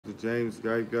James,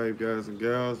 Skype, guys and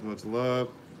gals. Much love.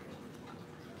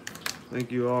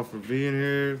 Thank you all for being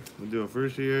here. We do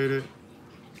appreciate it.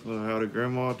 How to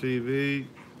Grandma TV.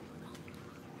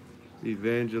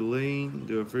 Evangeline.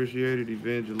 Do appreciate it,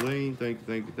 Evangeline.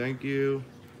 Thank you.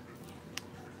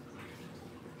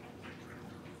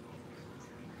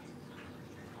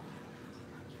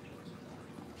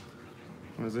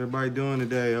 How's everybody doing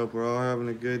today? Hope we're all having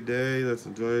a good day. Let's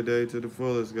enjoy a day to the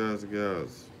fullest, guys and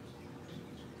gals.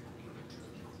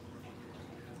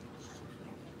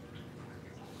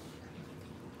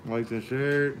 Liked and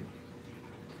shared.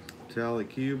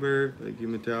 Metallic Cuber. Thank you,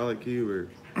 Metallic Cuber.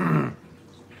 Hello,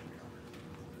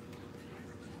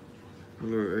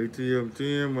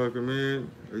 ATM10, welcome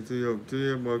in.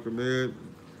 ATM10, welcome in.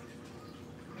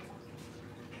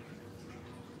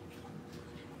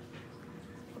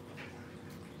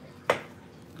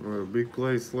 Big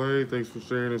Play Slay, thanks for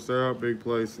sharing us out. Big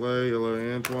Play Slay. Hello,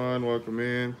 Antoine, welcome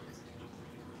in.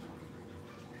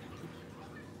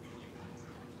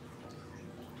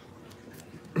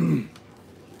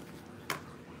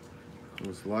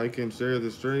 Just like and share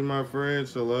the stream, my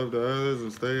friends. Show love to others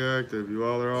and stay active. You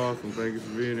all are awesome. Thank you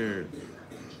for being here.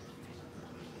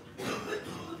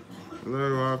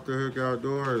 Hello, Off the Hook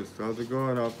Outdoors. How's it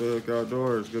going, Off the Hook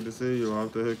Outdoors? Good to see you,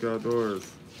 Off the Hook Outdoors.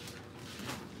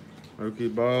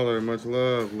 Okie Baller, much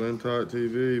love. Lintot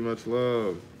TV, much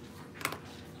love.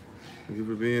 Thank you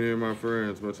for being here, my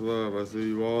friends. Much love. I see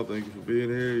you all. Thank you for being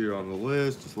here. You're on the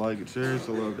list. Just like and share.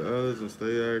 Show love to others and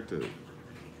stay active.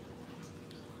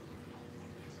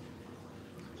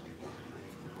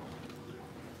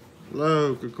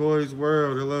 Hello, Kakoi's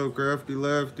World. Hello, Crafty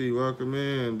Lefty. Welcome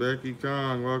in. Becky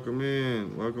Kong, welcome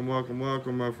in. Welcome,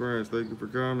 my friends. Thank you for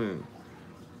coming.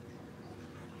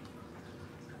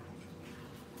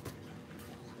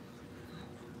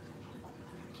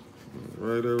 All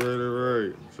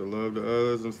right. Show love to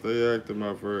others and stay active,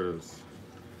 my friends.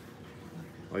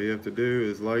 All you have to do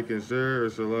is like and share or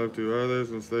show love to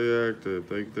others and stay active.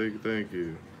 Thank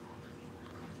you.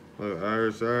 Hello,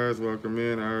 Irish Eyes, welcome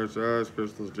in. Irish Eyes,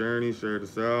 Crystal's Journey, share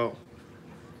this out.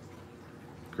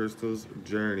 Crystal's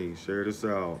Journey, share this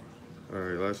out. All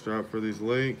right, let's drop for these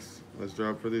links.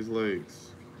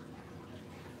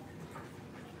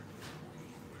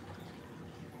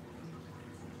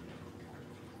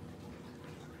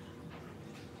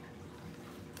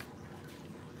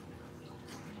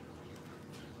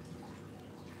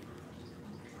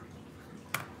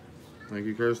 Thank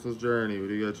you, Crystal's Journey. We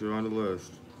do got you on the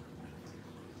list.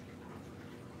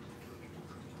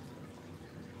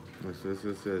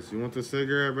 Yes. You want the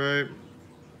cigarette, babe?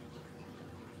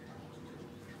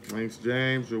 Thanks,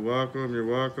 James. You're welcome.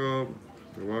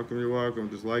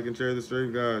 Just like and share the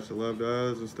stream, guys. Show love to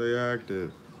others and stay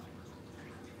active.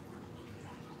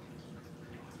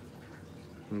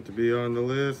 And to be on the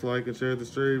list, like and share the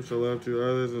stream. Show love to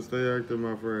others and stay active,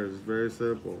 my friends. It's very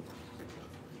simple.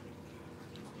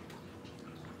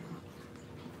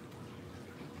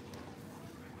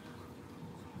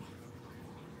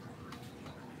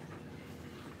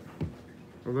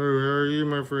 Hello, how are you,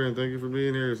 my friend? Thank you for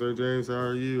being here. Sir James, how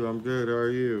are you? I'm good. How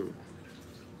are you?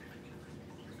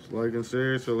 Just like and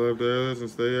share, show love to others, and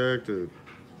stay active.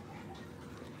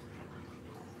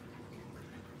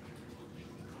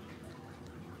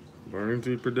 Burning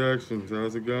Tea Productions,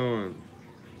 how's it going?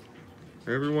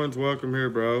 Everyone's welcome here,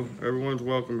 bro. Everyone's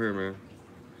welcome here, man.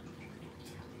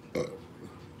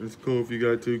 It's cool if you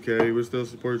got 2K. We still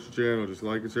support your channel. Just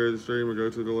like and share the stream or go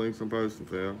to the links I'm posting,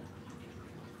 fam.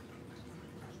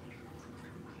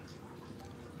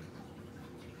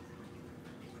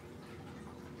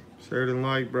 Share and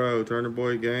like, bro. Turner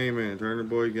Boy Gaming.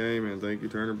 Thank you,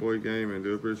 Turner Boy Gaming.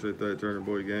 Do appreciate that, Turner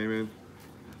Boy Gaming.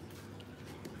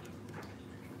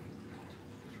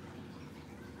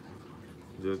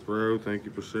 Jethro, thank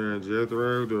you for sharing,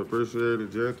 Jethro. Do appreciate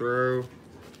it, Jethro.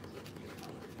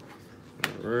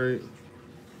 All right.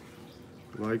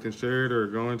 Like and share it or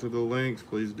go into the links,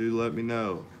 please do let me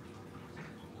know.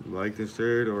 Like and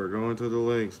share it or go into the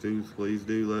links, please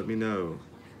do let me know.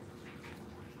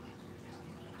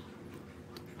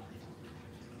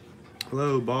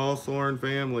 Hello, Ballthorn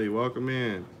family, welcome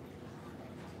in.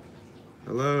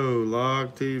 Hello,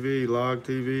 Log TV,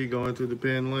 going to the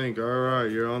pin link. All right,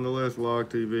 you're on the list, Log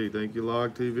TV. Thank you,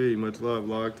 Log TV. Much love,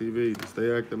 Log TV. Just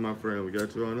stay active, my friend. We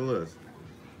got you on the list.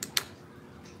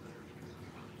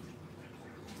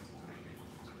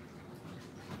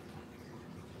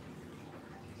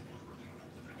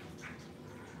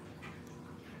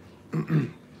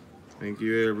 Thank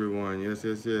you, everyone. Yes.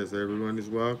 Everyone is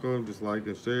welcome. Just like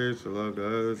and share. Show love to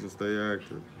others and stay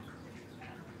active.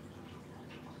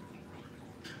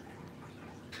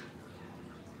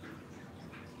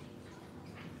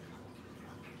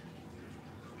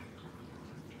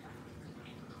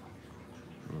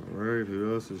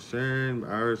 else is sharing?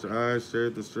 Irish Eyes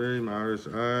shared the stream. Irish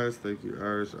Eyes. Thank you,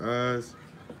 Irish Eyes.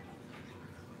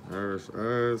 Irish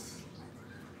Eyes.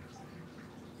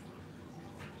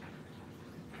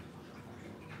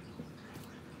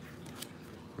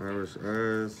 Irish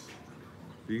Eyes.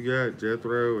 You got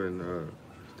Jethro and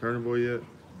Turner Boy yet?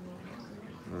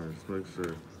 Alright, let's make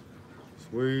sure.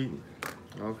 Sweet.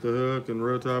 Off the Hook and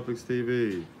Real Topics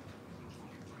TV.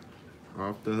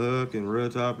 Off the Hook and Real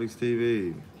Topics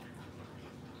TV.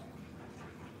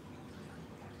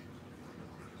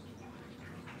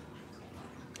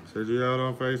 Said you out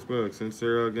on Facebook.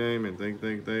 Sincero Gaming. Thank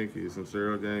you.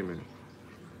 Sincero Gaming.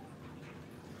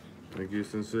 Thank you,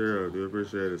 Sincero. Do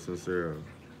appreciate it, Sincero.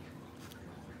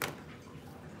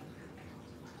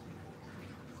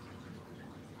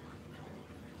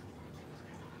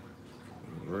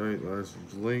 Alright, last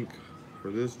link for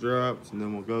this drops, and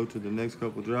then we'll go to the next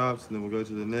couple drops, and then we'll go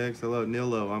to the next. Hello,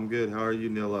 Nilo. I'm good. How are you,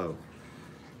 Nilo?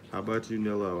 How about you,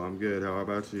 Nilo? I'm good. How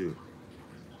about you?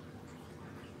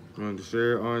 I'm going to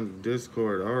share on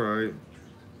Discord. Alright.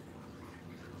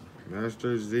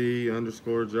 Master Z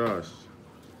underscore Josh.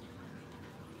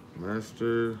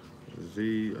 Master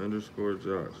Z underscore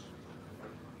Josh.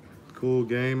 Cool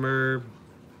Gamer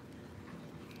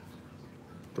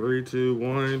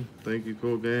 321. Thank you,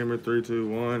 Cool Gamer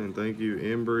 321, and thank you,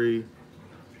 Embry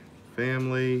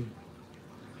Family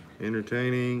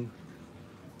Entertaining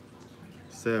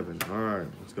 7. All right,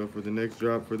 let's go for the next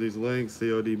drop for these links.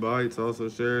 COD Bites also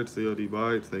shared. COD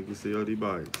Bites. Thank you, COD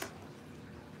Bites.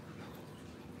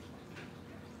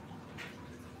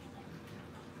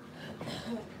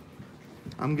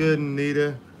 I'm good,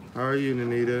 Anita. How are you,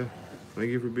 Anita? Thank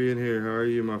you for being here. How are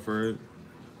you, my friend?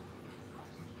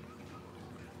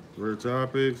 Real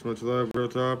Topics, much love, Real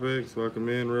Topics. Welcome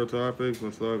in, Real Topics.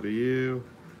 Much love to you.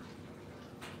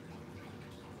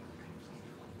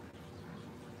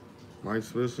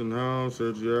 Mike's Fishing Home,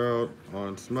 showed you out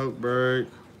on smoke break.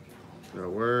 At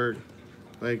work.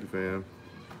 Thank you, fam.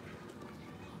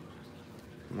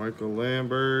 Michael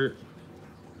Lambert.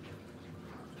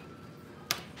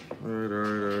 All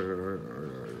right.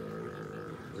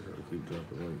 I gotta keep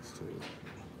dropping links too.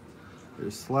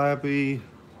 There's Slappy.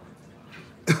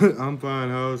 I'm fine,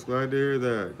 host. Glad to hear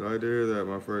that. Glad to hear that,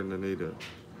 my friend Anita.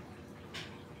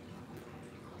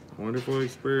 Wonderful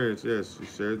experience. Yes, you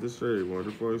shared the stream.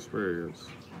 Wonderful experience.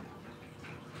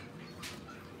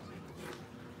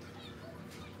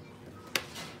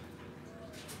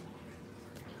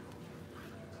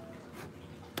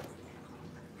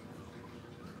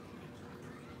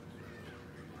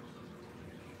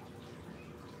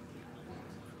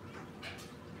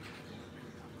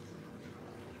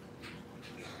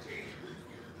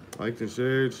 Liked and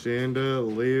shared.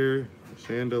 Chandelier.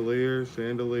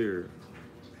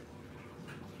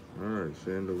 All right,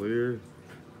 Chandelier.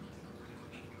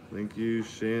 Thank you,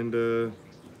 Chandelier.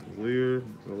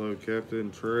 Hello, Captain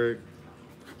Trek.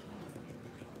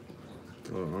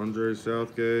 Hello, Andre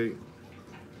Southgate.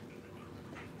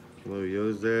 Hello,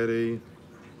 Yo's Daddy.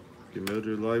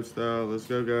 Mildred Lifestyle. Let's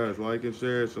go, guys. Like and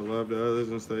share. Show love to others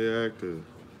and stay active.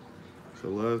 Show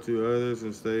love to others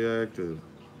and stay active.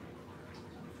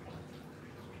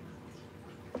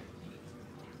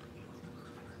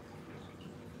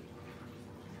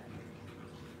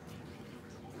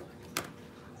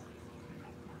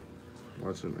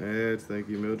 Watch some ads. Thank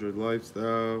you, Mildred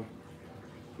Lifestyle.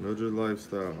 Mildred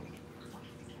Lifestyle.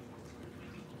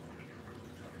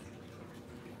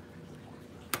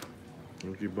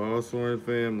 Thank you, Boss Horn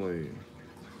Family.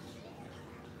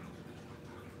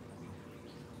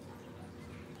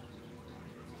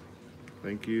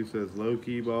 Thank you, says Low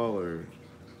Key Baller.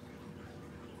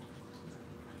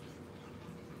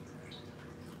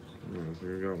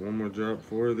 We got one more drop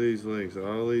for these links.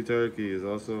 Ollie Turkey is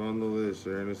also on the list,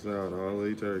 sharing us out.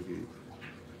 Ollie Turkey.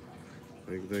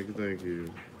 Thank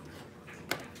you.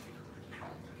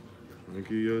 Thank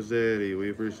you, Yosetti. We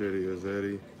appreciate it,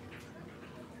 Yosetti.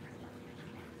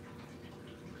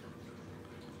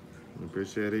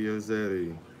 Appreciate it,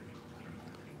 Yosetti.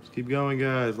 Just keep going,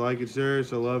 guys. Like and share.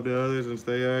 Show love to others and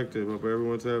stay active. Hope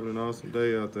everyone's having an awesome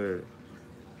day out there.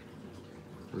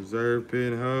 Reserve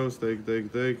pin host.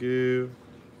 Thank you.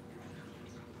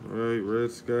 All right,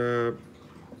 Red Sky.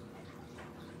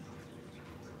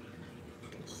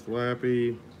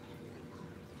 Slappy.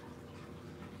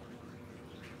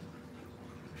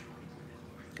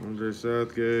 Andre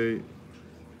Southgate.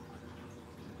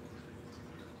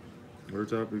 Real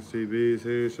Topics TV is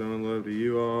here, showing love to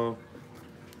you all.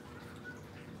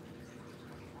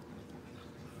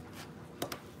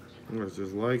 Let's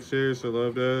just like, share, show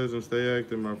love to others, and stay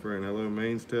active, my friend. Hello,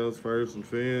 Mainstails First and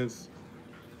Fence.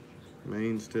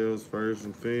 Mainstails First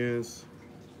and Fence.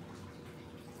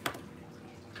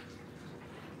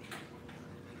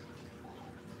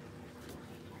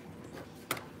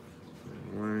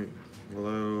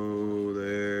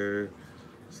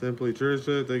 Simply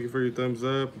Trisha, thank you for your thumbs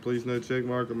up. Please no check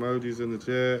mark emojis in the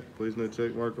chat. Please no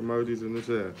check mark emojis in the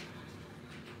chat.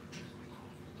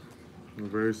 I'm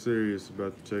very serious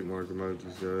about the check mark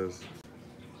emojis, guys.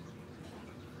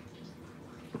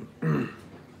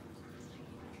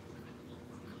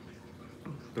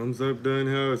 Thumbs up done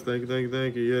host. Thank you, thank you,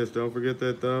 thank you. Yes, don't forget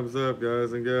that thumbs up,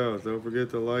 guys and gals. Don't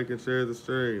forget to like and share the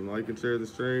stream. Like and share the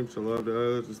stream. Show love to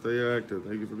others and stay active.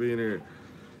 Thank you for being here.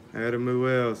 Adam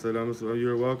Muel said,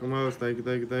 you're a welcome host. Thank you,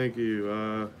 thank you, thank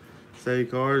you. Say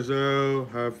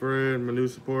Carzo, hi friend, my new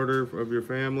supporter of your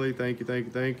family. Thank you, thank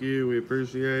you, thank you. We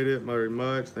appreciate it very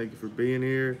much. Thank you for being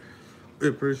here. We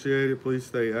appreciate it. Please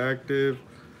stay active.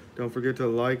 Don't forget to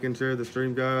like and share the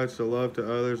stream, guys. Show love to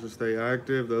others and stay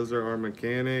active. Those are our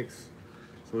mechanics.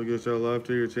 So we can show love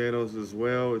to your channels as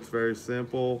well. It's very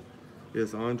simple.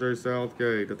 Yes, Andre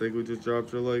Southgate. I think we just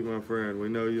dropped your link, my friend. We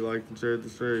know you liked and shared the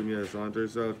stream. Yes, Andre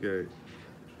Southgate.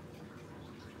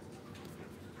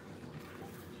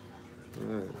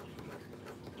 All right.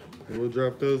 And we'll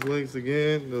drop those links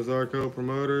again. Those are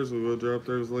co-promoters. We will drop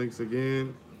those links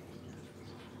again.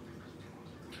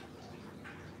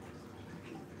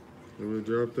 And we'll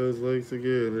drop those links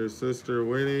again. Here's Sister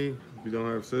Winnie. If you don't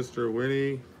have Sister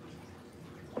Winnie.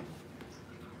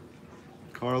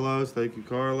 Carlos, thank you,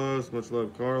 Carlos. Much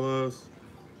love, Carlos.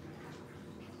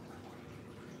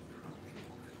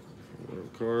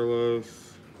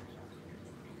 Carlos.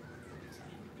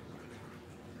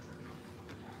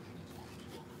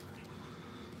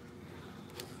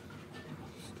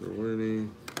 Sister Winnie.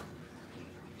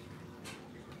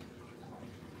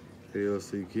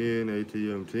 KLC Ken,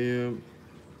 ATM Tim.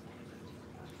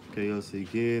 KLC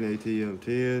Ken, ATM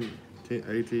 10.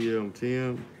 ATM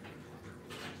Tim.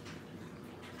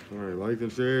 All right, like and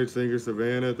share. Singer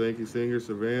Savannah, thank you, Singer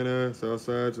Savannah.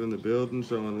 Southside's in the building,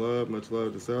 showing love. Much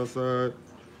love to Southside.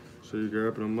 Sure you're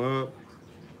grabbing them up.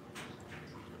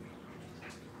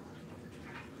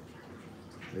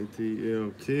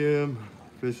 ATM Tim,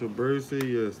 Official Brucey.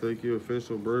 Yes, thank you,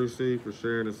 Official Brucey, for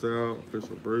sharing us out.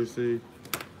 Official Brucey.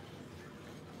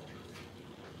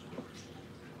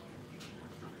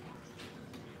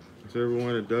 Wish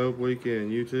everyone a dope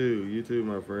weekend. You too,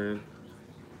 my friend.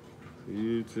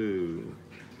 You too.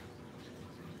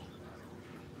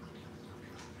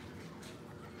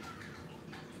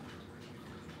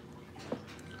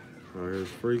 All right, here's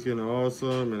Freaking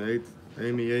Awesome and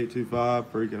Amy825.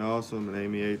 Freaking Awesome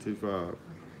and Amy825.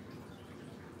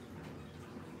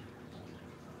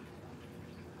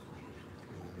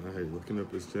 I hate looking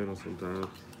up his channel sometimes.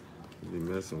 He'd be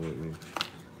messing with me.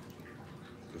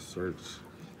 Just search.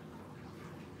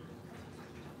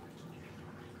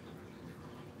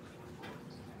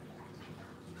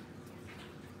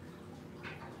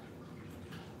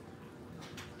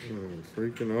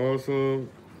 Freaking Awesome.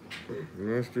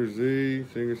 Master Z,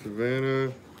 Singer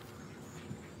Savannah.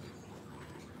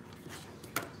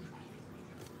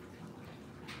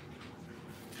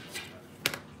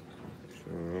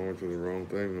 I went to the wrong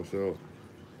thing myself.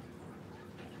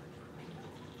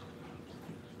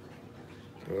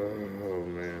 Oh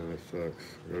man, that sucks.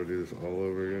 Gotta do this all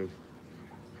over again.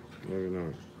 Maybe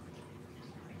not.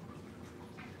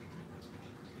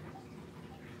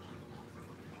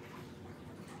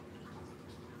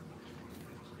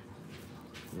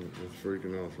 That's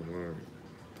freaking awesome. All right.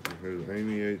 Here's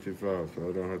Amy825, so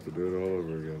I don't have to do it all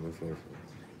over again. That's awesome.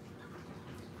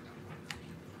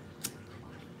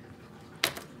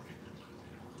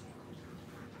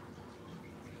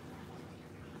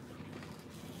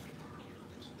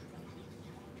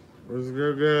 Let's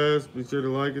go, guys. Be sure to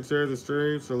like and share the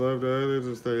stream. Show love to others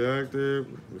and stay active.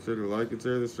 Be sure to like and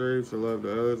share the stream. Show love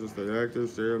to others and stay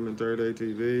active. Share them in Third Day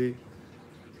TV.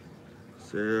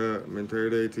 Share up Mentor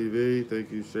Day TV.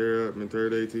 Thank you, share up Mentor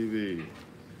Day TV.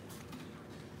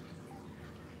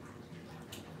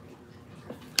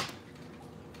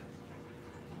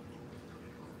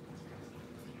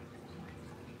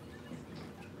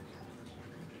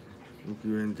 Thank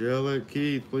you, Angelic.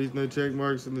 Keith, please no check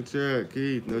marks in the chat.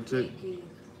 Keith, no check.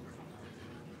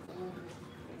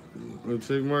 No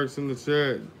check marks in the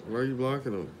chat. Why are you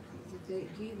blocking them? Keith,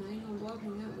 I ain't gonna block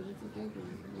him out, but it's okay.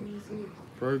 Let me see.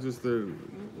 Probably just their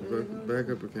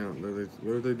backup account.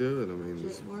 What are they doing? I mean,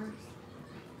 check marks.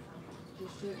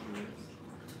 Just check marks.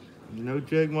 No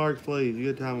check marks, please.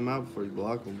 You gotta time them out before you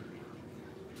block them.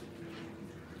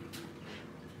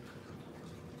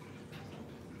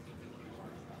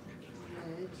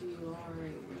 Yeah, it's you,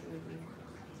 alright, whatever.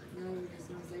 No, you're just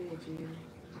gonna say it's you.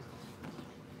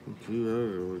 You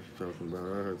know what you're talking about.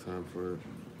 I had time for it.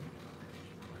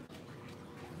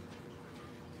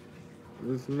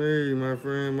 It's me, my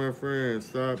friend, my friend.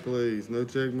 Stop, please. No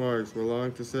check marks.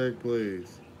 Belong to sec,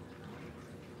 please.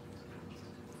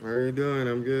 How are you doing?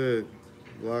 I'm good.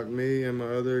 Block me and my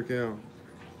other account.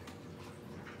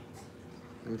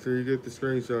 Make sure you get the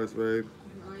screenshots, babe.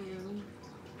 I am.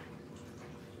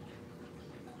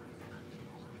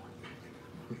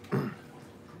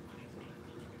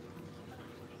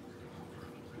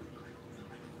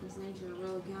 This ain't your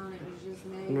real account. It was just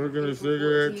made. Smoking a April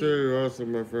cigarette 14th. too.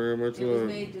 Awesome, my friend. Much It was love.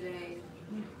 made today.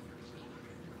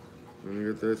 Let me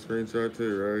get that screenshot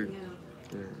too, right?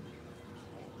 Yeah. Yeah.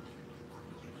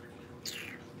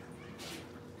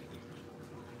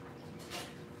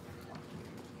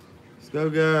 Let's go,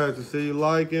 guys. I see you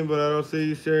liking, but I don't see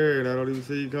you sharing. I don't even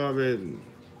see you commenting.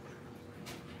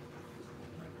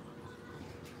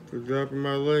 For dropping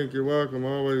my link, you're welcome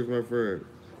always, my friend.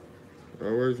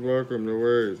 Always welcome, no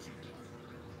worries.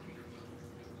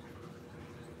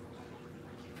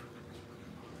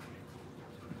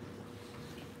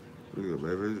 Look at that,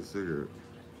 baby. It's a cigarette.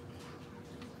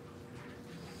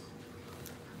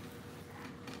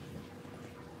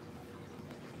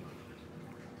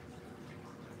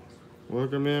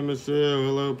 Welcome in, Michelle.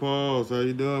 Hello, Pauls. How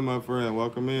you doing, my friend?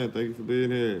 Welcome in. Thank you for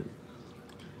being here.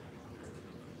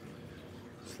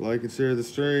 Just like and share the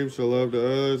stream. Show love to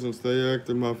others and stay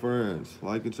active, my friends.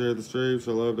 Like and share the stream.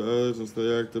 Show love to others and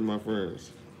stay active, my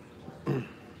friends.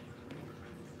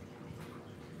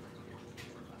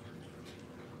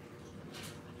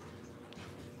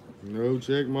 No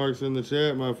check marks in the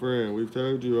chat, my friend. We've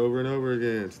told you over and over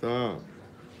again. Stop.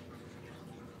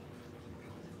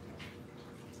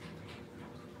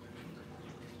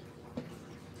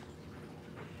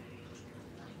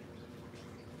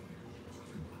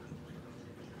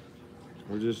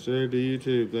 We just shared to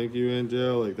YouTube. Thank you,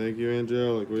 Angelic. Thank you,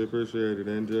 Angelic. We appreciate it,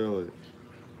 Angelic.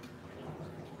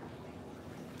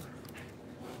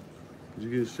 Did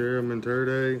you get Share 'em and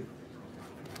Turday?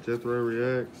 Jethro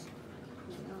Reacts?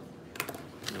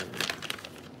 Yeah.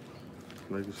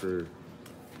 Making sure.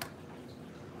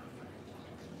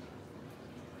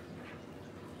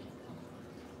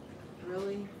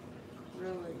 Really?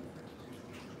 Really?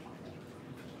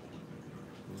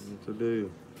 What to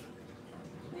do?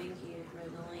 Thank you for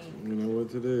the link. You know what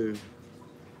to do.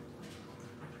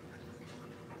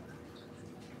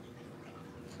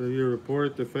 So you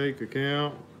report the fake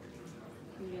account.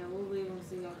 Yeah, we'll leave them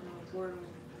so y'all can report them.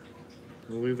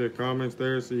 We'll leave their comments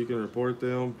there so you can report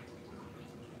them.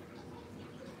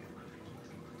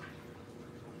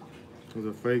 There's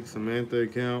a fake Samantha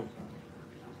account.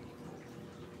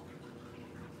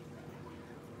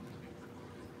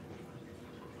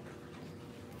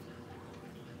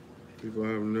 People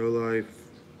have no life.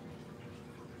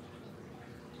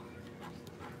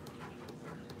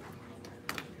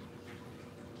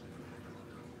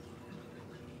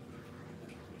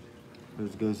 There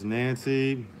goes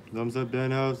Nancy. Thumbs up,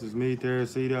 Den House. It's me,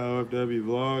 Teresita, OFW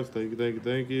Vlogs. Thank you, thank you,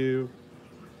 thank you.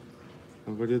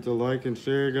 Don't forget to like and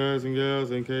share, guys and gals.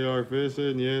 NKR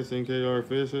Fishing. Yes, NKR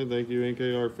Fishing. Thank you,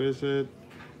 NKR Fishing.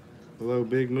 Hello,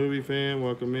 Big Movie Fan.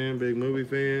 Welcome in, Big Movie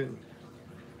Fan.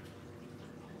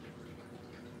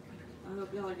 I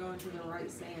hope y'all are going to the right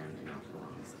sand and not the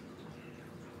wrong sand.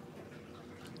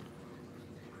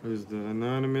 There's the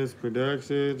Anonymous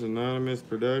Productions. Anonymous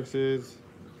Productions.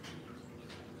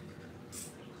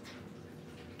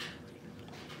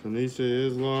 Tanisha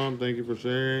Islam, thank you for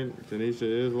sharing.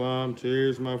 Tanisha Islam,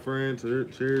 cheers, my friend.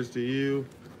 Cheers to you.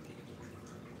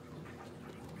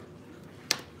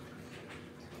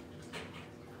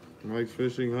 Mike's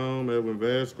Fishing Home, Edwin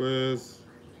Vasquez.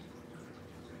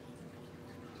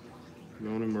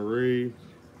 Donna Marie.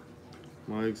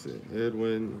 Mike's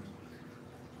Edwin.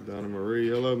 Donna Marie.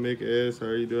 Hello, Mick S. How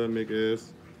are you doing, Mick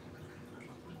S?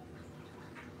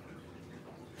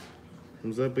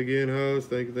 Thumbs up again,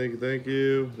 host. Thank you, thank you, thank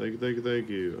you. Thank you, thank you, thank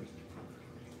you.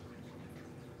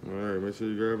 All right, make sure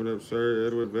you're grabbing up Sir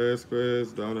Edward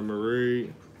Vasquez, Donna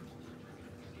Marie.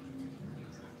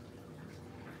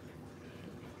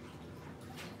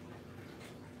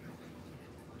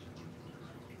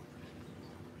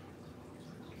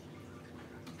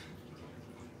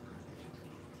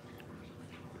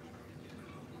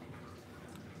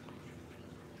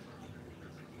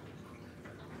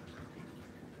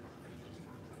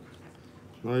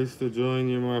 Nice to join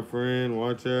you, my friend.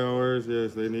 Watch hours.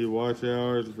 Yes, they need watch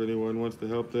hours. If anyone wants to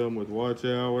help them with watch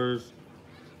hours,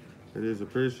 it is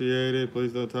appreciated.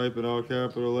 Please don't type in all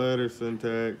capital letters,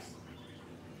 syntax.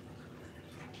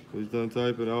 Please don't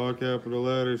type in all capital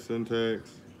letters,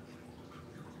 syntax.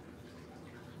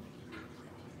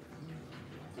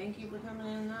 Thank you for coming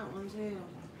in that one too.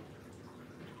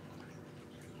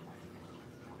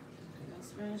 Got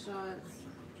screenshots.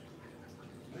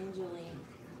 Angeline.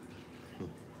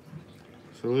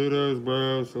 Saludos,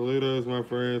 bro. Saludos, my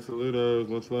friend. Saludos.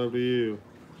 Much love to you.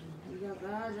 You got the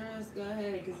address? Go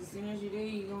ahead, because as soon as you do,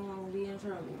 you're going to be in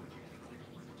trouble.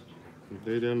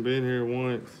 They done been here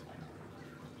once.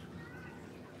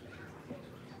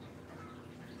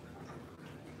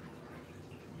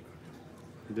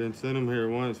 You didn't send them here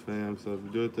once, fam. So if you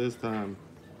do it this time,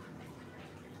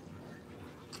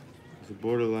 it's a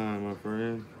borderline, my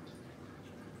friend.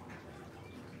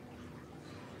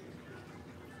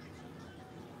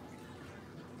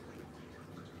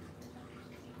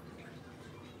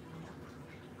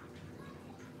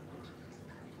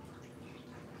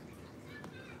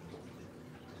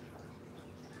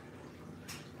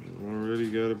 Already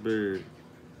got a beard.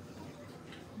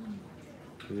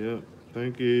 Yep.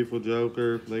 Thank you, Evil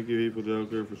Joker. Thank you, Evil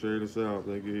Joker, for sharing this out.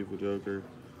 Thank you, Evil Joker.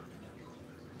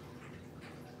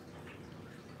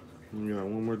 We got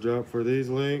one more drop for these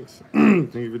links.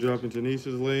 Thank you for dropping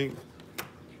Tanisha's link.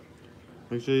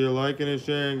 Make sure you're liking and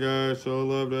sharing, guys. Show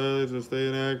love to others and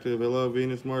staying active. Hello,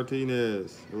 Venus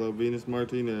Martinez. Hello, Venus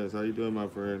Martinez. How you doing, my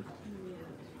friend?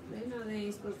 Yeah. They know they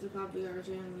ain't supposed to copy our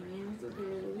channel, man. It's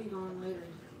okay. We'll be gone later.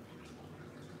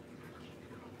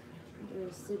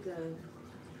 They're sick of.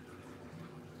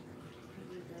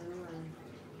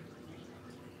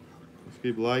 Just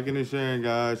keep liking and sharing,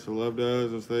 guys. Show love to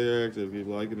others and stay active. Keep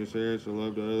liking and sharing. Show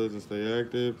love to others and stay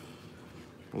active.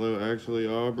 Hello, Ashley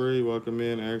Aubrey. Welcome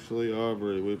in, Ashley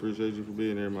Aubrey. We appreciate you for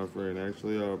being here, my friend.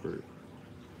 Ashley Aubrey.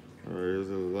 All right, here's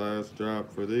the last drop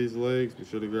for these links. Be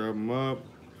sure to grab them up.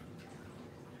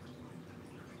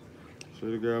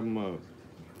 Should have grabbed them up.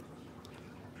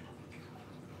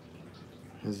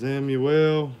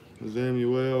 Zamuel.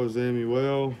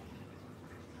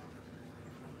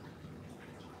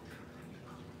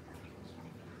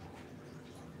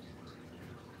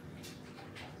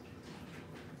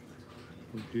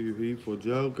 Thank you, Hateful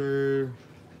Joker.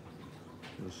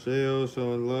 Michelle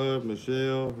showing love.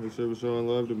 Michelle. Make sure we're showing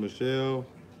love to Michelle.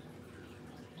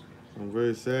 I'm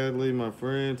very sadly, my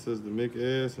friend, says the Mick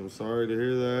S. I'm sorry to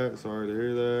hear that. Sorry to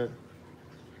hear that.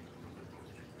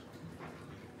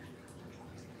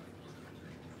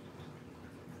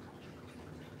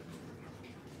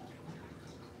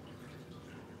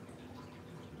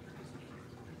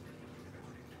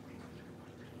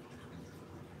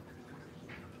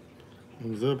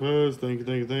 Thumbs up, host.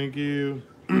 Thank you.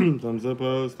 Thumbs up,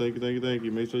 host. Thank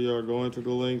you. Make sure y'all go into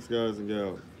the links, guys and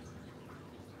gals.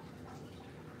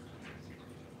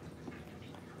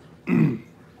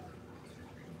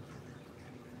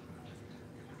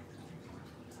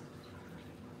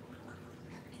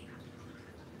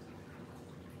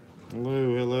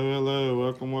 Hello.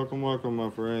 Welcome, my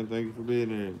friend. Thank you for being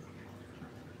here.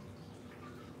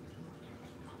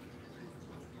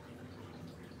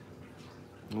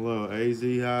 Hello, AZ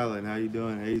Highland. How you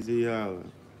doing, AZ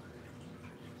Highland?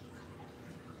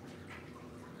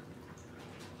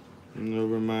 Moon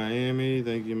over Miami.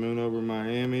 Thank you, Moon over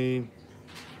Miami.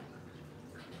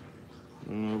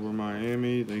 Moon over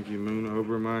Miami. Thank you, Moon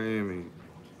over Miami.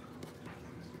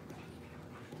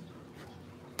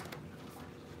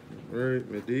 All right,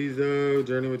 Medizo,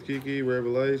 Journey with Kiki,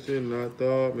 Revelation, Not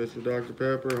Thought, Mr. Dr.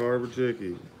 Pepper, Harvard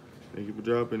Chicky. Thank you for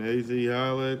dropping AZ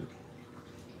Highland.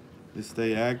 Just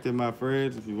stay active, my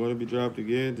friends. If you want to be dropped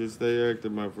again, just stay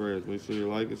active, my friends. Make sure you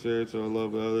like and share, show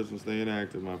love to others, and staying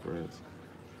active, my friends.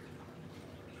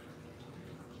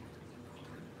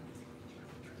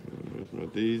 There's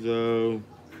Medizo.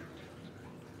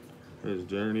 There's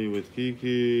Journey with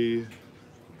Kiki.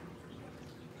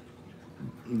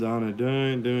 Donna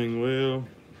Dunn, doing well.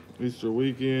 Easter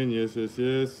weekend, yes.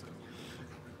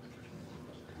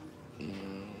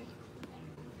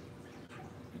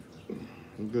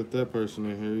 Got that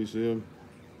person in here, you see him?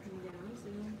 Yeah, I see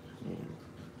him.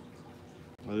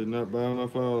 I did not buy my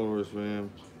followers,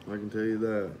 fam. I can tell you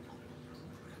that.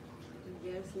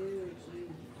 Guess who? You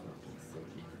fucking sick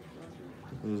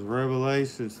motherfucker. There's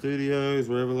Revelation Studios.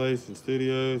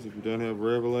 If you don't have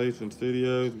Revelation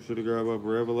Studios, you should have grabbed up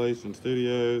Revelation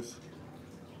Studios.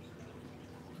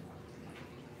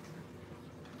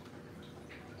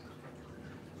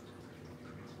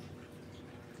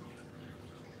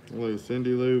 Hello,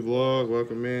 Cindy Lou Vlog.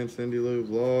 Welcome in, Cindy Lou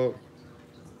Vlog.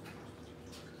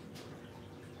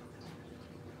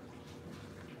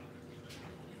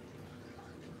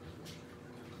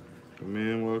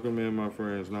 Welcome in, my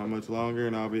friends. Not much longer,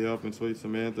 and I'll be helping Sweet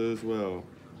Samantha as well.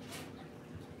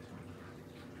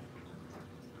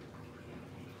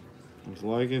 Just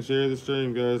like and share the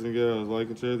stream, guys and gals. Like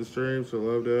and share the stream, show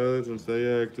love to others, and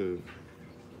stay active.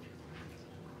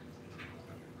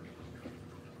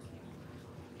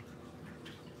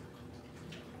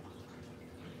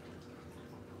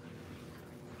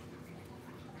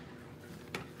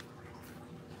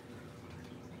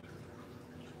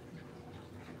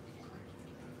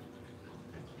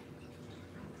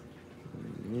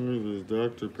 There's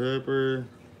Dr. Pepper.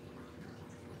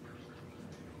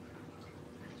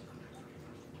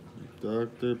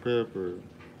 Dr. Pepper.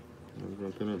 I'm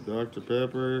going to pin up Dr.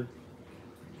 Pepper.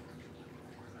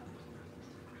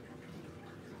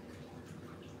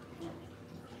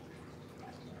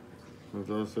 There's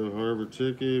also Harbor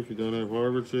Chickie. If you don't have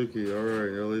Harbor Chickie, all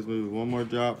right. Now let's move one more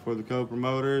drop for the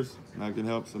co-promoters, and I can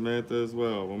help Samantha as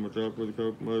well. One more drop for the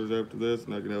co-promoters after this,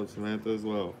 and I can help Samantha as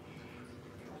well.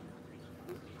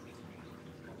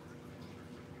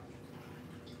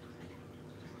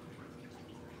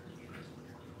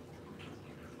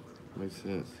 Makes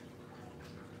sense.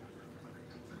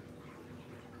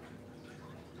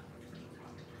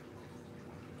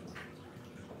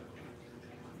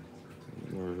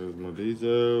 All right, here's my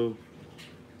Dizo.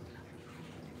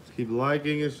 Keep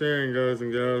liking and sharing, guys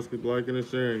and gals. Keep liking and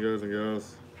sharing, guys and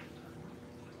gals.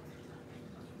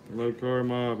 Hello, Car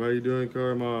Mob. How you doing,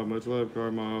 Car Mob? Much love, Car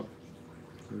Mob.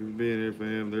 Thank you for being here,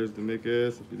 fam. There's the Mick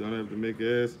S. If you don't have the Mick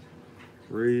S,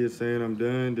 Ree is saying I'm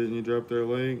done. Didn't you drop their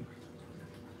link?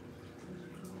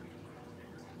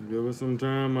 Give us some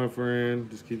time, my friend.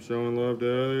 Just keep showing love to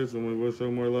others, and we will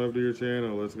show more love to your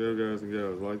channel. Let's go, guys and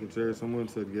gals. Like and share. Someone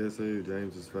said, guess who?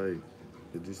 James is fake.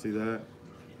 Did you see that?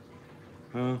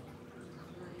 Huh?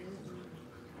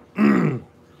 I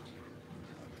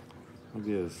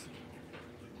guess.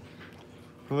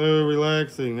 Hello,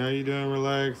 relaxing. How you doing,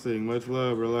 relaxing? Much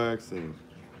love, relaxing.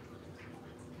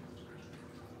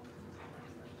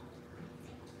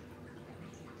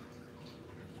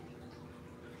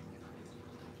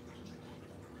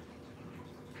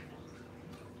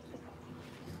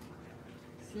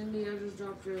 Cindy, I just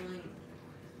dropped your link.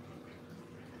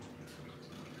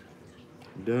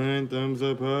 Done. Thumbs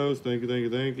up, host. Thank you, thank you,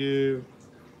 thank you.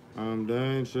 I'm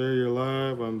done. Share your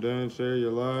live. I'm done. Share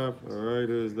your live. All right,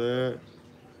 who's that?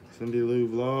 Cindy Lou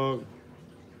Vlog.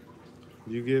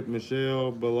 You get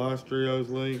Michelle Balastrio's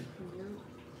link. Yep.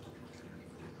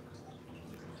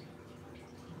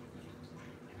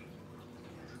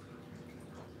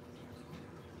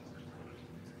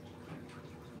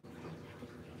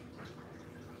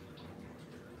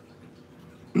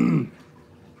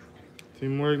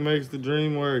 Teamwork makes the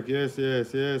dream work. Yes,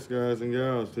 yes, yes, guys and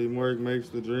gals. Teamwork makes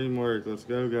the dream work. Let's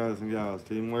go, guys and gals.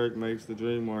 Teamwork makes the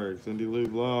dream work. Cindy Lou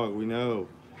Vlog, we know.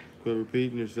 Quit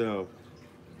repeating yourself.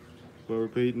 Quit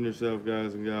repeating yourself,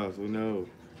 guys and gals. We know.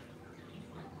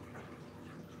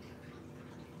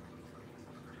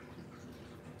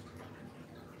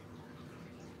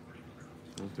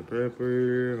 Dr.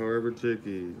 Pepper, Harbor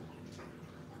Chickie.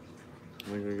 I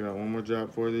think we got one more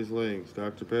drop for these links.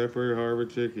 Dr. Pepper, Harbor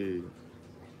Chickie.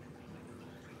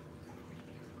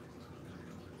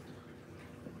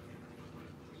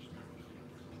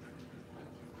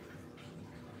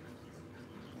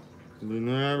 Do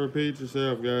not repeat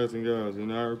yourself, guys and gals. Do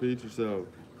not repeat yourself.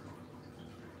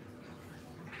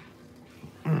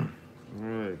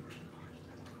 Alright.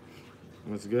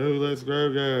 Let's go, let's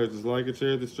grow, guys. Just like and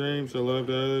share the stream, show love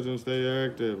to others, and stay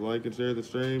active. Like and share the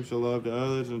stream, show love to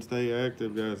others, and stay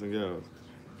active, guys and gals.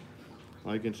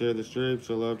 Like and share the stream,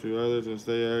 show love to others, and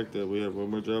stay active. We have one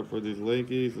more drop for these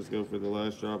linkies. Let's go for the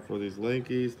last drop for these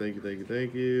linkies. Thank you, thank you,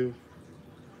 thank you.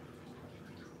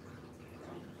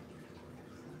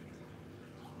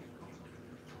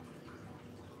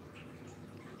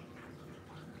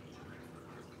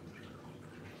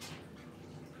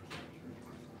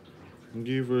 Thank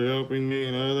you for helping me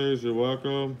and others. You're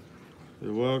welcome.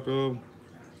 You're welcome.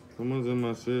 Someone's in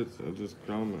my shit, so just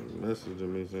comment, messaging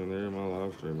me saying they're in my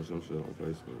live stream or some shit on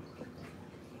Facebook.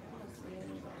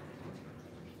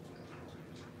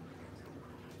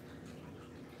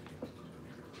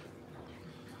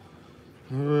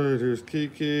 Alright, here's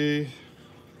Kiki.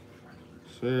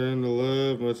 Sharing the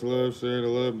love, much love, sharing the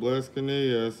love. Bless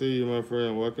Kania, I see you, my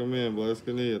friend. Welcome in, Bless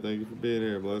Kania. Thank you for being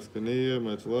here. Bless Kania,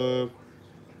 much love.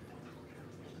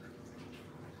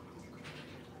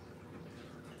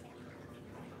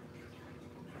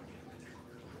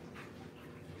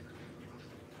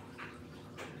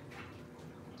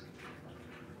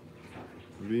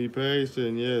 Be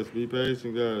patient, yes, be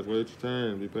patient, guys. Wait your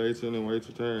turn. Be patient and wait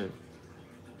your turn.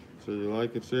 So you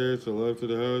like and share, so love to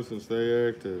the host and stay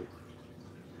active.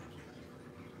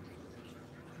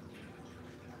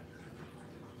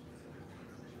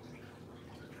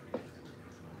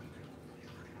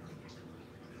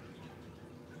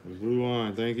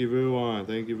 Vuan, thank you, Vuan.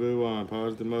 Thank you, Vuan.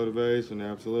 Positive motivation,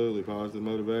 absolutely. Positive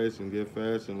motivation. Gift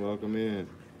fashion, welcome in.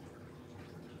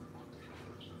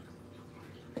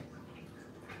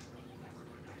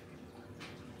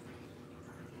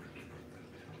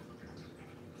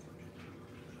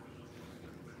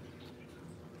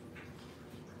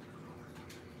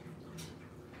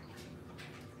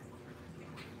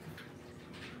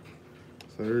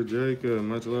 Sir Jacob,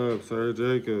 much love, Sir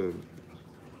Jacob.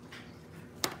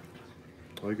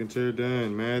 Like and share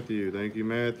done. Matthew, thank you,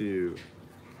 Matthew.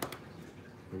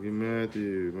 Thank you,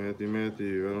 Matthew.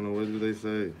 Matthew. I don't know, what did they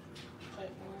say?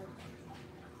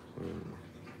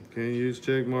 Can't use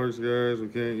check marks, guys. We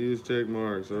can't use check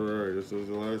marks. All right, this is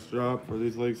the last drop for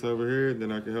these links over here.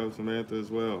 Then I can help Samantha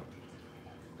as well.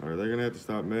 All right, they're going to have to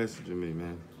stop messaging me,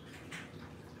 man.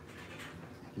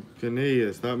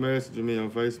 Kania, stop messaging me on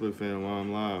Facebook, fam, while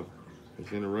I'm live.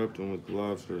 Let's interrupt them with the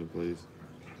live stream, please.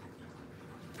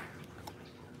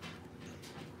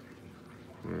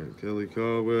 All right, Kelly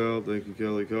Caldwell. Thank you,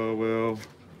 Kelly Caldwell.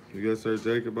 You got Sir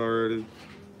Jacob already?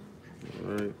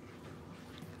 All right.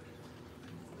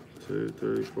 2,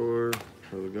 3, 4.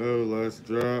 There we go. Last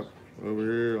drop over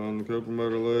here on the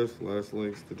co-promoter list. Last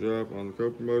links to drop on the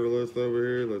co-promoter list over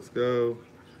here. Let's go.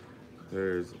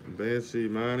 There's Banshee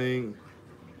Mining.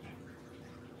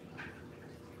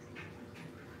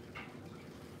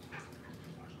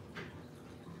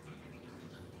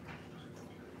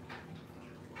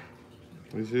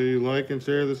 Make sure you like and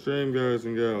share the stream, guys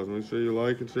and gals. Make sure you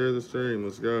like and share the stream.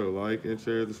 Let's go. Like and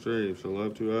share the stream. Show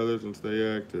love to others and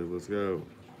stay active. Let's go.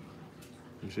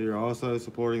 Make sure you're also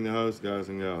supporting the host, guys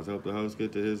and gals. Help the host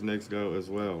get to his next go as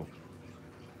well.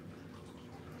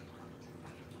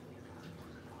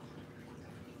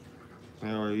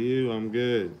 How are you? I'm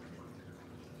good.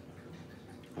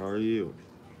 How are you?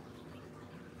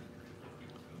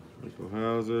 Michael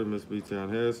Hauser, Miss B-Town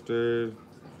Hester.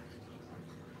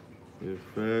 If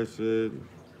Fashion.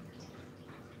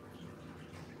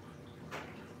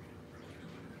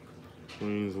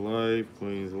 Queen's Life,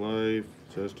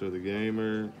 Chester the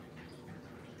Gamer.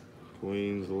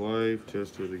 Queen's Life,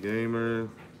 Chester the Gamer.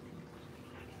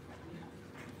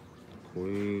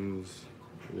 Queen's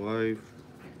Life,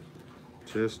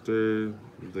 Chester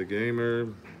the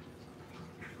Gamer.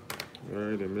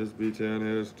 Alright, and Miss B-Town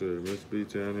Hester. Miss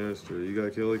B-Town Hester. You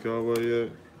got Kelly Caldwell yet?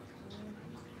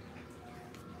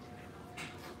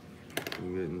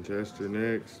 I'm getting Chester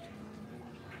next.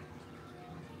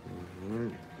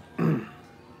 Alright.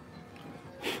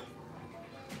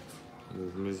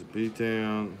 There's Miss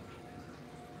B-Town.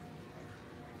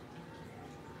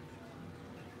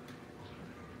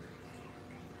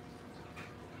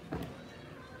 I'm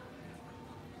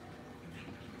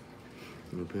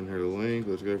gonna pin her the link.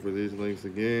 Let's go for these links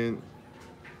again.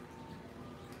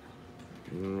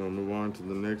 And then we'll move on to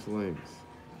the next links.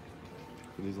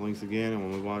 For these links again, and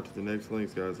we'll move on to the next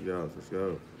links, guys and gals. Let's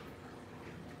go.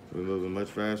 We're moving much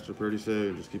faster pretty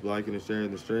soon. Just keep liking and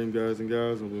sharing the stream, guys and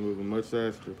gals. We'll be moving much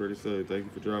faster pretty soon. Thank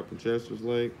you for dropping Chester's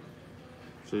link.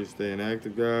 So you're staying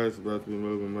active, guys. We're about to be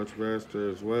moving much faster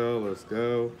as well. Let's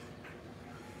go.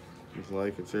 Just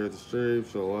like and share the stream.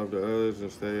 Show love to others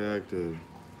and stay active.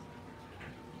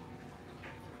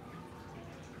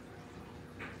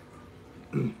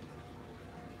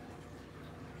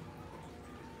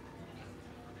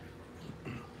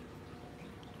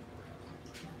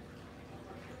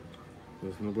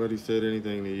 Because nobody said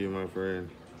anything to you, my friend.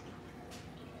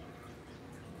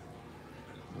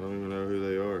 I don't even know who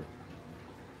they are.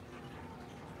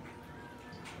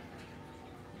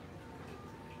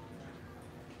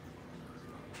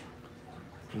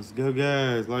 Let's go,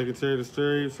 guys. Like and share the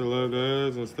stream. Show love to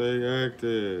us and stay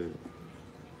active.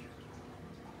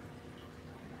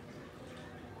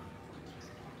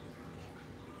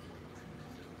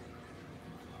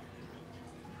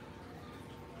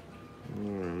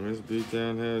 Miss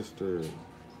B-Town Hester.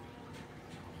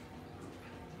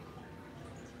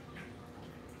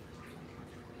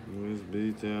 Miss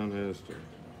B-Town Hester.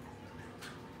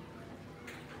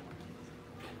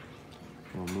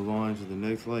 We'll move on to the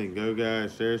next link. Go,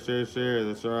 guys. Share, share, share.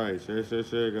 That's right. Share, share,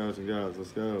 share, guys and gals.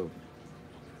 Let's go.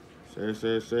 Share,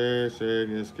 share, share.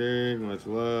 Sharing is caring. Much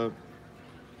love.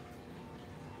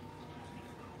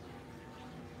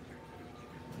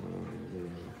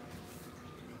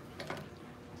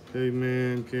 Hey,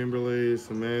 man. Kimberly,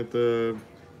 Samantha.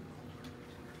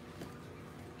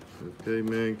 Okay,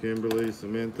 man. Kimberly,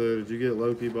 Samantha. Did you get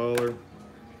Loki Baller?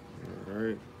 All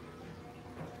right.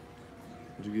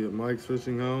 Did you get Mike's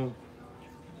Fishing Home?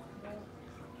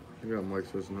 I got Mike's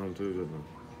Fishing Home too, didn't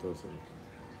I? Thought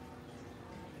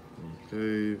so.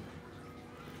 Okay.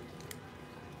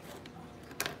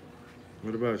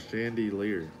 What about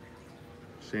Chandelier?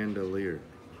 Chandelier.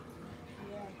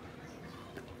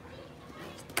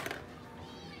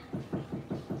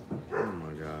 Oh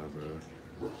my God, bro.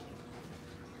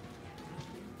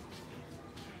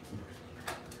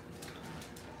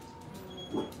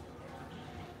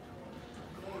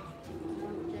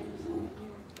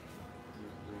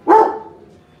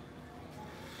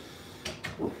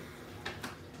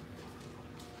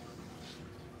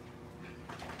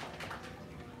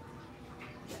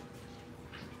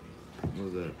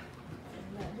 was that?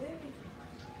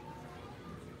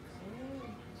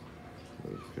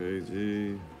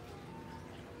 KG.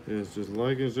 Yes, just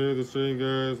like and share the stream,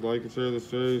 guys. Like and share the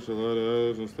stream. Show love to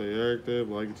others and stay active.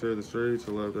 Like and share the stream.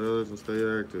 Show love to others and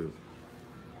stay active.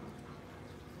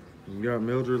 You got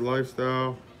Mildred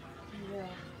Lifestyle.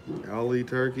 Yeah. Ali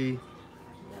Turkey.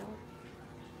 Yeah.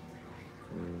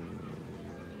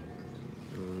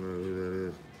 I don't know who that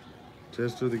is.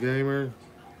 Chester the Gamer.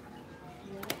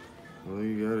 Yeah. I think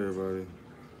you got everybody.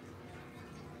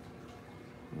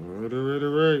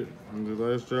 Alright. And the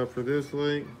last drop for this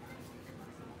link.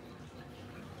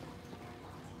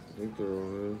 I think they're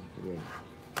on there.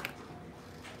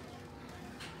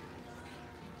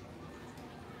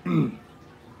 Yeah.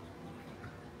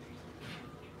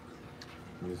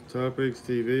 It's Topics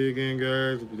TV again,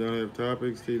 guys. If you don't have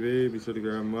Topics TV, be sure to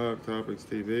grab them up. Topics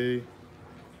TV. I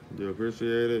do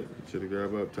appreciate it. Be sure to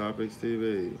grab up Topics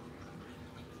TV.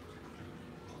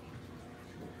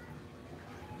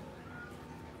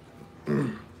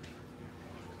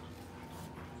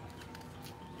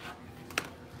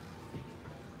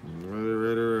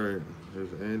 Right.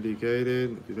 There's Andy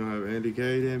Caden. If you don't have Andy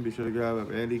Caden, be sure to grab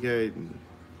up Andy Caden.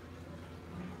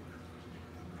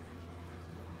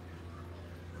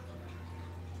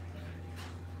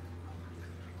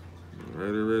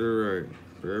 Right.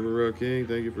 Forever Real King,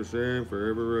 thank you for sharing.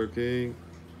 Forever Real King.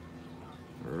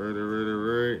 Right.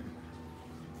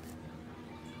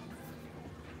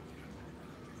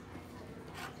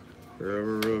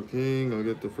 Forever Real King. I'll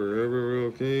get the Forever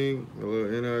Real King. Hello,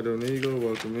 N.I. Donigo.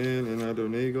 Welcome in, N.I.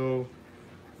 Donigo.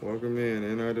 Welcome in,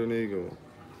 N.I. Donigo.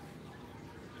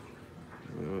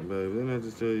 Oh, babe, didn't I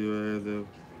just tell you I had them?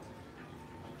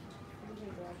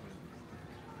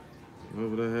 Oh,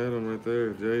 but I had them right there.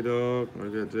 J-Dog. I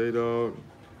got J-Dog.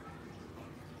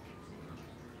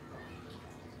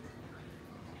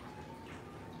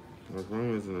 My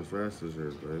phone isn't as fast as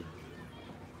yours, babe.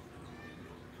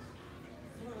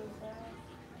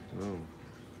 Oh.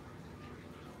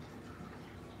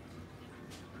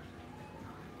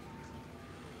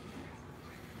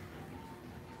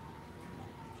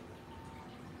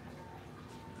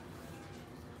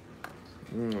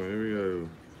 Oh, here we go.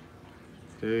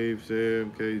 Dave,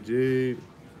 Sam, KG.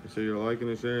 Make sure you're liking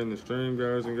and sharing the stream,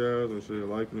 guys and gals. Make sure you're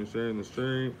liking and sharing the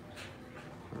stream.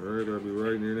 Alright, I'll be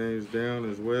writing your names down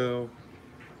as well.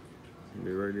 If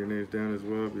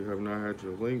you have not had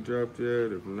your link dropped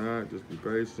yet. If not, just be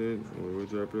patient and we'll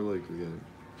drop your link again.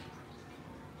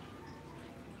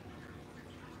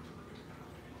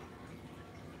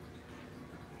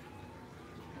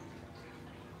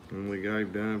 And we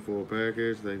got done full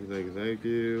package. Thank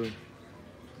you.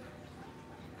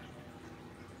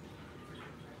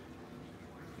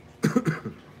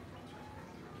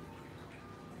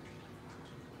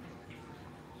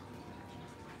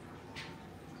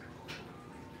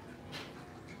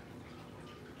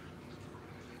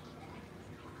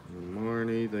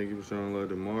 Marnie, thank you for showing love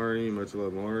to Marnie. Much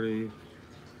love, Marnie.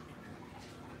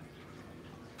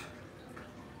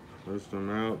 Post them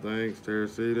out, thanks.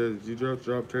 Teresita, did you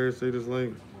drop Teresita's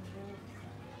link?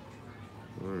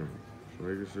 Alright,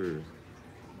 making sure.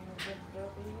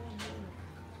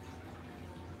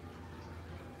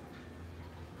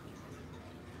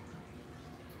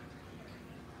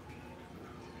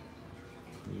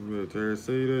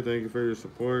 Teresita, thank you for your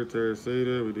support,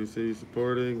 Teresita. We do see you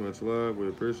supporting. Much love, we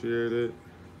appreciate it.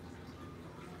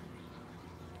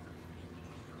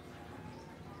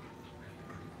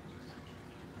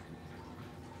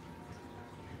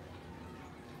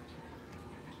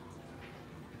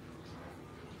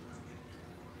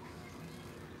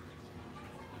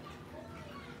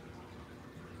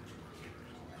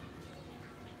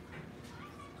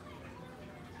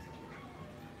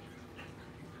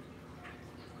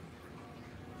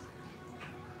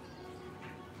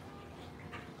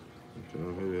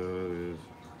 Who that is.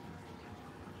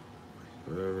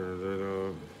 Whatever,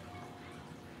 that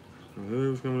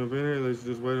who's coming up in here? They should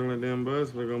just wait on that damn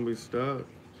bus. They're gonna be stuck.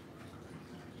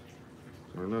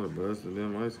 Or not a bus, the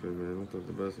damn ice cream man. I thought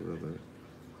the bus was out there.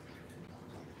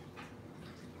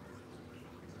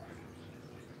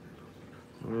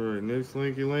 Alright, next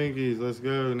Linky Linkies, let's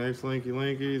go. Next Linky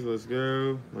Linkies, let's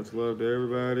go. Much love to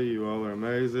everybody. You all are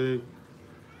amazing.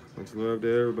 Much love to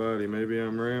everybody. Maybe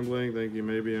I'm rambling. Thank you.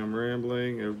 Maybe I'm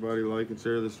rambling. Everybody like and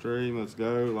share the stream. Let's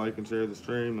go. Like and share the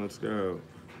stream. Let's go.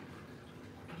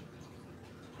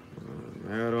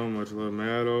 Madam, much love,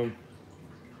 Madam.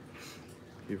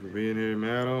 Thank you for being here,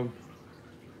 Madam.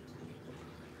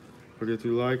 Forget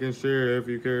to like and share if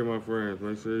you care, my friends.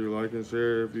 Make sure you like and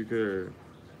share if you care.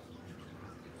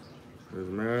 There's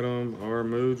Madam R.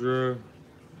 Mudra.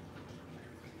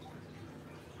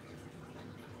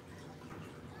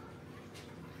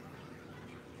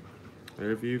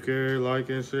 If you care, like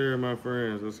and share, my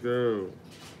friends. Let's go.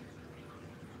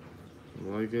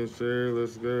 Like and share,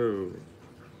 let's go.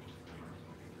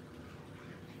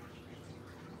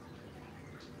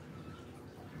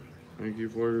 Thank you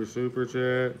for your super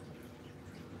chat.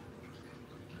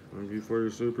 Thank you for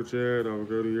your super chat. I will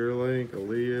go to your link,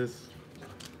 Elias,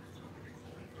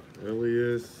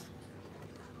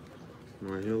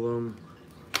 Mahilum.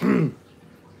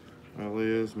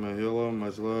 Elias, Mahilum,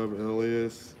 much love,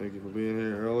 Elias. Thank you for being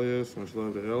here, Elias. Much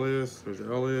love to Elias. There's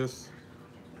Elias.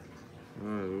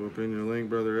 Alright, we'll pin your link,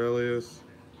 brother Elias.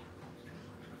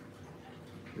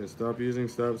 Yeah, stop using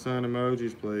stop sign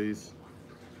emojis, please.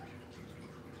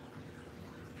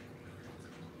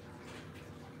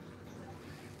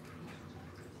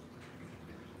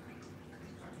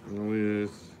 Elias.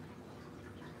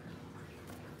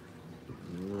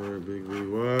 Alright, Big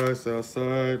BY,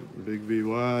 Southside. Big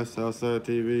BY, Southside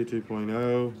TV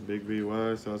 2.0. Big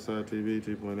BY, Southside TV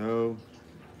 2.0.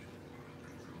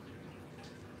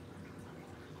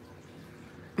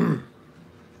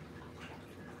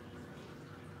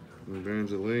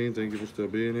 Evangeline, thank you for still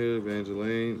being here,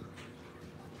 Evangeline.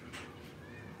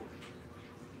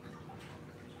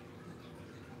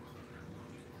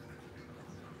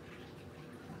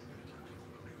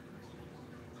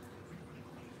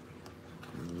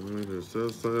 Alright, there's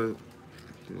Southside.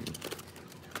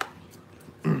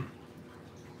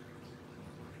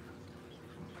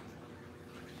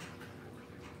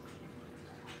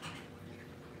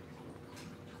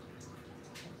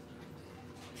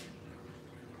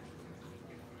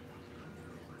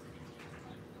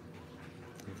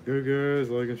 Let's go, guys.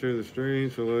 Like and share the stream.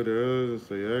 Show love to others and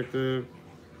stay active.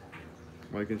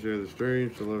 Like and share the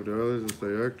stream. Show love to others and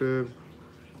stay active.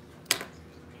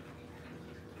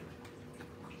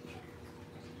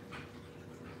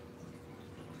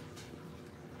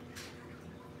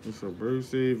 What's up,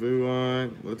 Brucey,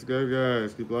 Vuon? Let's go,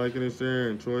 guys. Keep liking and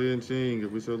sharing. Choi and Ching.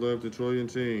 If we show love to Choi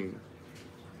and Ching.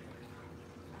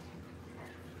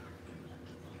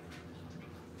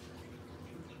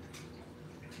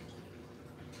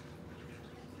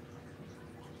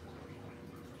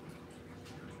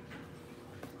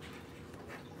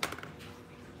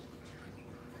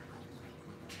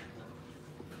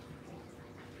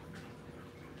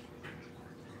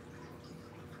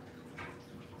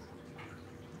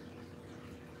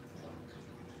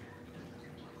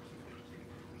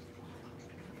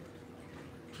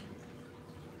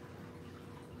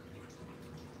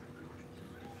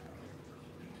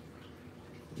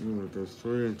 That's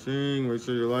Choi and Ching. Make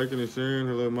sure you're liking and sharing.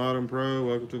 Hello, Modern Pro.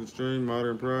 Welcome to the stream.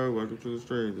 Modern Pro. Welcome to the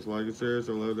stream. Just like and share.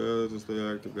 Show love to others and stay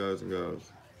active, guys and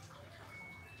gals.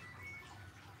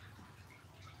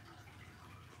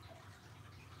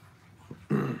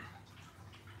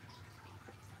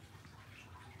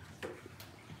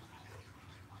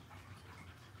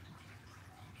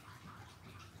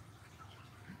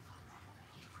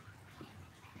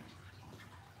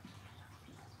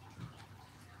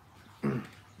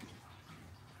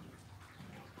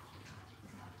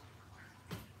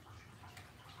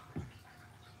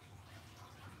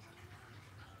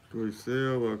 Joy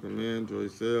Sale, welcome in. Joy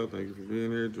Sale, thank you for being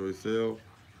here. Joy Sale.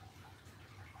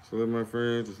 So let my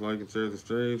friends just like and share the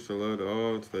stream. Show love to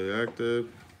all and stay active.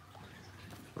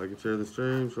 Like and share the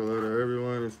stream. Show love to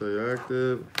everyone and stay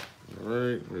active. All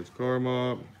right, it's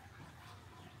Karma.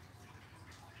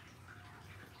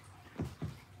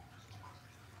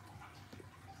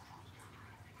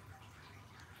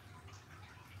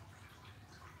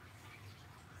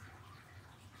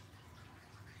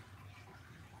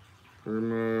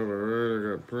 Karma, all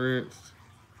right, I got Prince.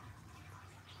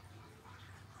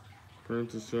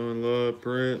 Prince is showing love.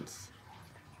 Prince.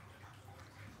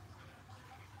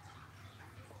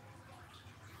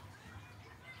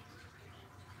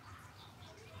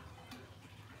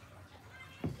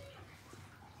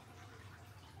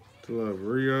 To love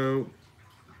Rio.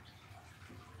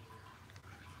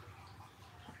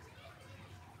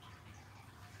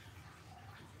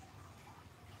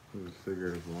 There's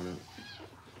cigarettes on it.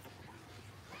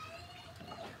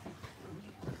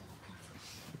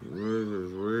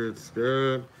 There's Red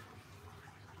Sky.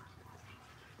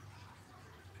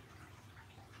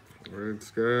 Red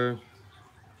Sky.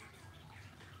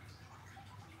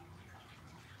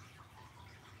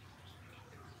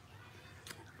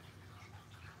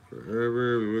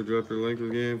 Forever. We will drop your link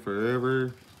again.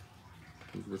 Forever.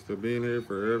 Thank you for still being here.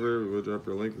 Forever. We will drop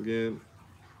your link again.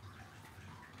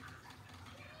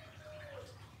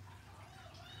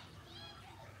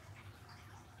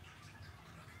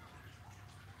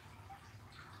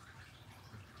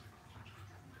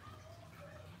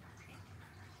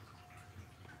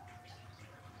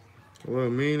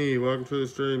 Hello, Meanie. Welcome to the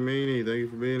stream, Meanie. Thank you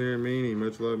for being here, Meanie.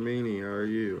 Much love, Meanie. How are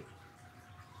you?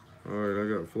 All right,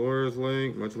 I got Flora's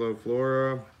link. Much love,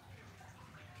 Flora.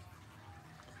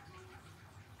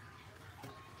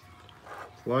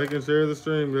 Like and share the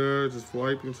stream, guys. Just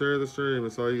like and share the stream.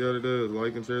 That's all you gotta do is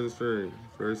like and share the stream.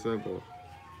 It's very simple.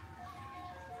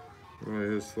 All right,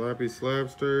 here's Slappy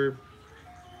Slapster.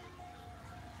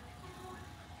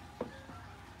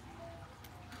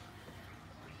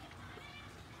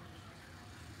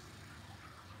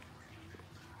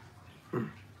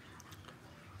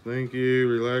 Thank you.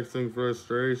 Relaxing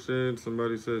frustration.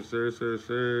 Somebody said share, share,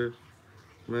 share.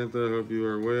 Samantha, hope you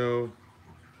are well.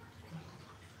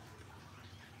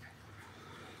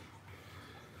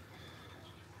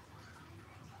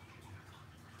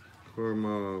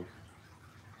 Kormov.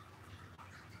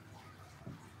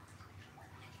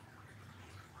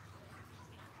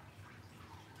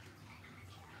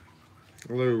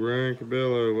 Hello, Ryan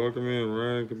Cabello. Welcome in,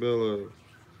 Ryan Cabello.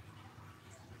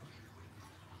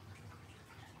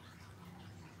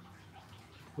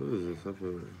 What is this? Up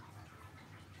here?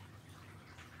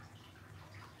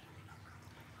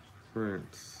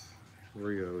 Prince.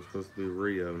 Rio. It's supposed to be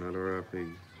Rio, not R.I.P.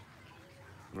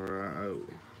 R.I.O.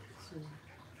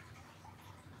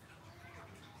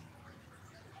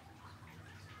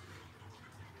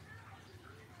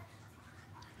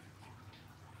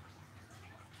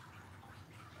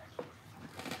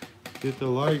 Get the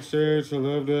like, share, show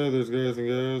love to others, guys and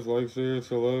girls. Like, share,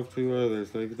 show love to others.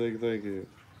 Thank you, thank you, thank you.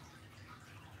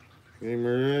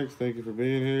 Gamer X, thank you for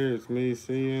being here. It's me,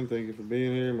 Cian. Thank you for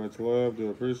being here. Much love.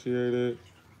 Do appreciate it.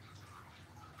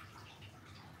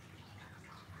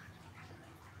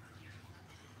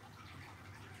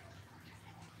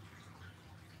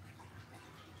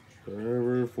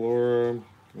 Forever, Flora,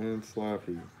 and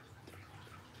Slappy.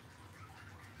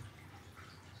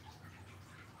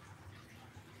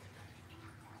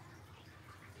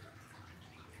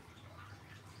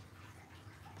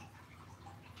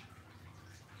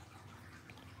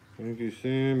 Thank you,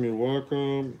 Sam. You're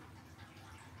welcome.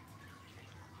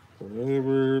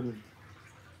 Forever,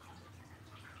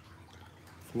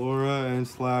 Flora, and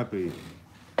Slappy.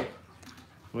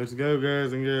 Let's go,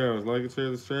 guys and gals. Like and share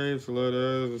the stream so let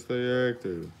others and stay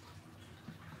active.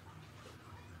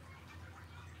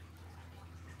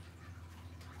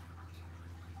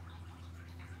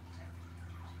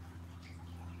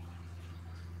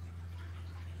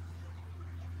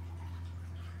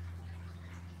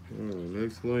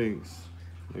 Next links.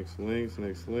 Next links,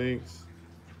 next links.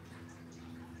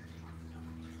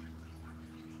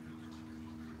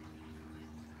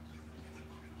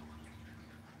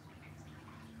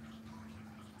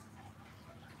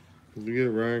 Did you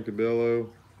get Ryan Cabello?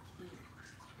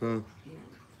 Huh?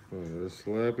 That's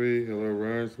Slappy. Hello,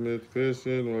 Ryan Smith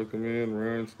Fishing. Welcome in,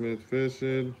 Ryan Smith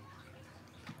Fishing.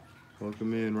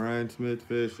 Welcome in, Ryan Smith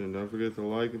Fishing. Don't forget to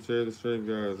like and share the stream,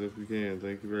 guys, if you can.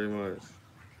 Thank you very much.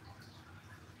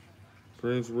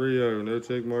 Prince Rio, no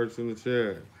check marks in the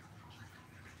chat.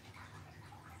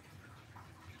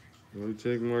 No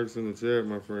check marks in the chat,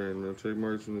 my friend. No check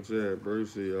marks in the chat.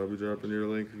 Brucey, I'll be dropping your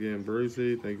link again.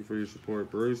 Brucey, thank you for your support,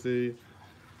 Brucey.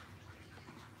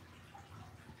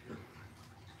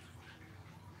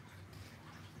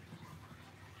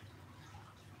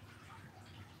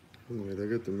 Alright, I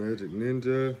got the Magic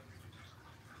Ninja.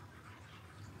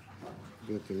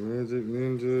 Got the Magic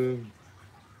Ninja.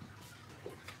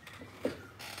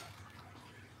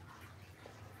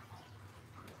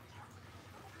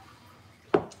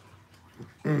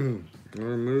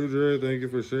 Ormudra, thank you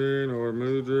for sharing.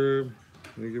 Ormudra,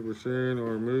 thank you for sharing.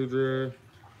 Ormudra.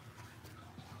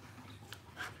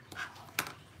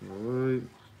 Alright.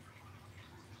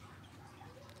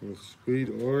 Sweet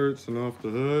Arts and Off the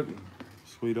Hook.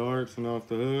 Sweet Arts and Off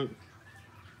the Hook.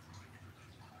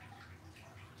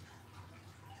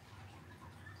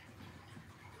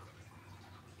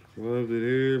 Loved it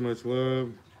here. Much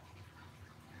love.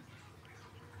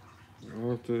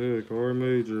 Off the Hook. R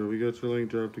Major. We got your link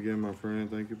dropped again, my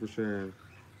friend. Thank you for sharing.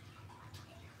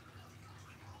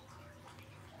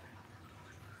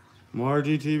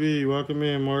 Margie TV. Welcome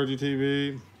in, Margie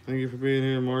TV. Thank you for being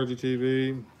here, Margie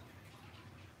TV.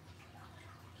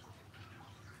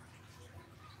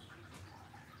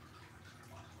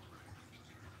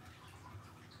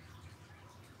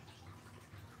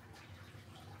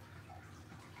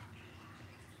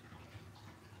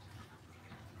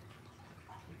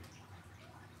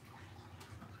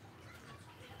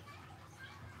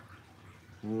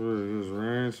 This is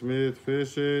Ryan Smith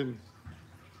Fishing.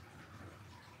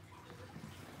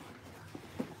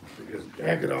 Take his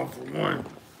jacket off for one.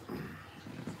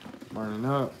 Burning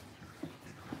up.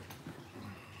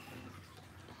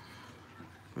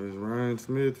 Ryan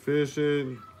Smith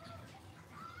fishing.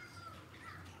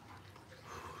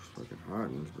 It's fucking hot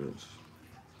in this bitch.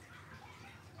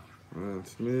 Ryan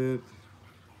Smith.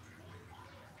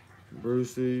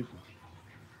 Brucey.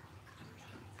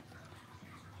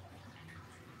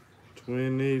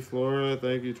 Twinny Flora.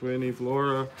 Thank you, Twinny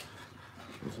Flora.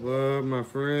 Much love, my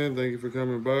friend. Thank you for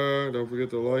coming by. Don't forget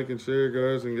to like and share,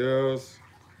 guys and gals.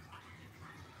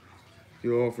 Thank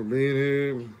you all for being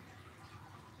here.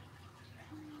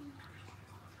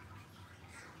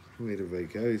 I need a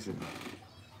vacation.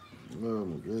 Oh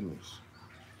my goodness.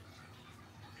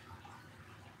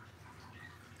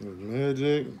 There's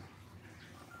Magic.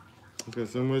 I've got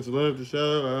so much love to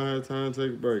show. I don't have time to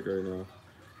take a break right now.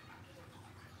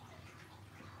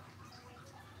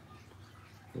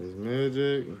 There's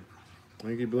Magic.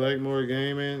 Thank you, Blackmore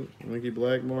Gaming. Thank you,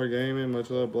 Blackmore Gaming.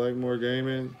 Much love, Blackmore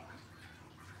Gaming.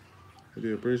 I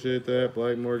do appreciate that,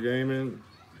 Blackmore Gaming.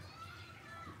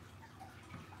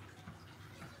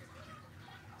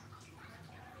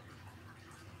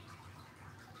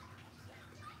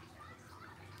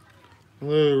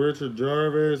 Hello, Richard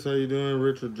Jarvis. How you doing,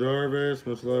 Richard Jarvis?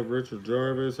 Much love, Richard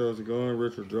Jarvis. How's it going,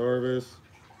 Richard Jarvis?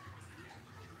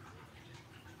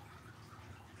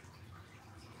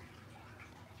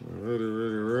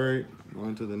 Right.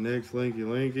 On to the next Linky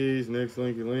Linkies. Next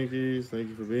Linky Linkies. Thank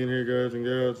you for being here, guys and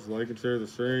gals. Just like and share the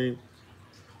stream.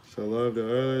 Show love to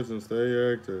others and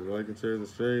stay active. Like and share the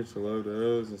stream. Show love to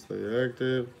others and stay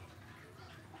active.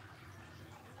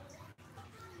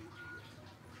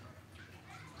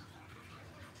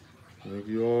 Thank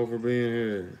you all for being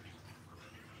here.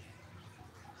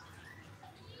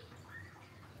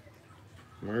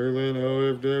 Merlin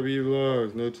OFW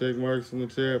Vlogs. No check marks in the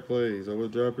chat, please. I will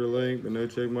drop your link, but no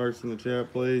check marks in the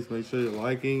chat, please. Make sure you're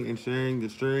liking and sharing the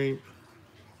stream.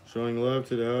 Showing love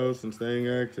to the host and staying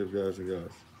active, guys and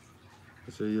gals.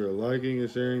 Make sure you're liking and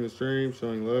sharing the stream.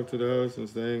 Showing love to the host and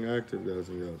staying active, guys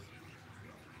and gals.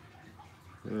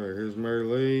 Alright, here's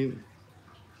Marlene.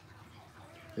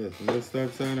 Yes, no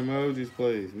stop sign emojis,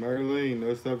 please. Marlene,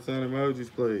 no stop sign emojis,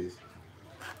 please.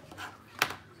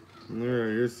 Alright,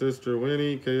 here's Sister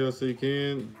Winnie, KLC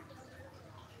Ken.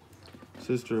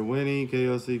 Sister Winnie,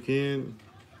 KLC Ken.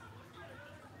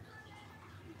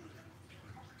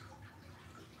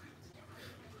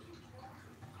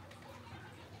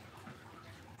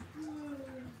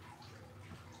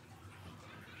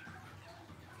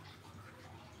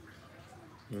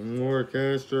 More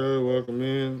Castro, welcome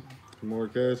in. More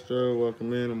Castro,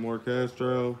 welcome in. And more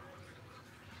Castro.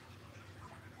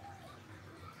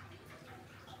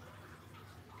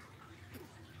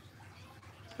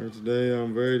 For today,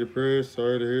 I'm very depressed.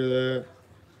 Sorry to hear that.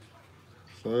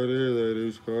 Sorry to hear that,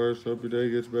 Uskars. Hope your day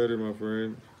gets better, my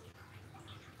friend.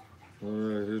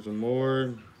 Alright, here's some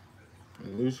more.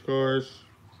 And Uskars.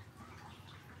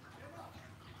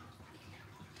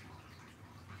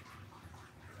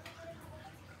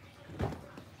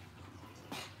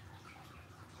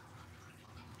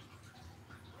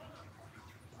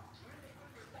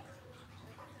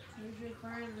 Who's your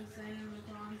friend that's saying in the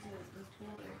content this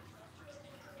quarter?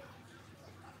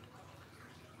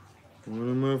 One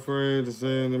of my friends is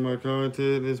saying that my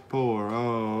content is poor.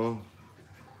 Oh.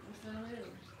 What's that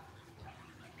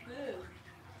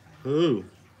who? Who?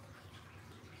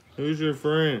 Who's your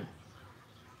friend?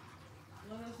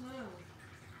 Let us know.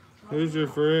 Who's your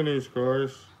friend,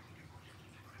 Uskars?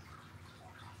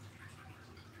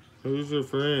 Who's your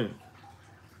friend?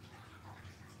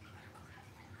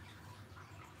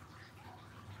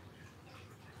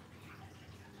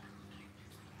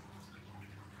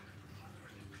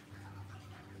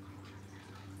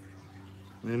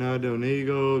 And I don't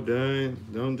ego, dang.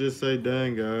 Don't just say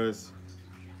dang, guys.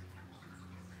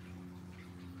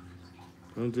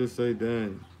 Don't just say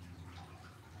dang.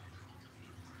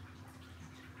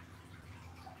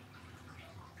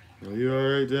 Are you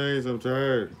alright, James? I'm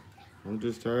tired. I'm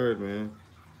just tired, man.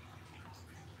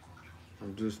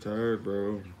 I'm just tired,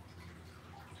 bro.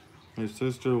 Hey,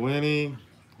 Sister Winnie.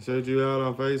 Showed you out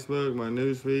on Facebook. My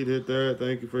newsfeed, hit that.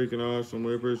 Thank you, freaking awesome.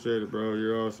 We appreciate it, bro.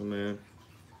 You're awesome, man.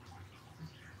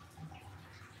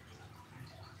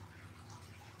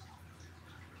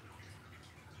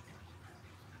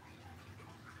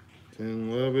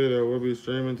 Love it. I will be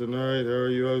streaming tonight. How are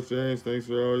you, host James? Thanks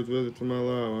for always with it to my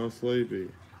live. I'm sleepy.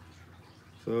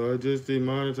 So I just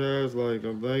demonetized, like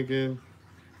I'm thinking.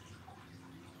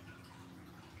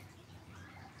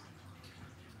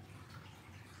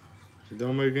 It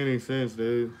don't make any sense,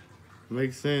 dude.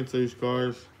 Makes sense, these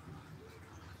cars.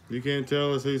 You can't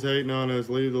tell us who's hating on us.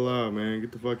 Leave the live, man.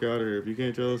 Get the fuck out of here. If you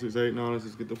can't tell us who's hating on us,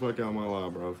 just get the fuck out of my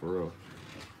live, bro. For real.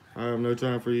 I have no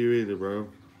time for you either, bro.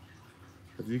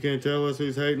 If you can't tell us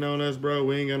who's hating on us, bro,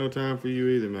 we ain't got no time for you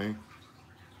either, man.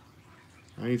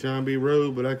 I ain't trying to be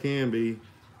rude, but I can be.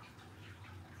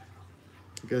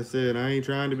 Like I said, I ain't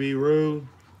trying to be rude,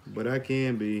 but I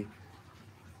can be.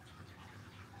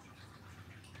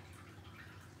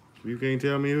 If you can't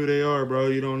tell me who they are, bro,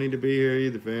 you don't need to be here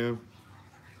either, fam.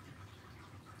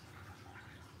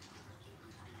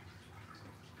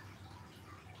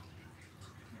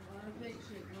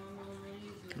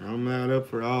 I'm not up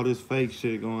for all this fake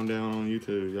shit going down on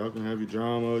YouTube. Y'all can have your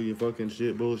drama, your fucking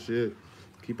shit, bullshit.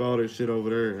 Keep all this shit over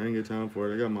there. I ain't got time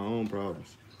for it. I got my own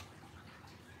problems.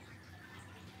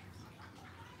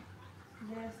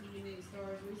 That's the unique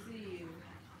stars. We see you.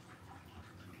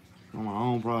 On my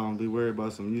own problems. Be worried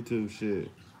about some YouTube shit.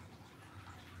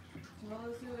 Tell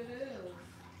us who it is.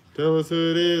 Tell us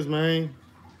who it is, man.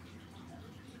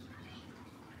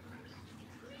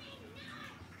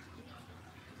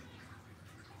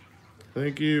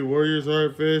 Thank you, Warriors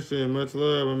Heart Fishing. Much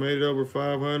love. I made it over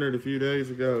 500 a few days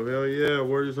ago. Hell yeah,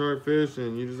 Warriors Heart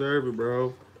Fishing. You deserve it,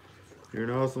 bro. You're an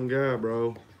awesome guy,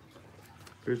 bro.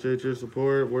 Appreciate your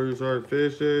support. Warriors Heart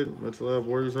Fishing. Much love,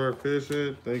 Warriors Heart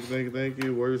Fishing. Thank you, thank you, thank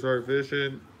you. Warriors Heart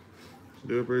Fishing.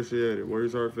 Do appreciate it.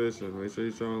 Warriors Heart Fishing. Make sure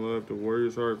you're showing love to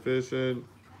Warriors Heart Fishing.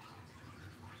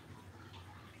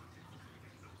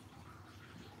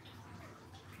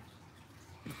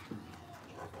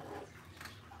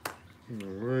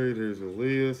 Alright, here's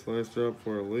Elias. Last drop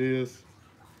for Elias.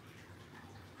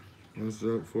 Last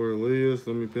drop for Elias.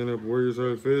 Let me pin up Warriors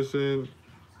Heart Fishing.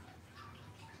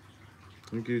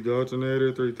 Thank you,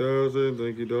 Daltonator 3000.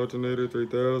 Thank you, Daltonator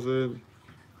 3000.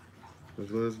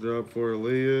 This last drop for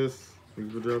Elias.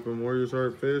 Thank you for dropping Warriors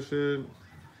Heart Fishing.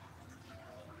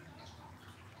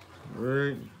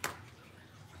 Alright.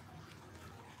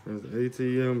 That's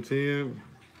ATM 10.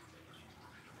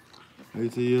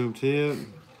 ATM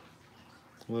 10.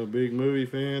 Well, big movie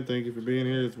fan. Thank you for being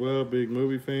here as well. Big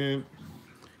movie fan.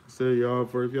 So y'all,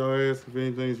 if y'all ask if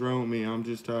anything's wrong with me, I'm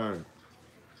just tired.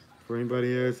 For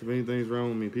anybody asks if anything's wrong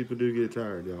with me, people do get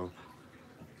tired, y'all.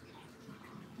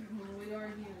 We are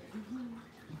human.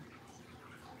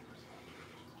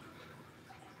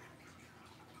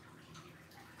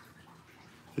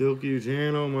 Phil Q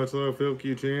channel, much love, Phil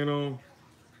Q channel.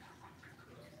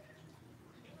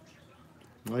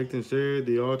 Liked and shared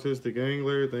the Autistic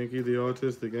Angler. Thank you, the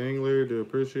Autistic Angler. Do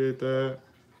appreciate that.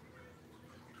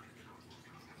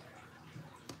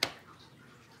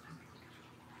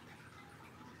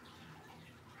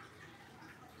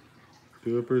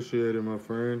 Do appreciate it, my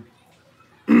friend.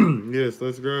 Yes,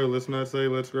 let's grow. Let's not say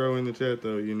let's grow in the chat,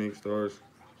 though, unique stars.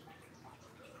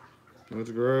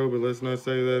 Let's grow, but let's not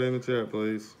say that in the chat,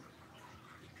 please.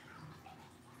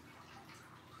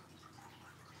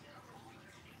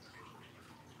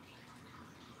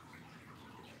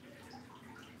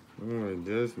 Alright,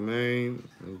 just Maine.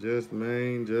 Just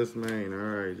Maine. Just Maine.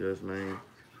 Alright, just Maine.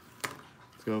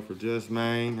 Let's go for Just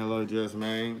Maine. Hello, Just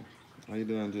Maine. How you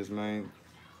doing, Just Maine?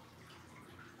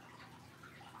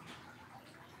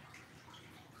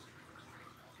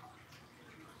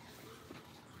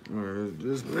 Alright,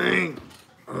 Just Maine.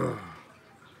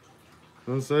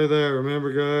 Don't say that.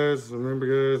 Remember, guys. Remember,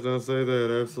 guys. Don't say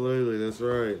that. Absolutely. That's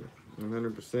right.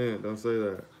 100%. Don't say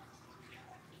that.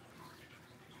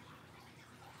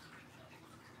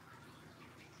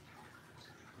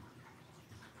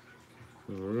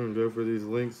 We're going to go for these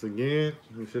links again.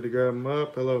 We should have grabbed them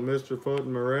up. Hello, Mr.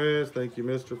 Fulton Mraz. Thank you,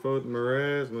 Mr. Fulton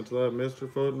Mraz. Much love,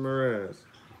 Mr. Fulton Mraz.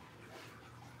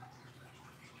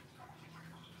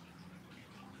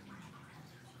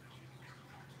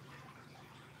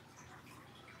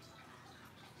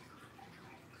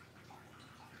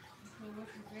 So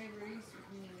what's your favorite Easter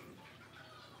candy?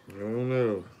 I don't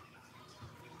know.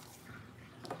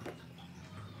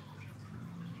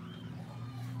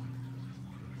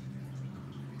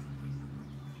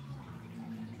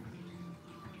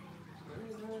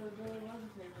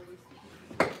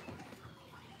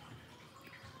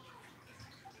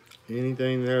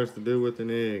 Anything that has to do with an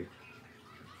egg.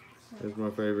 That's my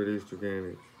favorite Easter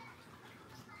candy.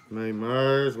 May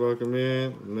Myers, welcome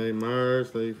in. May Myers,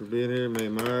 thank you for being here. May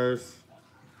Myers.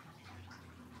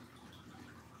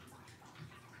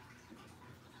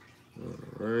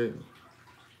 All right.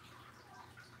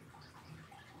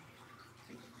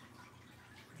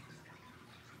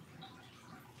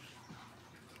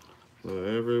 Well,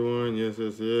 everyone, yes,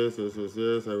 yes, yes, yes, yes,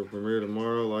 yes. Have a premiere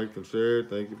tomorrow. Like and share.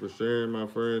 Thank you for sharing, my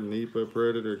friend. Nipa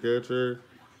Predator Catcher.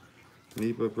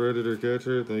 Nipa Predator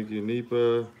Catcher. Thank you,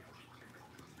 Nipa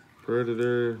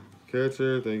Predator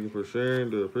Catcher. Thank you for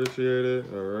sharing. Do appreciate it.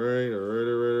 All right, all right,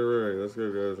 all right, all right. Let's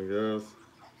go, guys and gals.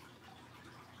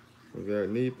 We got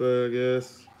Nipa, I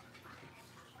guess.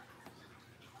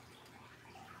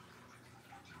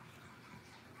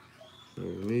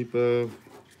 Nipa.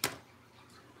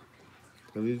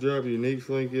 Have you dropped Unique's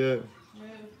link yet?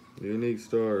 No. Unique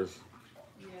stars.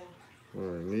 Yeah.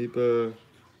 Alright, Nipa.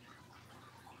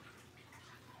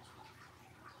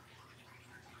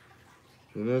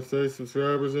 Did not say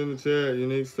subscribers in the chat.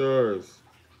 Unique stars.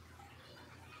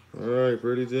 Alright,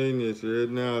 Pretty Genius. You're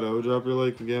heading out. I will drop your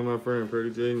link again, my friend.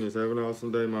 Pretty Genius. Have an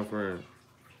awesome day, my friend.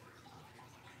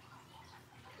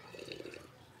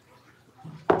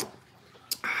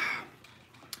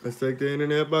 Let's take the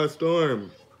internet by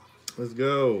storm. Let's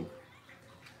go.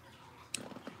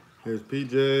 Here's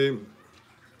PJ.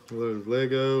 Hello,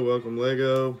 Lego. Welcome,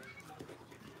 Lego.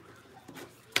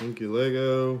 Thank you,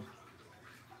 Lego.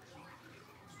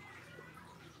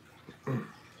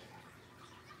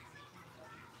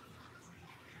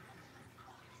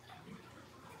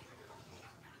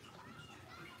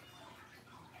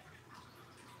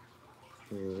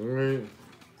 Alright.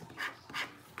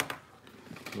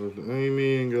 With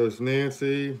Amy and Ghost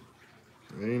Nancy.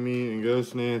 Amy and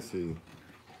Ghost Nancy.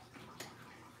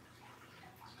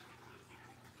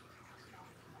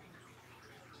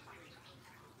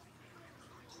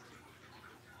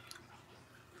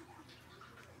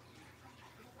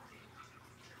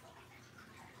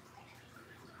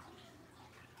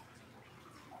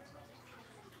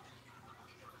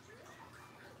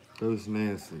 Ghost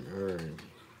Nancy. Alright.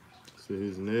 See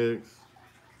who's next.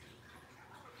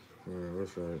 Alright,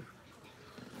 what's that?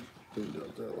 Who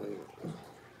dropped that link?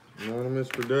 Anonymous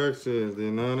Productions. The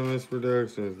Anonymous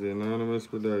Productions. The Anonymous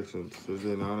Productions. Who's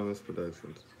the Anonymous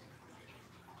Productions?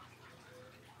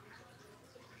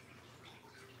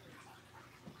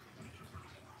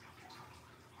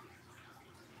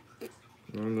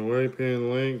 On the way,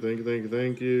 pinned link.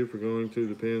 Thank you for going to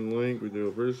the pinned link. We do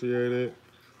appreciate it.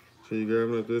 So you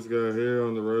grabbing up this guy here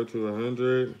on the road to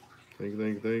 100.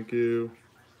 Thank you.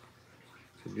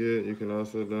 Forget, you can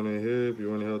also donate here if you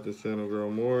want to help this channel grow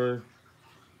more.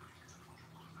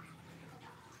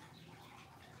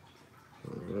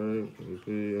 Alright, EP,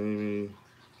 Amy.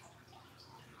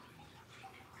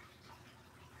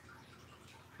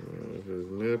 Here's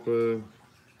Napa. If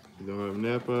you don't have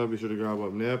Napa, be sure to grab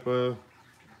up Napa.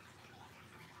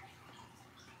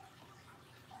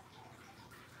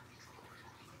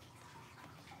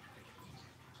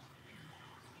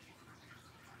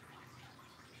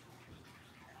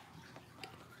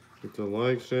 Get to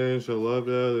like, share, and show love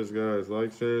to others, guys.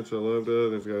 Like, share, and show love to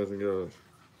others, guys and girls.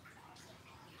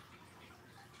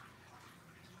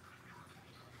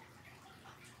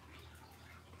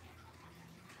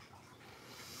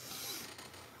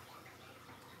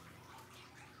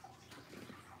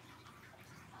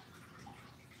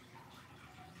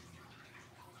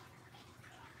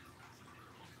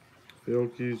 Feel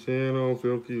Q channel,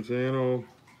 Feel Q channel.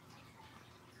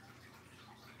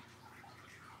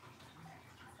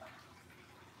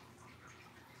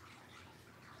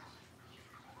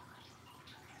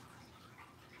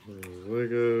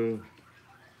 Lego.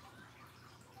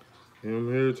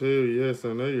 I'm here too. Yes,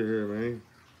 I know you're here, man.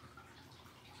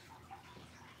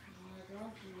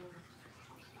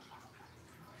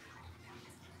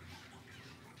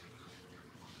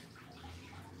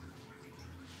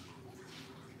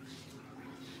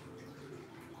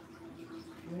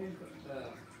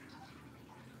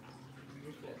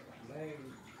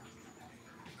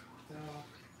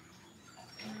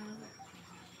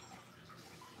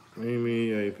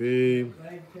 Amy, AP.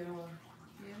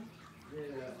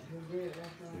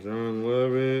 John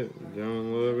Lovett.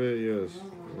 John Lovett, yes.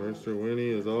 Sister Winnie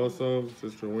is awesome.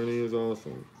 Sister Winnie is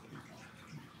awesome.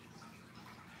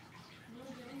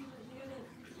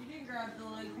 You didn't grab the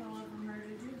leg pillow from her,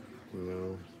 did you?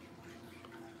 No.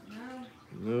 No?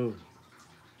 No.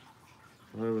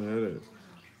 I haven't had it.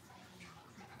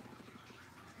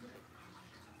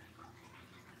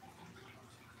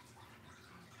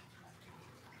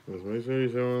 Just make sure you're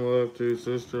showing love to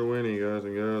Sister Winnie, guys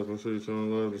and gals. Make sure you're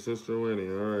showing love to Sister Winnie.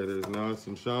 All right, there's Nas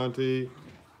and Shanti.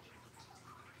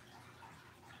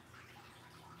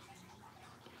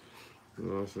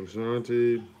 Nas and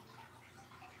Shanti.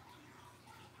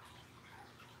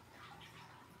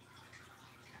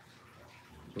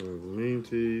 There's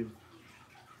Minty.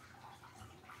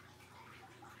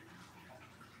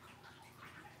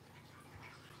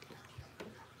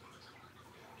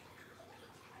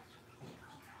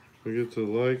 Forget to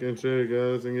like and share,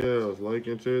 guys and gals. Like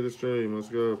and share the stream. Let's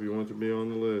go. If you want to be on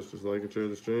the list, just like and share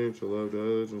the stream. Show love to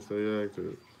others and stay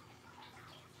active.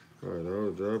 All right, I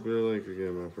will drop your link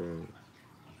again, my friend.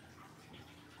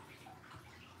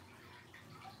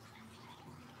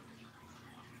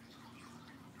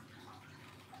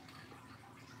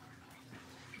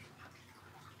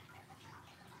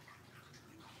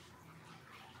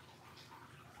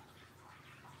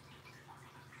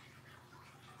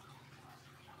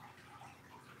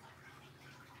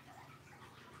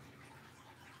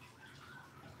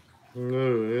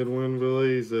 No, Edwin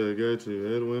Veliza. Got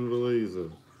you. Edwin Veliza.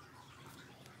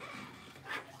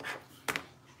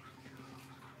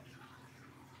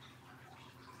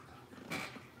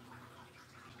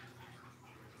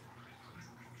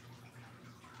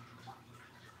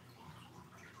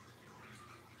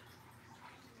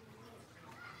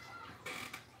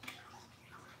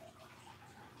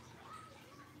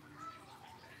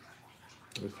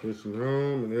 Mike switching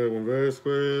home and Edwin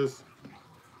Vasquez.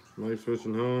 Mike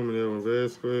switching home and Edwin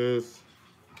Vasquez.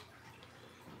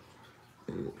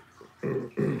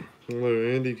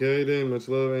 Hello, Andy Caden. Much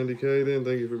love, Andy Caden.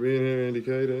 Thank you for being here, Andy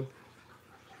Caden.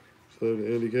 Much love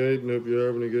to Andy Caden. Hope you're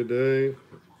having a good day.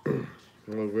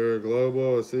 Hello, Vera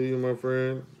Global. I see you, my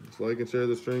friend. Just like and share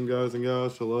the stream, guys and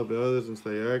gals. Show love to others and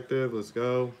stay active. Let's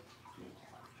go.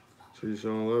 So you're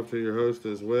showing love to your host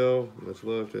as well. Much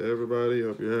love to everybody.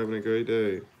 Hope you're having a great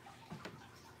day.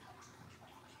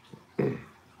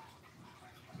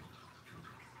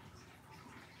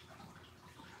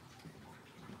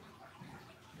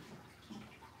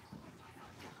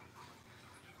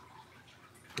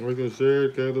 Like and share,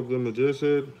 Caleb the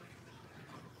Magician.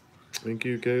 Thank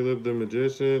you, Caleb the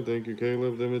Magician. Thank you,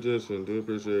 Caleb the Magician. Do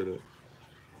appreciate it.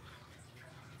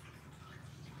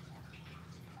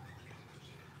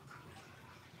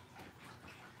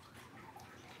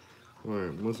 All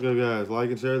right, let's go, guys.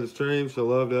 Like and share the stream. Show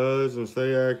love to others and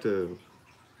stay active.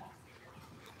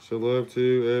 Show love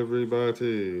to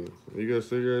everybody. You got a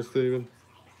cigarette, Steven?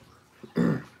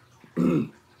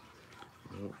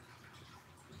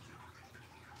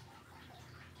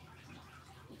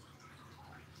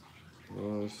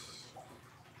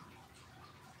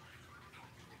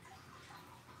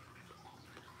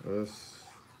 Us.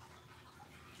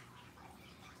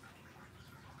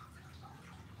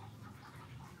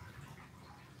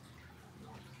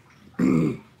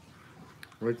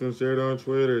 Like and share it on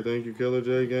Twitter. Thank you, Killer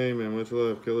J Gaming. Much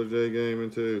love, Killer J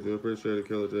Gaming too. Do appreciate it,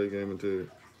 Killer J Gaming too.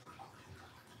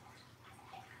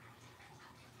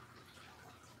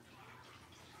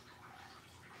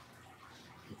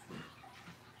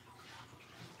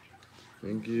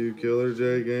 Thank you, Killer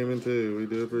J Gaming too. We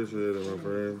do appreciate it, my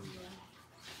friend.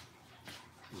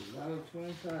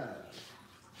 $1.25.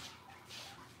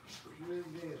 Good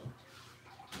deal.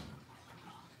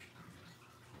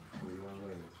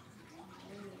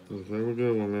 Let's have a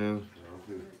good one, man.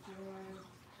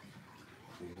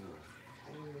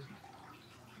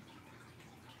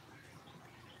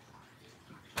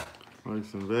 Like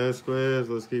some Vasquez.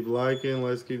 Let's keep liking.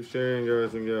 Let's keep sharing,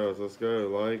 guys and gals. Let's go.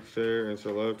 Like, share, and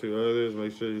show love to others.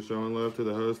 Make sure you're showing love to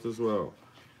the host as well.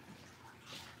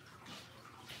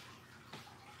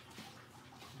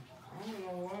 I don't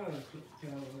know why I took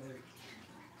Cadillac.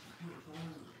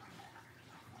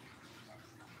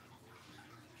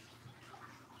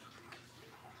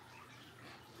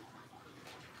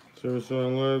 Make sure you're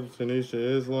showing love to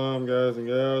Tanisha Islam, guys and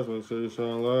gals. Make sure you're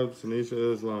showing love to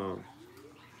Tanisha Islam.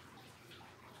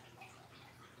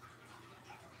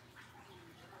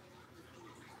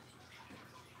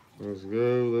 Let's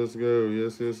go, let's go.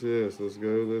 Yes, yes, yes. Let's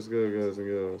go, guys and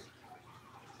gals.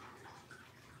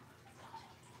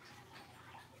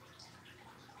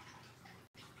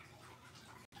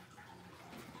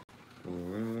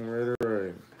 Right,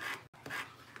 right.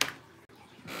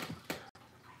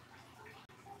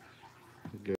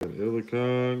 We got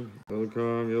Illicon,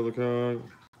 Illicon.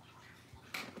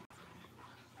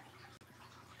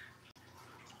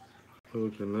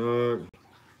 Illiconog.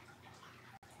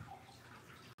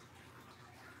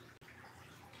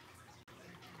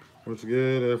 What's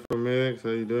good, Afro-Mix? How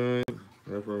you doing?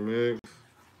 Afro-Mix.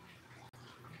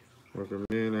 Welcome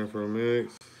in,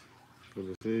 Afro-Mix. Good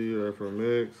to see you,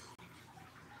 Afro-Mix.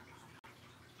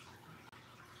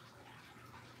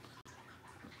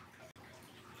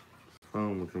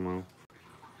 Oh, come on.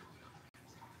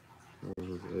 That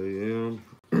was AM.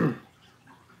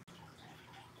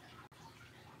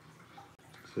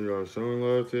 So y'all showing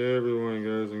love to everyone,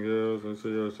 guys and girls. Make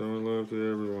sure y'all showing love to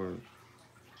everyone.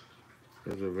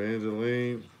 There's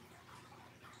Evangeline.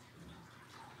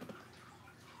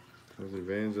 There's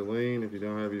Evangeline. If you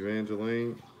don't have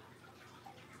Evangeline.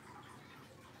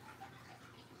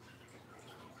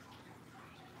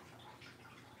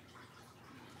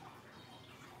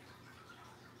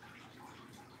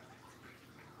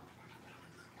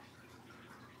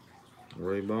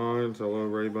 Ray Bonds. Hello,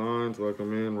 Ray Bonds.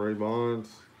 Welcome in, Ray Bonds.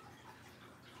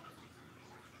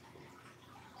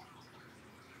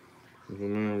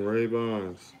 Welcome in, Ray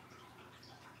Bonds.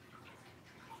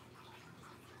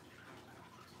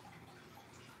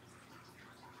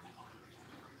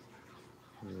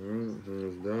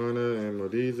 There's Donna and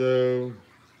Modizo.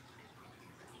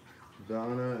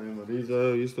 Donna and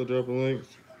Medizo. You still dropping links?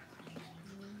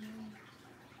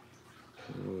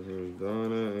 Here's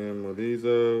Donna and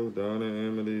Medizo. Donna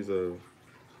and Medizo.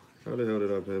 How the hell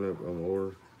did I pin up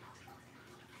Amor?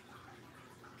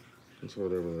 It's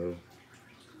whatever though.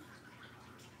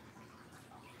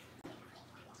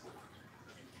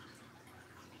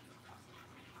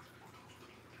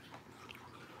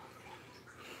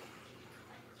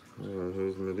 Alright,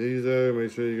 here's Medizo.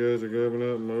 Make sure you guys are grabbing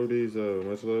up Modizo.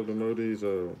 Much love to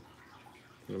Modizo.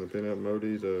 I'm gonna pin up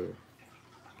Modizo.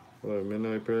 Hello,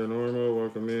 Midnight Paranormal.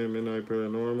 Welcome in, Midnight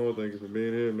Paranormal. Thank you for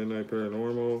being here, Midnight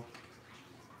Paranormal.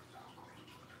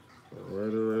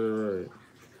 Alright.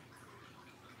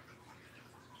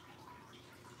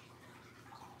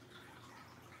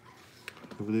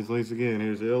 For these links again,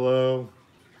 here's Illo.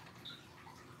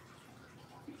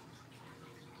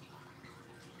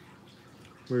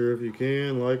 Where if you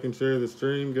can, like and share the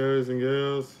stream, guys and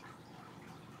gals.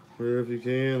 Where if you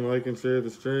can, like and share the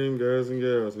stream, guys and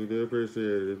gals. We do appreciate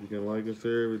it. If you can like and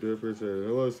share, we do appreciate it.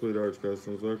 Hello, Sweethearts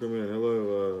Customs. Welcome in.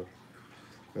 Hello,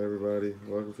 everybody.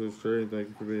 Welcome to the stream. Thank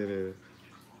you for being here.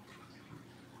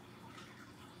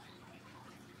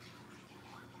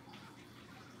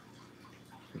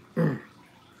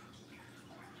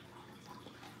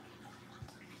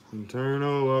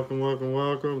 Internal, welcome.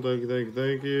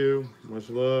 Thank you. Much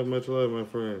love, my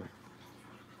friend.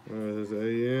 Alright, there's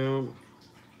AM.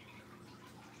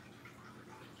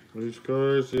 Reach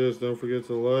cards, yes, don't forget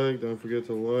to like,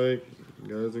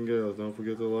 guys and gals, don't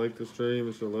forget to like the stream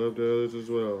and show love to others as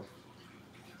well.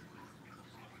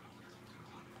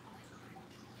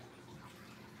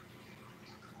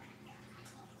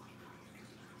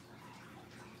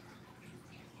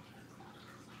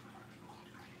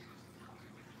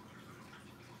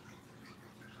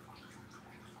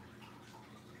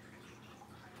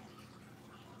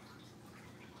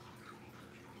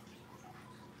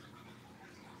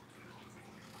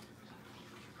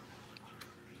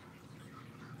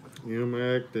 I'm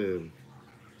active.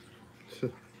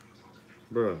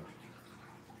 Bruh.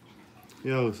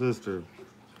 Yo, sister.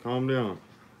 Calm down.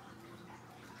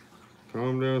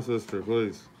 Calm down, sister,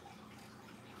 please.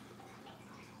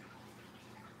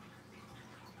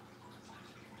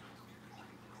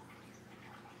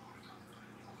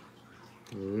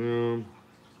 Yeah.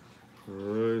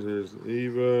 Alright, here's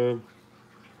Eva.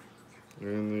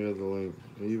 And the other link.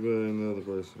 Eva and the other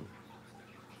person.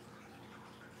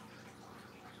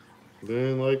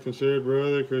 Then liked and shared,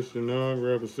 brother. Christian Nog,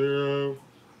 Rapacero.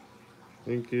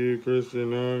 Thank you, Christian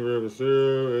Nog,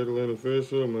 Rapacero. Edelyn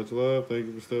Official, much love. Thank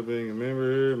you for still being a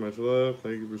member here. Much love.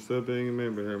 Thank you for still being a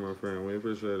member here, my friend. We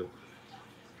appreciate it.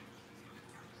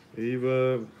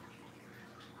 Eva.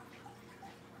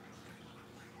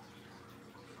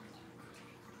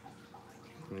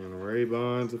 And Ray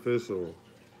Bonds Official.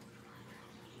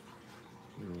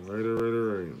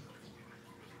 Right.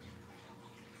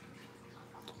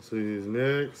 See who's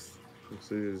next. Let's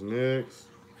see who's next.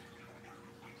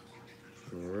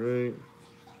 Alright.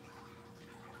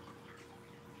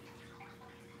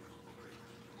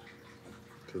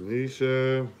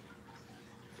 Tanisha.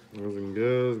 Boys and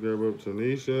girls, grab up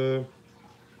Tanisha.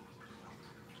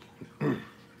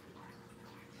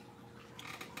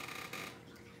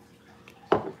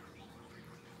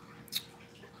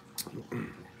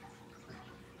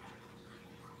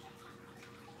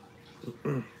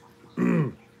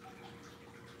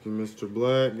 Mr.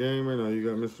 Black Gamer. Now you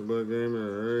got Mr. Black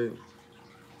Gamer, alright.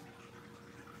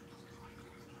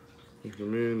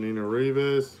 Come in, Nina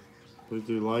Rivas. Please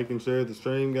do like and share the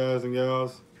stream, guys and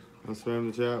gals. And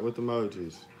spam the chat with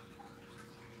emojis.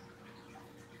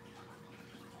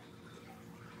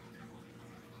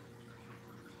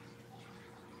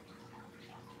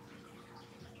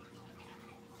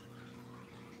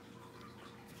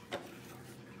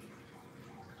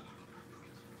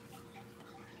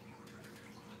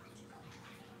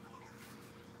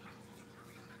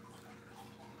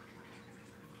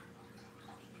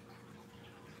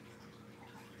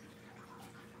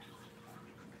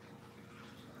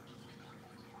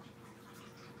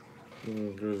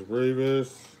 There's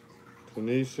Ravis,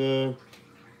 Tanisha,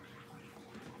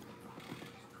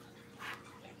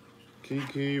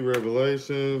 Kiki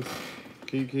Revelations,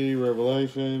 Kiki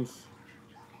Revelations.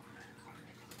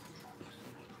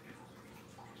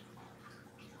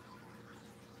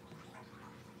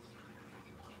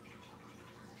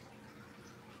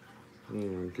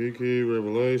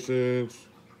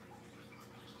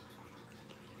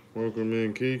 Welcome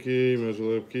in, Kiki. Much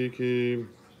love, Kiki.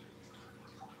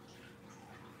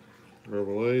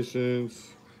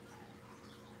 Revelations.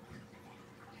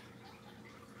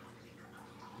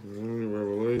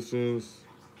 Revelations.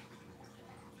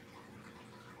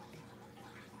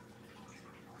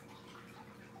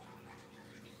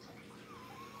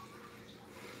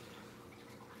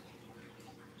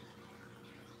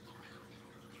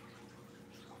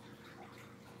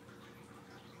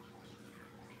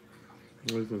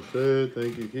 Listen said,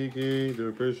 thank you, Kiki. Do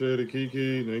appreciate it,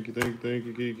 Kiki. Thank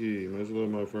you, Kiki. Much love,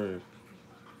 my friend.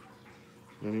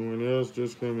 Anyone else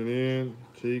just coming in?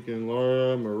 Cheek and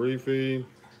Laura, Marifi.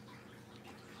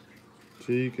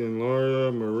 Cheek and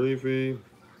Laura, Marifi.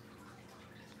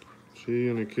 She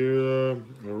and Akira,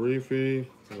 Arifi.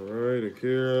 All right,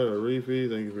 Akira, Arifi,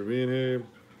 thank you for being here.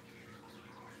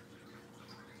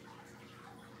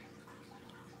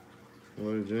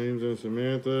 Hello, James and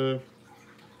Samantha.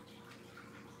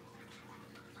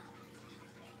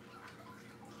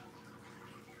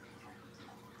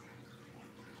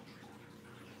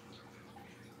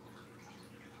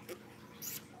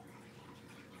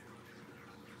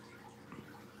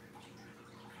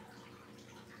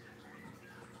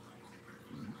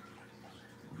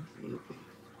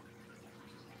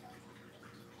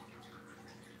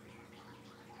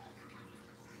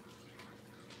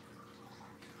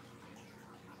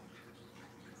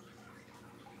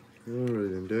 All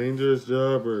right, and Dangerous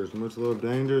Jobbers. Much love,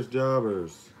 Dangerous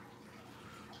Jobbers.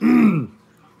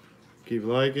 Keep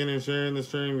liking and sharing the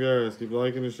stream, guys. Keep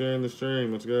liking and sharing the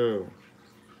stream. Let's go.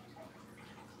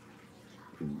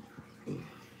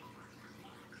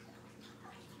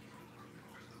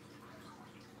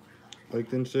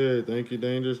 Liked and shared. Thank you,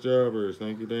 Dangerous Jobbers.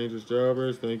 Thank you, Dangerous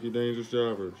Jobbers. Thank you, Dangerous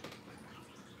Jobbers.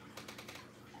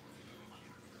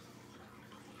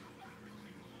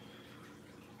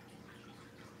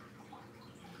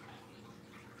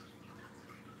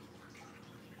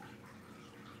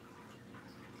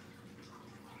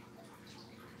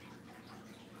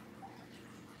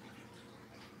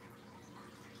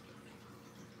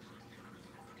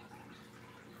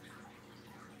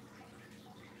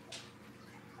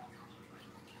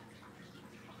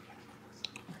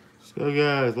 So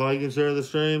guys, like and share the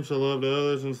stream, show love to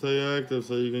others and stay active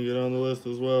so you can get on the list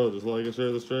as well. Just like and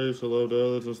share the stream, show love to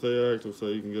others and stay active so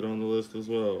you can get on the list as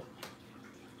well.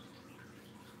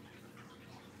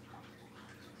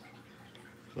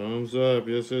 Thumbs up,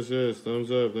 yes, thumbs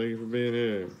up, thank you for being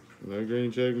here. No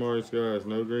green check marks, guys,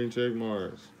 no green check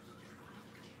marks.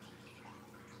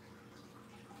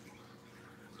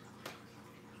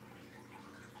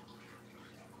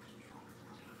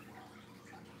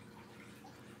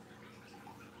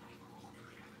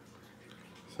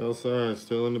 Southside,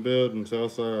 still in the building.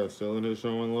 Southside, still in here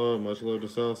showing love. Much love to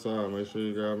Southside. Make sure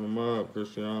you grab them up.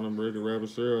 Christiana, Brick, and Rabbit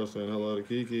Zero saying hello to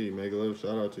Kiki. Make a little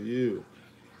shout out to you.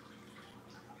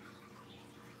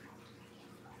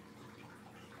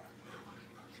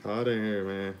 It's hot in here,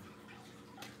 man.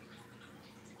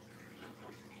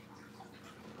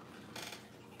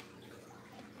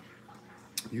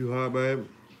 You hot, babe?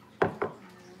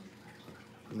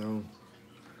 No.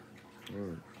 All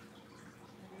right.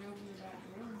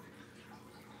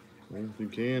 Well, if you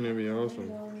can, that'd be awesome.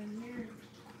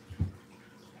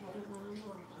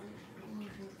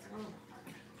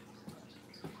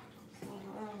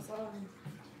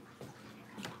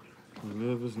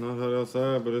 And if it's not hot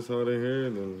outside, but it's hot in here,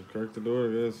 then crack the door,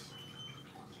 I guess.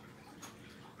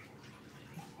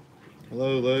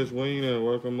 Hello, Les Weena.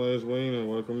 Welcome, Les Weena.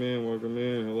 Welcome in, welcome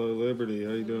in. Hello, Liberty.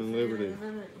 How you doing, Liberty?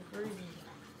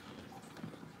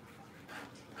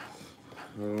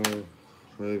 Oh,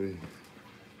 maybe.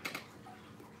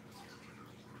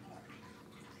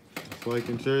 Just like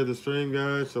and share the stream,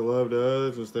 guys. Show love to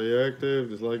others and stay active.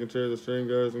 Just like and share the stream,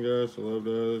 guys and guys. Show love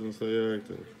to others and stay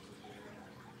active.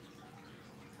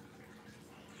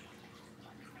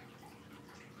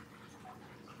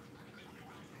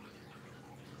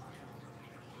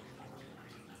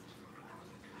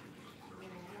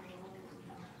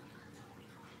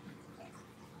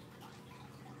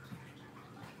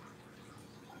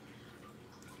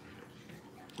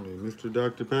 Hey, Mr.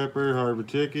 Dr. Pepper, Harvard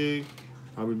Chicky.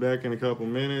 I'll be back in a couple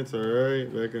minutes, all right?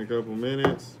 Back in a couple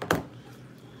minutes.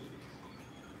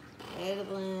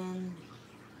 Edelyn.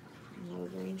 No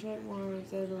green check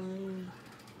marks, Edelyn.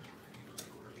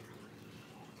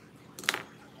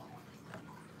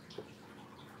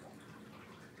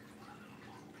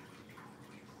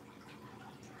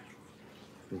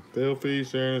 Filthy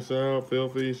sharing us out.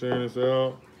 Filthy sharing us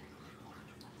out.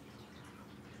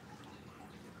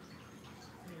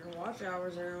 Your watch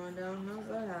hours are going down. How's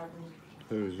that happening?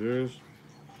 Who's yours?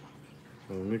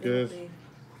 Oh, Nick's.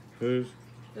 Who's?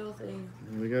 Filthy.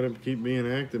 They gotta keep being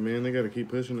active, man. They gotta keep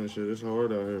pushing that shit. It's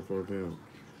hard out here for a pimp.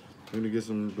 You need to get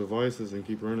some devices and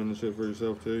keep running the shit for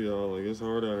yourself too, y'all. Like, it's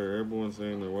hard out here. Everyone's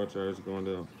saying their watch hours are going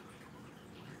down.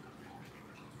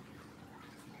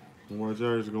 The watch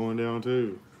hours are going down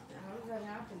too. How does that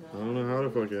happen I though? don't know how the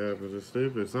fuck it happens. It's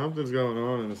stupid. Something's going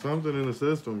on and something in the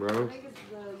system, I bro. think it's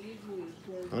the YouTube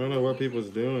because I don't know what people's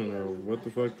doing or what the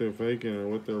fuck they're faking or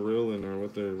what they're reeling or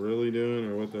what they're really doing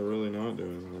or what they're really not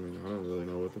doing. I mean, I don't really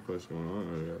know what the fuck's going on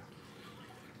out here.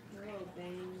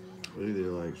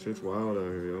 Either like shit's wild out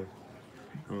here, yo.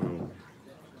 I don't know.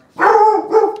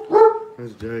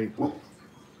 That's Jake.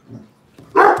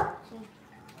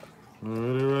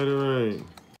 Alright.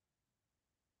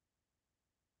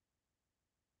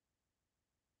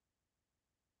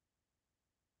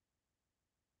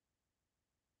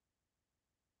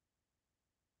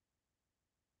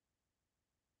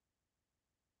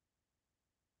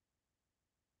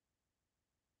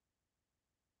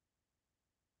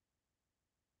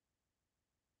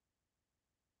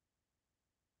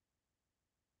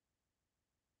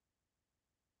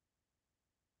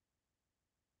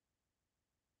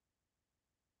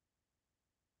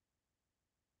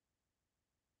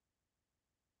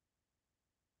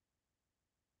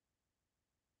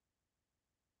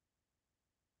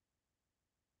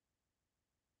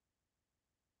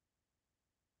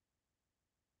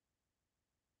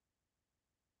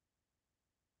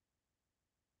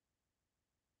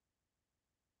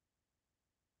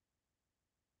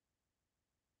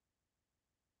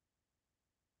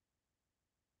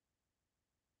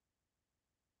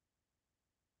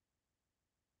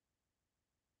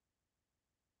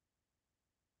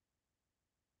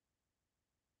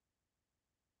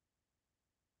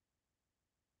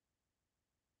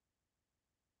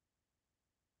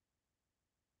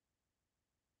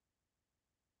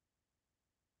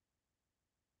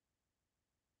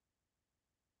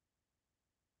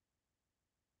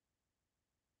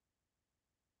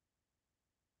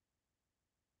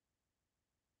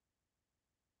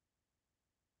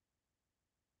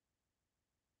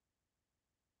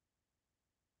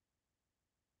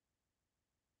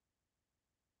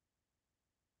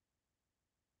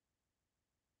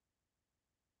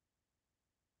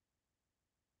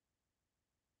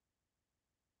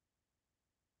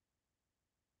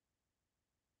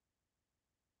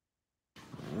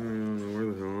 I don't know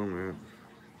where the hell I'm at.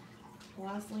 The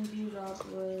last link you dropped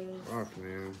was Fuck,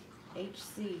 man.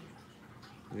 HC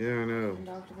Yeah, I know. and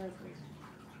Dr. Pepper.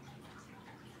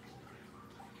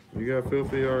 You got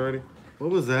filthy already? What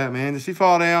was that, man? Did she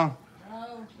fall down?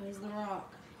 No, there's the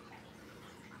rock.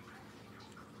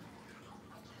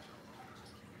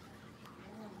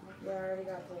 Yeah, I already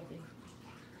got filthy.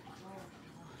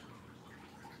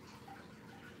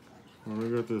 Well, we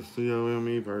got this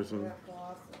COME person. Yeah,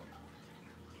 colossal.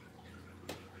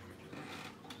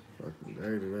 Fucking day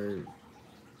today.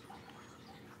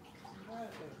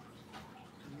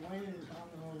 When I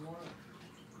don't know what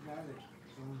got it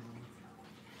somewhere.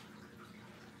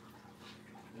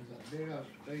 There's a big old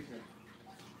speaker.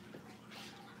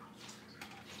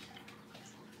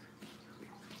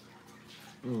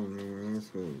 Oh, man, that's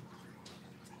good.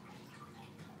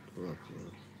 Fuck,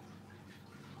 man.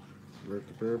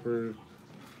 Dr. Pepper.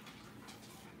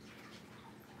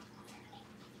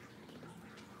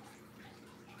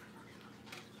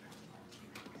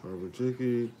 Barbara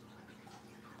Chicky.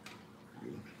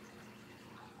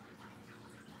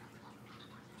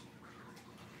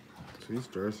 She's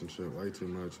stressing shit way too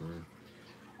much, man.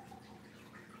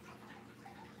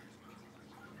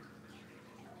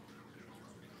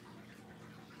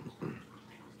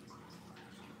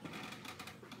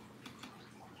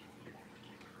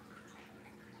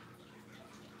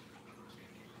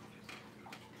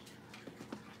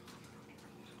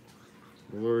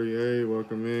 Gloria A,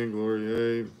 welcome in, Gloria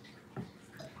A.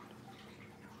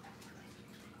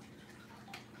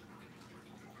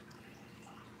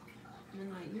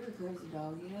 Midnight, you're a crazy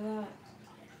dog, you know that?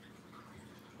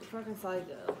 You're fucking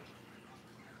psycho.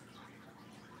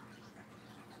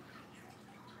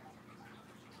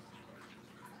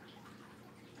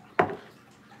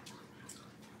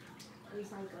 You're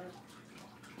psycho.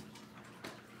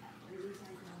 You're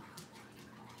psycho.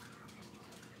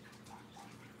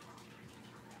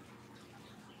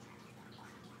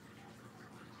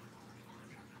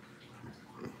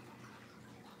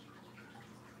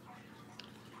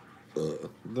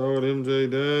 Throw it, MJ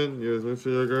done. Yes, make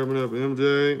sure you're grabbing up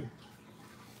MJ.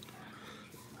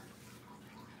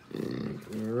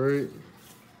 All right.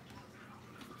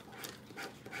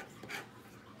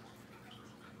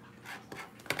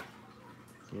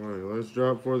 All right, let's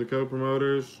drop for the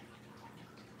co-promoters.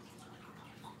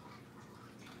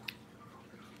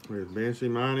 There's Banshee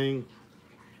Mining.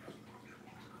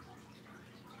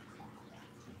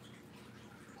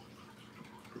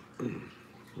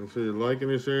 Make sure you're liking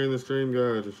and sharing the stream,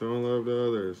 guys. You're showing love to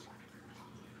others.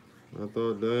 Not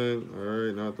thought done. All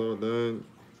right, not thought done.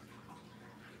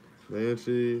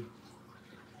 Banshee.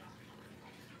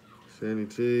 Shanny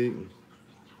Cheek.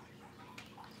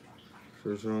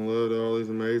 Sure showing love to all these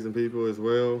amazing people as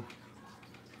well.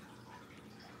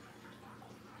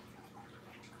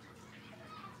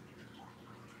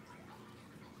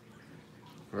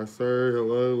 Hi, sir.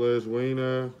 Hello,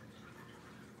 Leswina.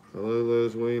 Hello,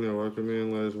 Leswina. Welcome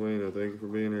in, Leswina. Thank you for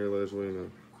being here, Leswina.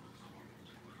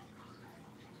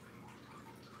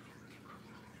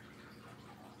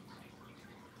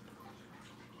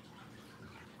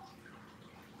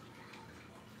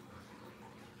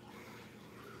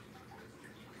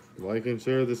 Like and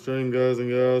share the stream, guys and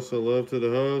gals. So love to the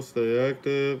host. Stay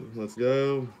active. Let's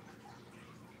go.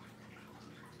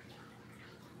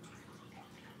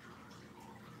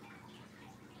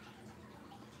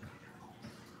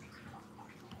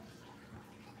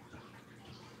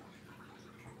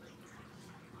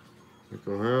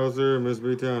 Michael Hauser, Miss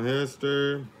B-Town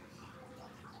Hester.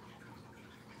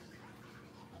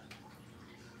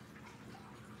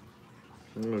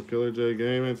 Killer J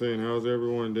Gaming saying, how's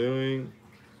everyone doing?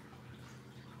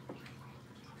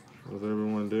 How's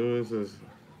everyone doing? Says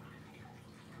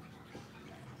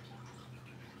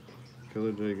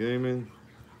Killer J Gaming.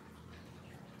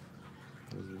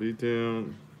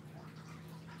 B-Town.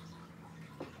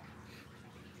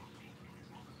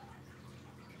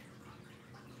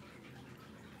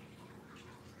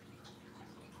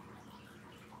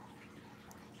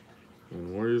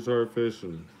 And Warriors Heart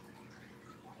Fishing.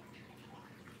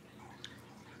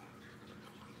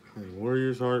 And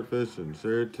Warriors Heart Fishing.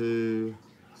 Share to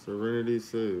Serenity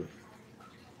Sue.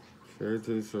 Share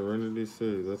to Serenity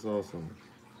Sue. That's awesome.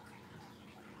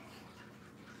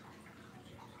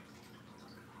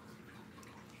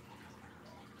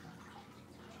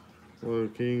 Hello,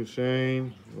 King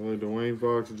Shane. Hello, Dwayne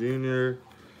Fox Jr.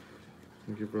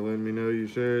 Thank you for letting me know you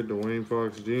shared. Dwayne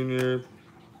Fox Jr.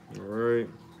 All right,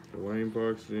 Dwayne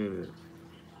Fox Jr.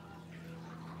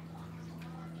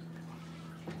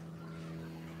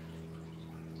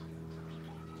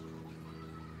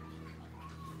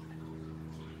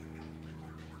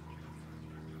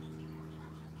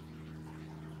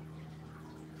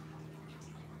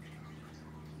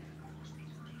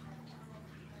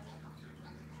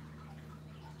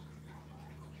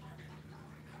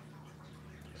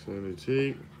 Sandy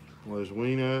Cheek.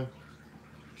 Leswina.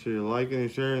 Make sure you're liking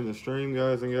and sharing the stream,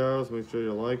 guys and gals. Make sure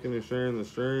you're liking and sharing the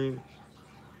stream.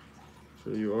 Make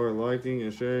sure you are liking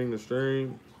and sharing the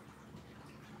stream.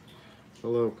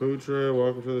 Hello, Putra.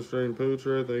 Welcome to the stream,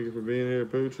 Putra. Thank you for being here,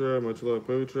 Putra. Much love,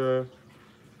 Putra.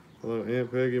 Hello,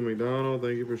 Aunt Peggy McDonald.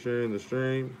 Thank you for sharing the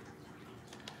stream.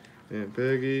 Aunt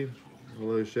Peggy.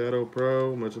 Hello, Shadow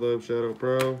Pro. Much love, Shadow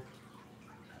Pro.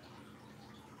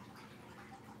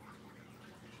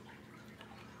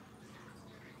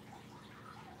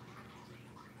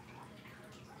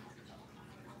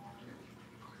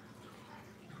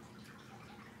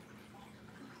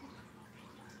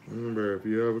 Remember, if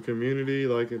you have a community,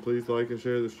 please like and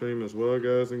share the stream as well,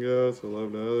 guys and gals. So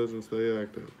love to others and stay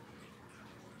active.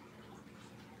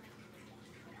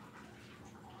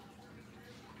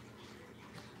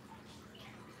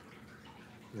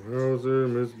 Hauser,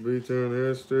 Miss B-Town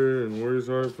Hester, and Warriors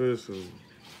Heart Fishing.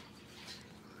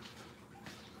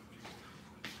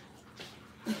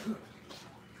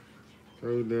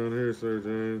 Hold down here, Sir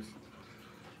James.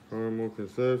 Carmel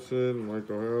Conception,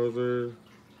 Michael Hauser.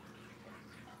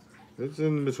 It's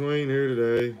in between here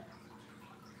today.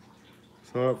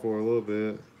 It's hot for a little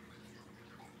bit.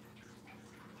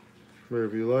 But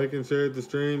if you like and share the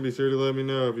stream, be sure to let me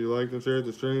know. If you like and share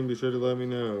the stream, be sure to let me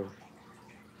know.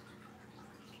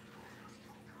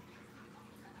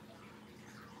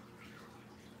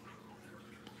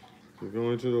 If you're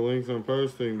going to the links I'm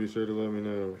posting, be sure to let me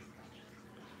know.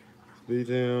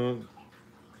 B-Town.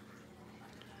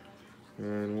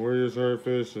 And Warriors Heart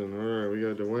Fishing. Alright, we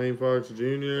got Dwayne Fox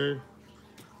Jr.,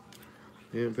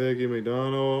 Aunt Peggy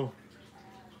McDonald,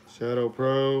 Shadow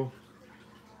Pro.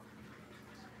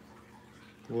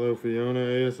 Hello, Fiona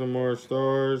ASMR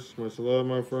Stars. Much love,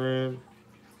 my friend.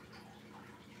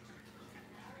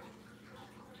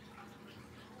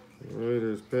 Alright,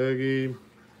 there's Peggy.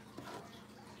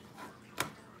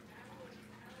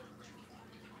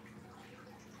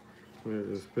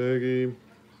 There's Peggy.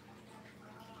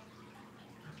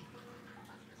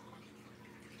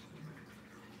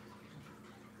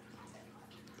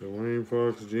 Dwayne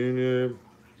Fox Jr.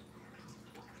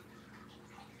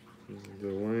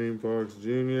 Dwayne Fox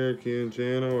Jr. Ken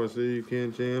Channel. I see you,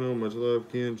 Ken Channel. Much love,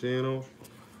 Ken Channel.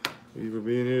 Thank you for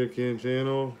being here, Ken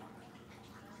Channel.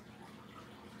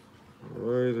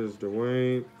 Alright, there's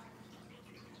Dwayne.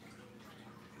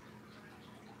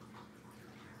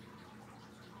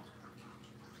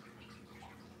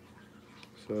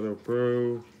 Shadow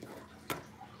Pro.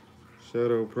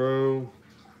 Shadow Pro.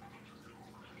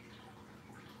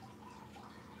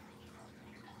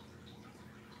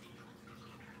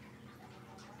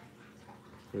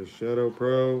 There's Shadow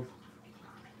Pro.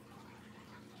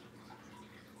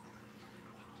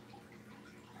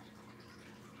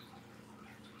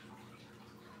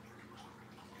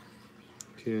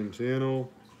 Ken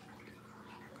Channel.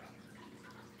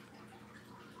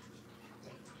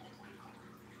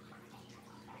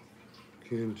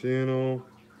 Ken Channel.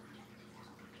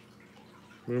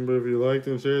 Remember, if you liked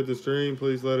and shared the stream,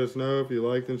 please let us know. If you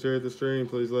liked and shared the stream,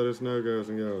 please let us know, guys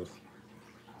and gals.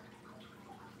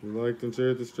 If you liked and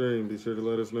shared the stream, be sure to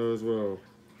let us know as well.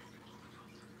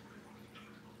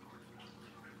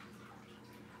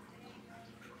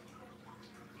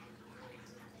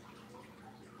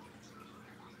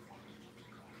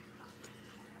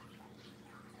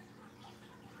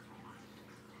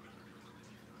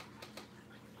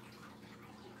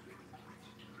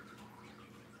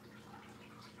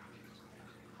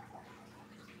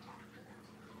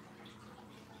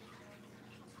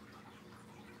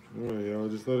 Alright, y'all,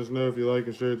 just let us know if you like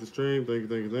and shared the stream. Thank you,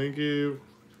 thank you, thank you.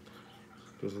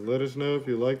 Just let us know if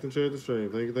you liked and shared the stream.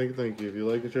 Thank you, thank you, thank you. If you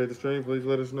liked and shared the stream, please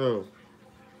let us know.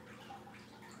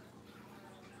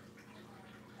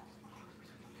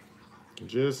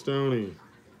 Just Tony.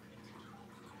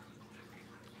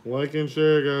 Like and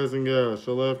share, guys and gals.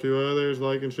 Show love to others.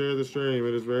 Like and share the stream.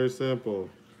 It is very simple.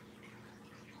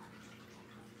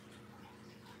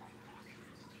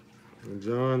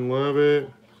 John, love it.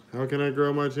 How can I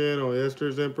grow my channel?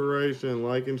 Esther's Inspiration.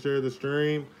 Like and share the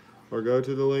stream or go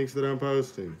to the links that I'm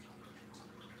posting.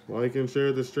 Like and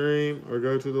share the stream or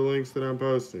go to the links that I'm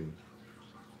posting.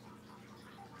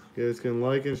 You guys can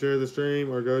like and share the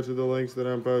stream or go to the links that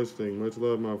I'm posting. Much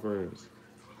love, my friends.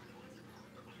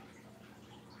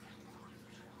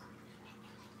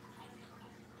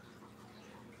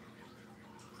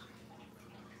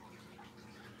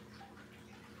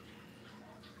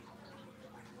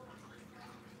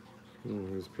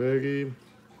 Here's Peggy.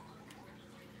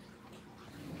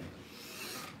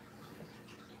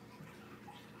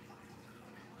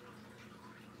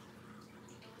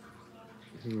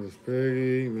 Here's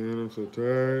Peggy. Man, I'm so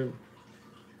tired.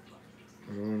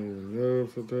 I don't even know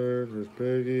I'm so tired. Here's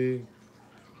Peggy.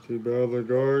 To Bowler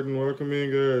Garden. Welcome in,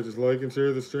 guys. Just like and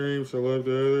share the stream. Show love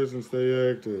to others and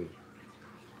stay active.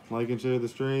 Like and share the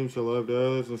stream. Show love to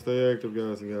others and stay active,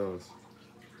 guys and gals.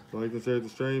 Like and share the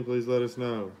stream. Please let us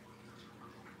know.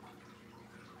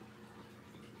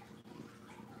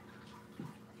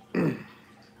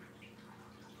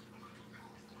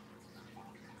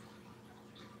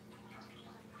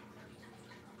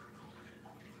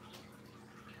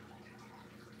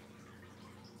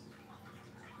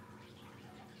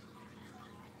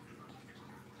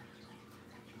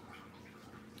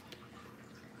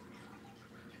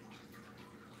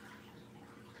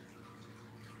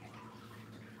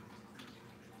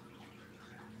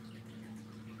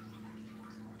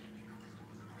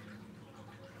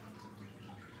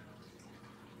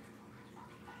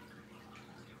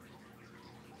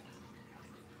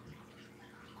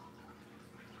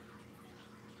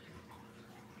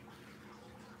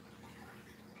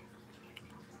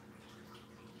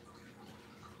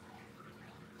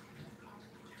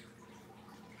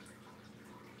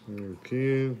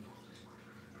 Ken.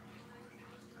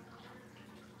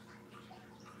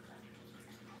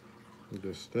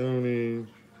 The Stony.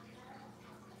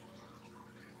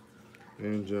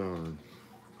 And John.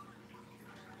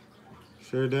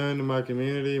 Share down to my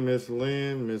community, Miss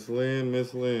Lynn, Miss Lynn,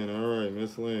 Miss Lynn. All right,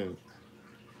 Miss Lynn.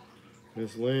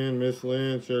 Miss Lynn, Miss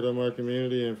Lynn, share to my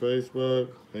community and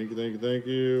Facebook. Thank you, thank you, thank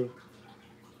you.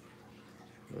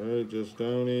 All right, just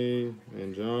Tony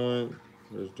and John.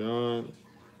 There's John.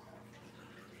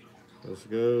 Let's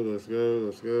go, let's go,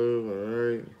 let's go. All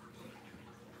right.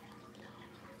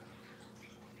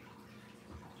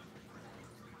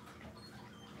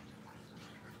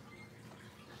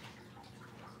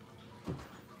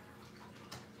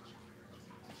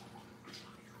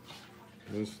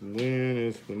 Miss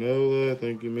Lynn Espinola.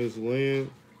 Thank you, Miss Lynn.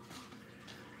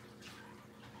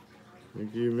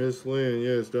 Thank you, Miss Lynn.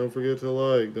 Yes, don't forget to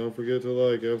like. Don't forget to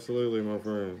like. Absolutely, my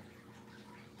friend.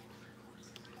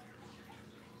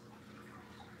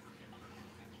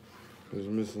 There's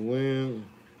Miss Lynn.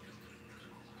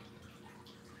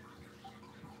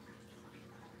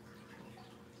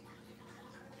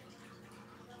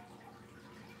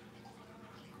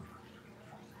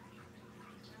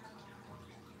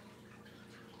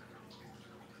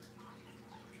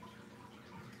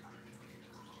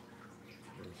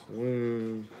 Miss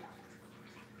Lynn.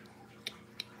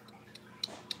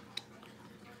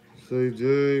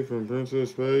 CJ from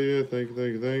Princess Faya. Thank you,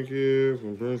 thank you, thank you.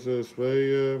 From Princess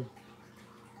Faya.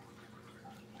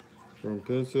 From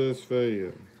Princess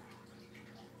Faya.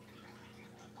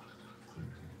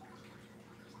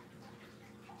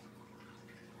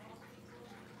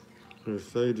 Here's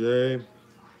Say Jay.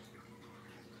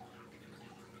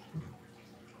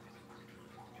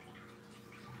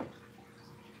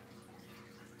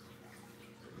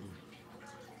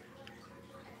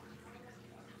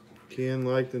 Ken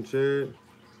liked and shared.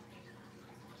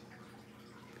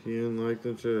 Ken liked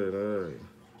and shared. All right.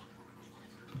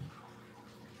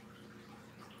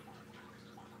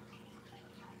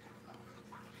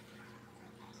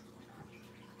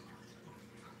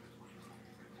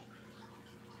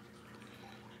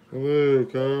 Hello,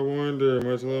 Kyle Wonder.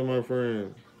 Much love, my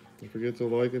friend. Don't forget to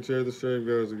like and share the stream,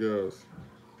 guys and gals.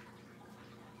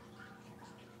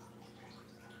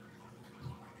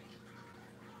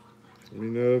 Let me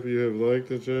know if you have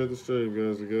liked and shared the stream,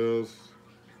 guys and gals.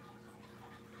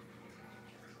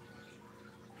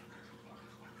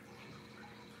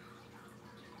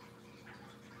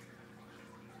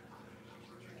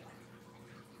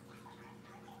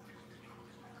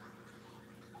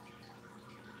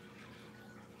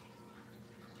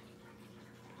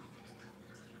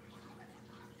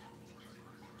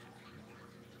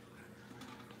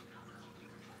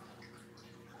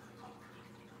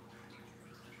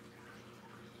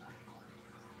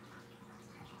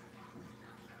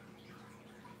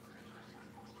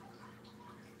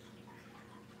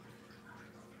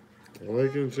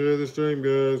 Like and share the stream,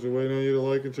 guys. We're waiting on you to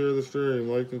like and share the stream.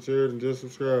 Like and share it and just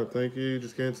subscribe. Thank you.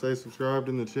 Just can't say subscribed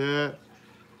in the chat.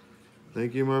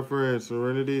 Thank you, my friend.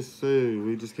 Serenity Sue.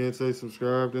 We just can't say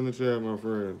subscribed in the chat, my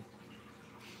friend.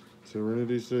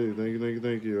 Serenity Sue. Thank you, thank you,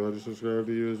 thank you. I'll just subscribe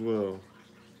to you as well.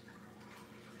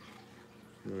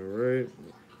 All right.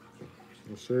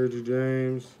 Sergi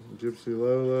James. Gypsy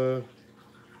Lola.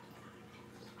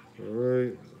 All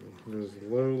right. Here's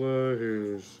Lola.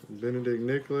 Here's Benedict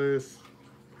Nicholas.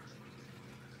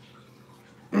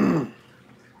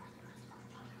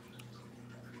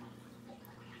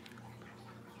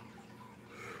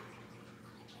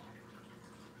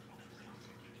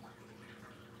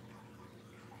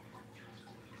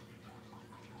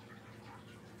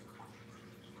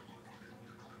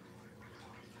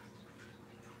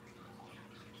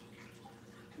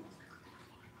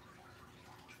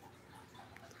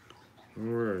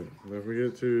 Alright, don't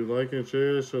forget to like and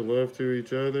share, show love to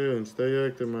each other, and stay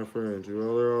active, my friends. You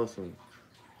all are awesome.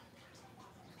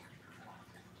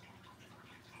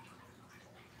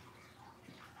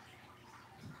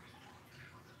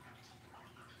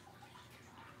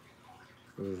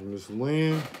 There's Miss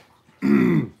Lynn.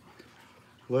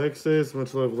 Lexus,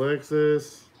 much love,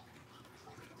 Lexus.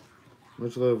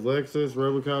 Much love, Lexus.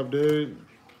 Robocop dude.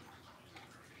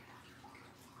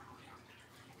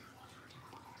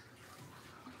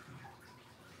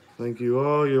 Thank you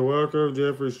all. You're welcome,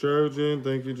 Jeffrey Strojan.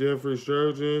 Thank you, Jeffrey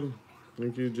Strojan.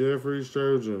 Thank you, Jeffrey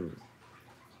Strojan.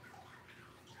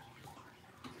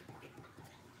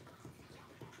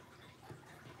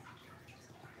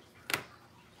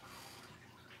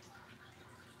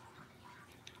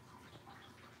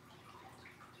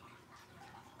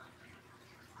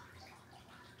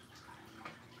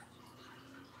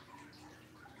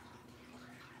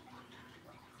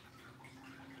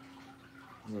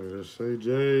 There's Say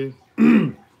Jay.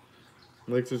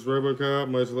 Lexus Robocop,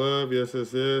 much love. Yes,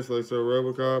 yes, yes. Lexus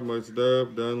Robocop, much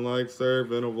dub. Done like, sir.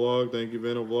 Venom Vlog. Thank you,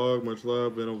 Venom Vlog. Much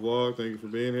love. Venom Vlog. Thank you for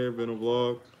being here. Venom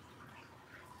Vlog.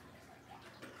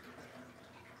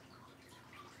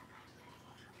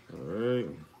 Alright.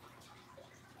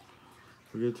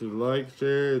 Forget to like,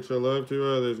 share, and show love to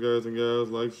others, guys and gals.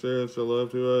 Like, share, and show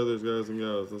love to others, guys and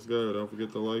gals. Let's go. Don't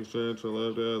forget to like, share, and show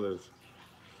love to others.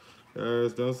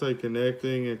 Guys, don't say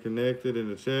connecting and connected in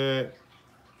the chat.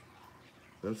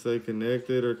 Don't say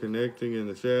connected or connecting in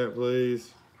the chat,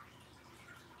 please.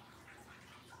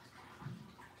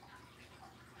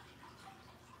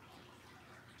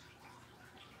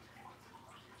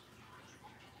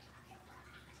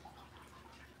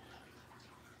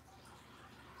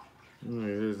 Alright,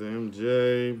 here's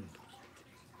MJ.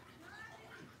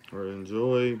 Or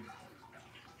Enjoy.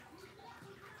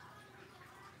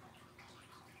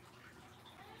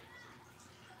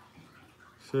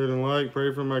 Share and like.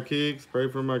 Pray for my keeks. Pray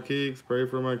for my keeks. Pray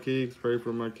for my keeks. Pray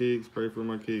for my keeks. Pray for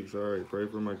my keeks. Alright, pray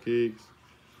for my keeks.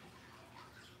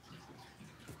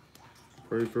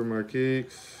 Pray for my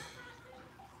keeks.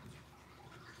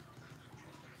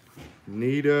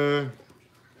 Nita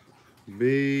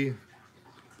B.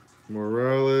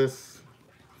 Morales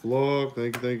Vlog.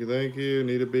 Thank you, thank you, thank you.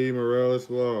 Nita B. Morales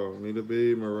Vlog. Nita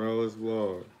B. Morales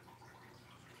Vlog.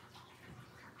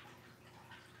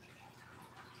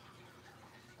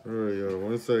 Alright, y'all.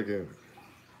 1 second.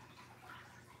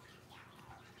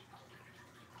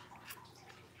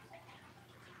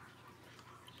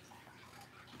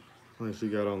 I think she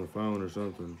got on the phone or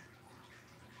something.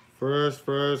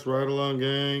 Fresh, ride along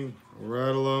gang.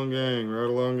 Ride along gang,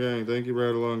 ride along gang. Thank you,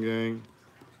 ride along gang.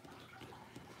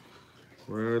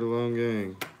 Ride along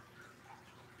gang.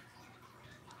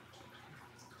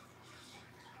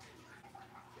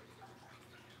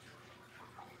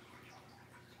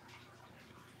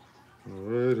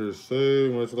 Alright, here's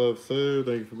Sue. Much love, Sue.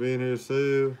 Thank you for being here,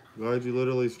 Sue. Glad you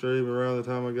literally stream around the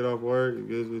time I get off work. It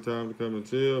gives me time to come and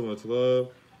chill. Much love.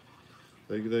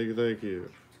 Thank you, thank you, thank you.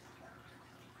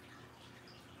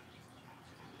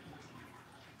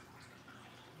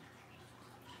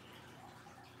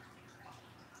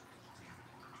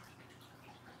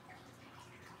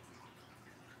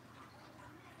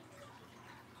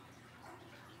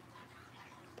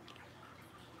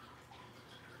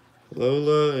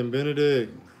 Lola and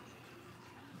Benedict.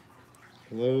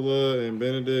 Lola and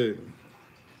Benedict.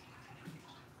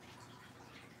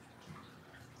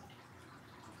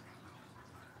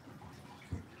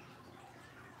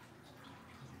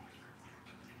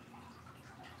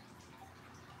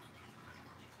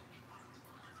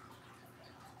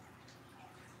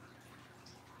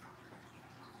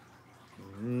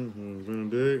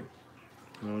 Benedict.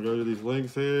 I'm gonna go to these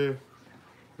links here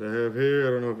that I have here. I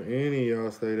don't know if any of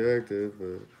y'all stayed active,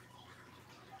 but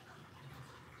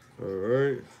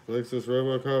alright. Lexus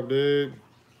Robocop dude.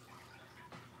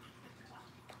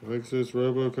 Lexus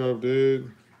Robocop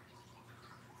dude.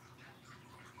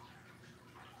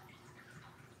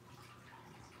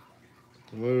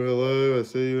 Hello, hello. I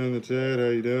see you in the chat. How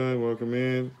you doing? Welcome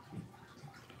in.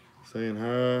 Saying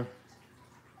hi.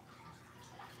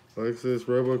 Lexus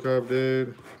Robocop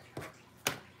dude.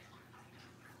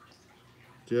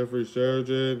 Jeffrey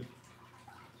Sargent.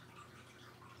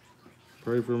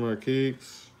 Pray for my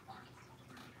keeks.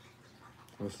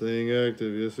 I'm staying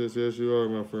active. Yes, yes, yes, you are,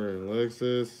 my friend.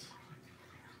 Lexus.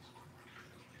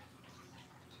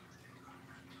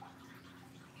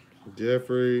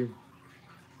 Jeffrey.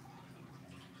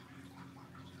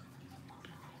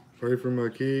 Pray for my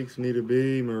keeks. Nita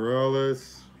B.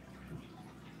 Morales.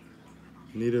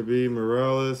 Nita B.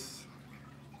 Morales.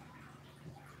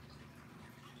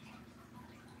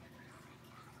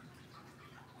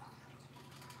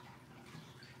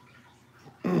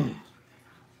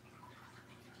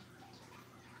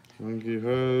 Thank you,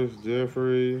 host.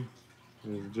 Jeffrey.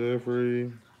 There's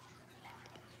Jeffrey.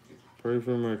 Pray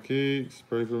for my keeks.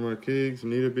 Pray for my keeks.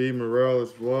 Nita B.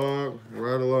 Morales vlog.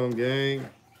 Ride along gang.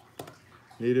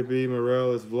 Nita B.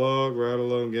 Morales vlog. Ride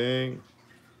along gang.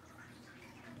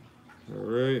 All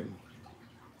right.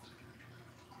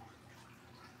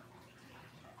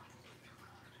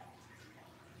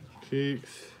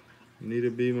 Keeks. Nita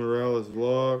B. Morales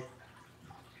vlog.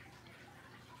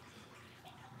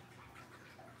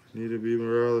 Nita B.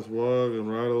 Morales vlog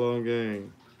and ride along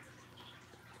gang.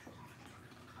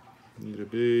 Nita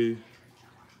B.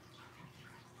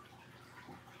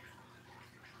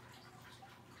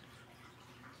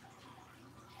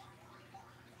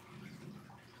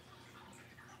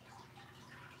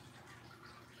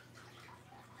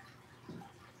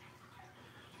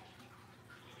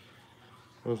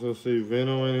 Also see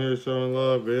Vino in here showing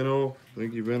love. Vino.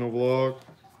 Thank you, Vino vlog.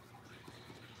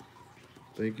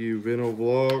 Thank you, Vino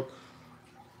vlog.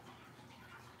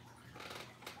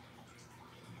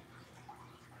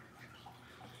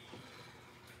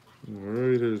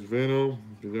 Alright, here's Vino.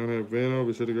 If you don't have Vino,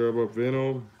 be sure to grab up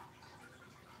Vino.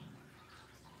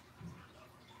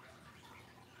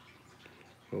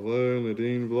 Hello,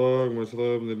 Nadine vlog. Much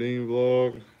love, Nadine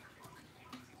vlog.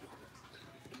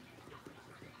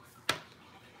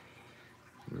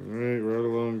 Alright, right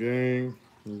along gang.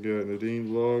 We got Nadine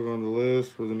vlog on the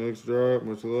list for the next drop.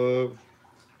 Much love.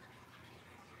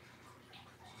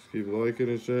 Just keep liking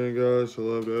and sharing, guys. Show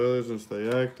love to others and stay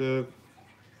active.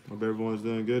 Hope everyone's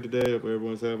doing good today. Hope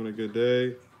everyone's having a good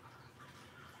day.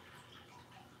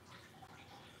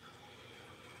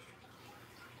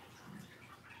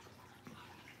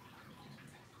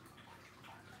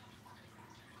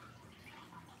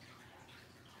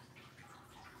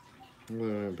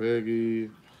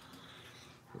 Peggy.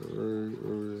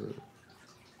 Alright.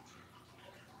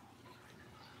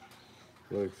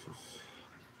 Lexus.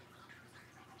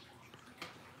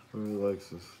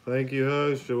 Lexus. Thank you,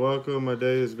 host. You're welcome. My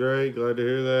day is great. Glad to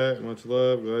hear that. Much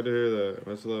love. Glad to hear that.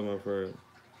 Much love, my friend.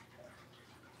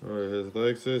 Alright, here's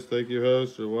Lexus. Thank you,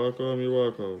 host. You're welcome. You're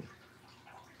welcome.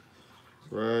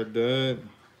 Ride done.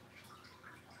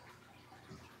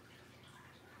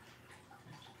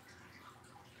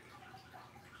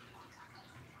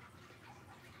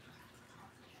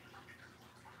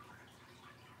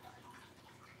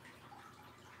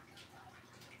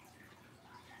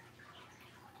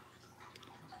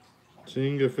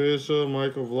 Ching Official,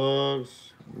 Michael Vlogs.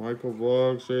 Michael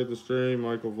Vlogs shared the stream.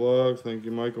 Michael Vlogs. Thank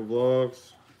you, Michael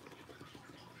Vlogs.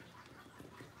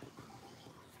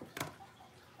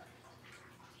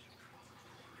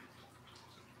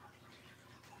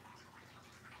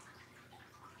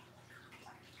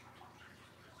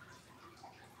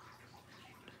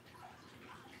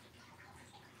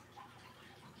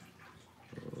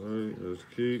 Alright, there's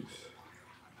Keeks.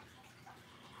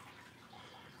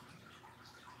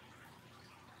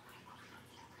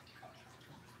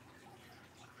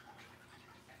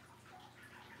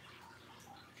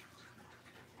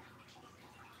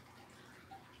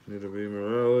 Need to be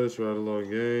Morales, Ride Along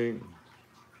Gang.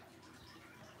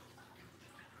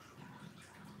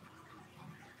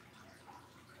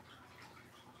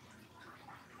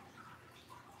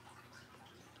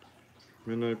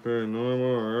 Midnight Paranormal,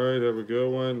 alright, have a good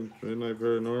one. Midnight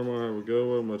Paranormal, have a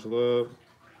good one. Much love.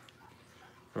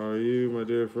 How are you, my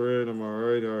dear friend? I'm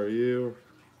alright, how are you?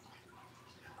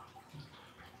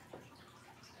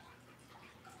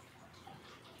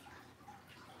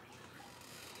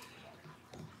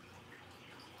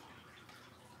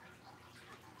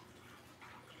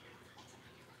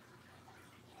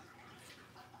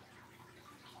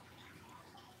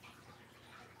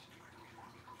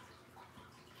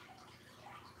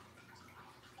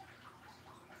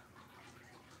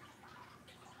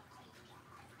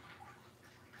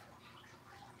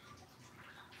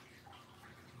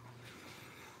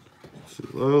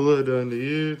 Lola, done to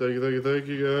you. Thank you, thank you, thank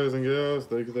you, guys and gals.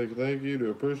 Thank you, thank you, thank you. Do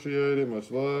appreciate it.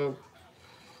 Much love.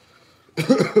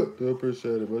 Do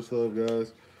appreciate it. Much love,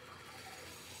 guys.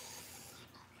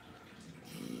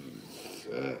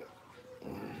 Alright.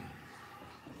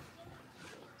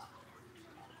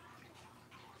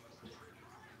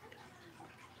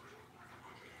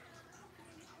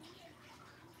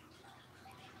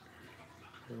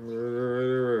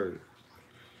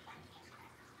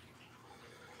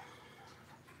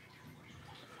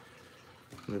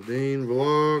 Nadine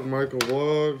Vlog, Michael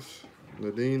Vlogs.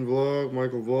 Nadine Vlog,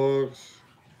 Michael Vlogs.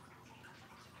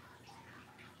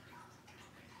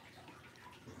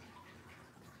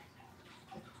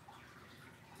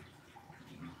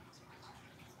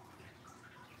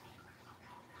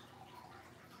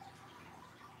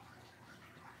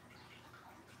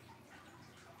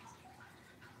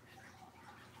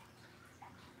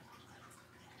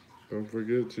 Don't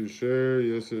forget to share.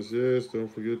 Yes, yes, yes. Don't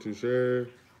forget to share.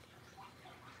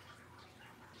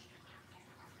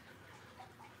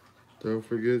 Don't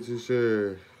forget to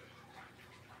share.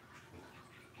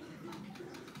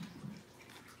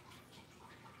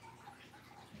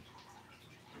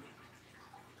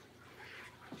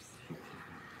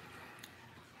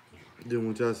 Didn't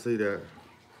want y'all to see that.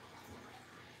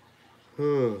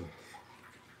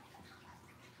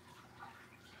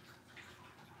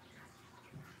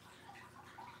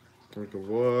 Michael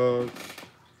Vlogs.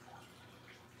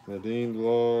 Nadine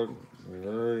Vlog.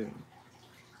 Alright.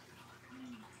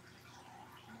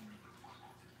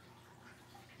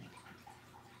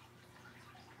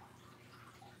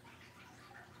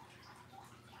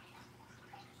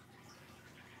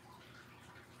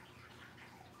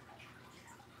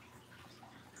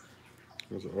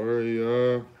 There's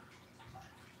REI.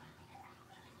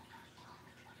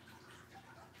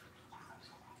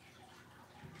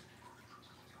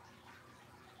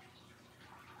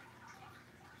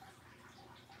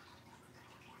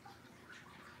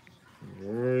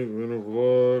 Alright, Winter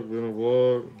Vlog, Winter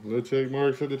Vlog. No check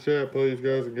marks in the chat, please,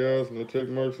 guys and gals. No check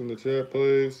marks in the chat,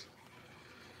 please.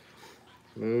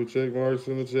 No check marks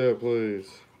in the chat, please.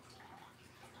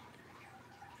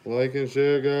 Like and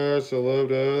share, guys. Show love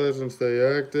to others and stay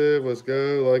active. Let's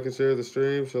go. Like and share the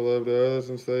stream. Show love to others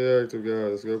and stay active,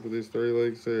 guys. Let's go for these 3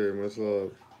 links here. Much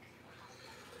love.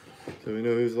 So we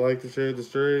know who's liked and shared the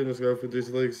stream. Let's go for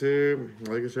these links here.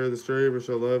 Like and share the stream and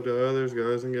show love to others,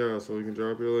 guys and gals, so we can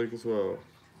drop your link as well.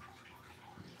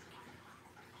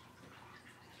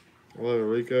 Hello,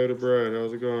 Rico to Brad.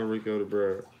 How's it going, Rico to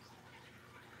Brad?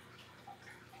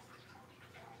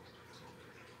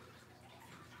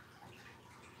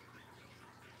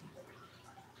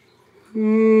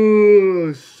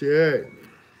 Oh, shit.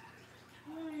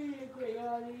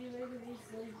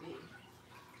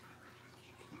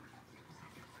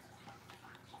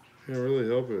 Can't really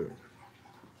help it.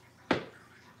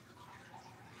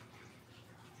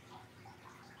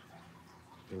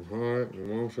 I'm hot.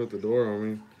 My mom shut the door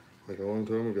on me like a long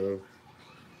time ago.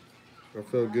 I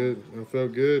felt good. I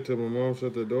felt good till my mom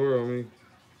shut the door on me.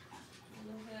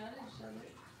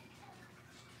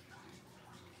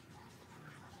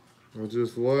 I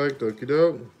just liked okie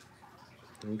doke.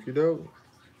 Okie doke.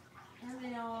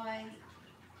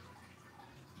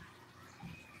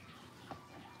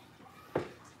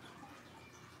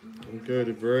 Rico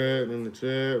the Brad in the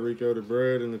chat. Rico the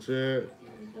Brad in the chat.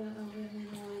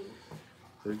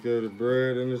 Rico the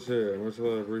Brad in the chat. Much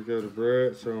love, Rico the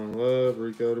Brad. Showing love,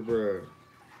 Rico the Brad.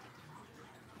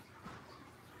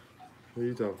 Who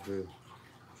you talking to?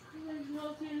 I'm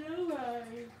talking to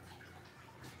nobody.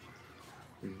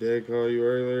 Your dad called you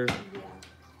earlier?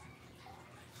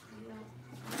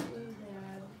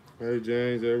 Hey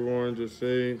James, everyone, just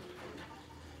see,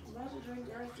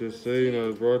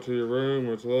 brought to your room.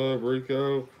 Much love,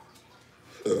 Rico.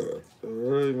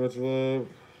 Alright, much love.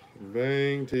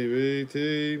 Bang,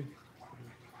 TVT.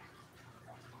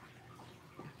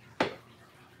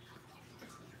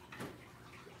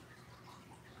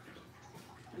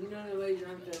 You know nobody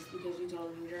drank this because you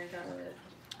told him to drink out of it.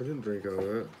 I didn't drink all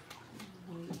that.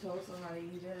 You told somebody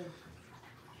you did.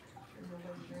 And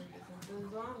nobody drank it.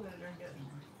 Something's wrong, I'm gonna drink it.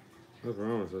 I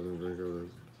promise I didn't drink all that.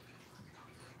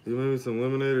 You made me some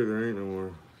lemonade or there ain't no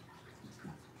more? I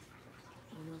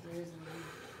don't know if there is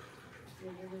any. You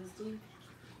want this tea?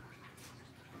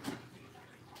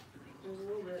 There's a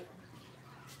little bit.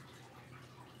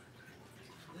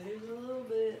 There's a little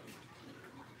bit.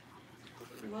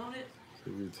 You want it?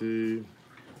 TVT.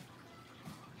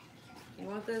 You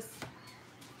want this?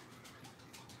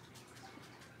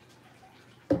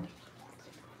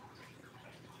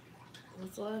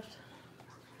 What's left?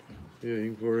 Yeah,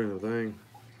 you can pour it in the thing.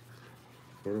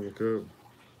 Pour it in the cup.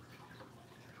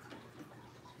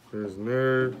 There's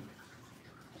Nerd.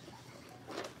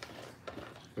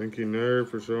 Thank you, Nerd,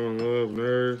 for showing love,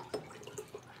 Nerd.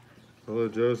 Hello,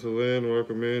 Jocelyn.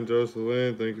 Welcome in,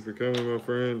 Jocelyn. Thank you for coming, my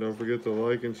friend. Don't forget to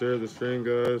like and share the stream,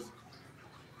 guys.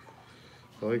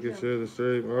 Like and share the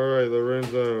stream. All right,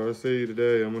 Lorenzo, I see you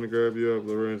today. I'm going to grab you up,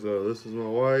 Lorenzo. This is my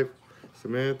wife,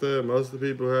 Samantha. Most of the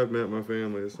people have met my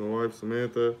family. It's my wife,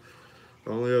 Samantha.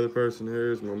 The only other person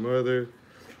here is my mother,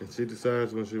 and she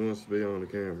decides when she wants to be on the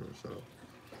camera, so,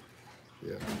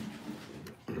 yeah.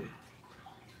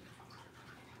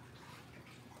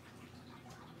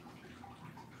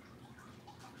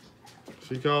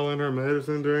 She calling her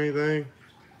medicines or anything?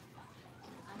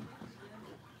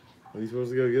 Are you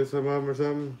supposed to go get some of them or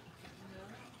something?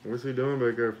 No. What's she doing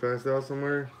back there? Passed out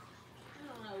somewhere? I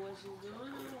don't know what she's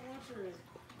doing.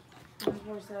 I don't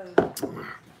watch her.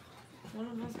 24/7. What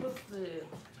am I supposed to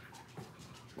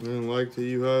do? And like to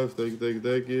you, host. Thank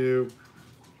you.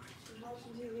 She's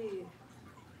watching TV.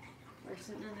 Or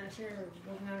sitting in that chair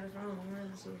looking at her phone. Where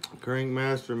is she?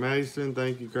 Crankmaster Mason.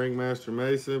 Thank you, Crankmaster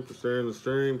Mason, for sharing the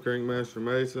stream. Crankmaster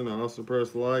Mason. I also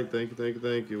press like. Thank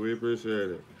you. We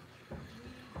appreciate it.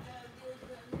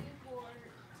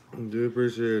 Do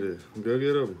appreciate it. Go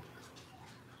get them.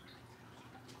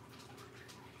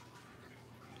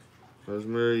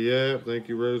 Rosemary Yap. Thank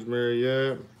you, Rosemary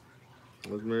Yap.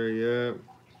 Rosemary Yap.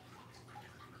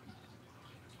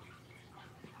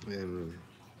 And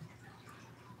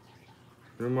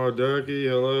Grandma Ducky.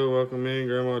 Hello. Welcome in,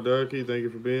 Grandma Ducky. Thank you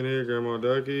for being here, Grandma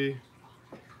Ducky.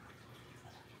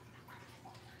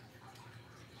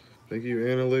 Thank you,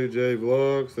 Anna Lou J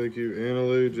Vlogs. Thank you, Anna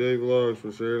Lou J Vlogs,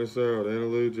 for sharing us out. Anna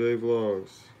Lou J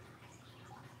Vlogs.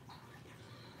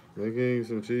 Making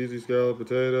some cheesy scalloped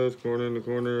potatoes, corn in the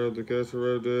corner of the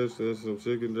casserole dish, and some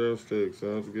chicken drumsticks.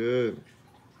 Sounds good.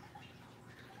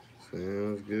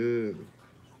 Sounds good.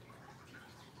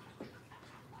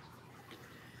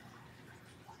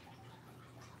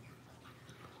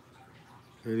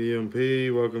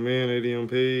 ADMP, welcome in,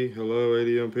 ADMP. Hello,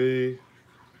 ADMP.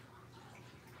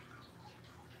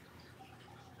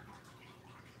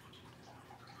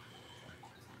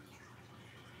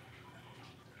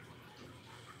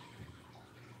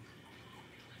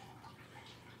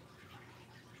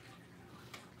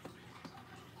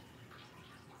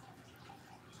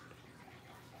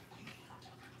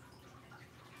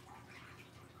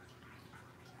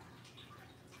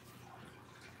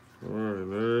 Alright,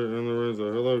 Nerd and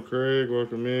Lorenzo. Hello, Craig.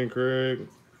 Welcome in, Craig.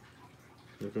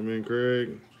 Welcome in,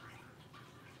 Craig.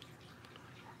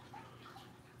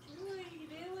 What are you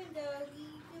doing,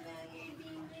 doggy? Come out here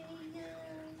being really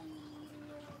yummy.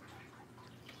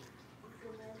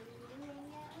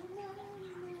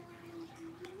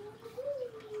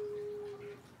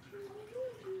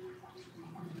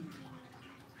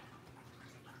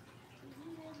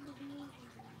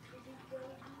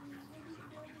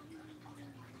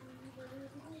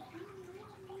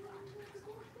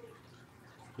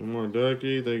 Grandma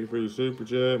Ducky, thank you for your super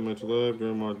chat. Much love,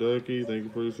 Grandma Ducky. Thank you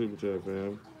for your super chat,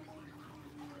 fam.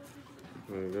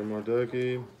 Alright, Grandma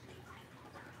Ducky.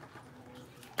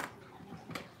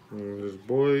 And his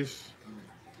voice.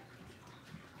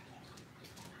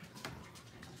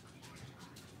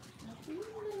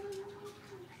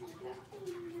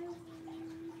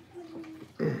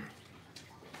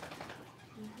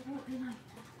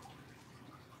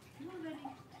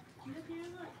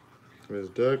 Miss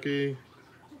Ducky.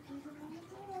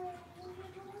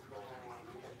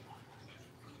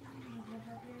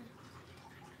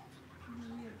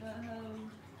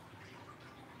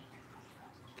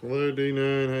 Hello,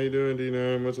 D9. How you doing,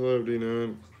 D9? Much love,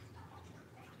 D9.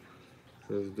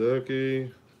 Miss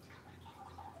Ducky.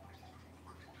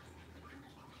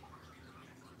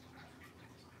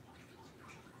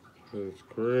 There's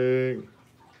Craig.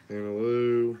 Anna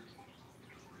Lou.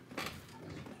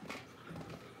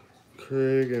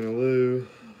 Craig and Lou.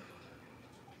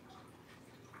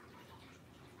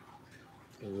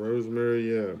 And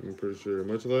Rosemary, yeah, I'm pretty sure.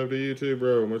 Much love to you too,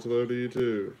 bro. Much love to you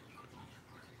too.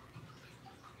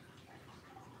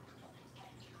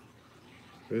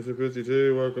 Vincent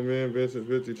 52, welcome in. Vincent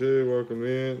 52, welcome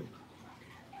in.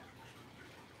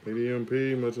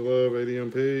 ADMP, much love,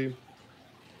 ADMP.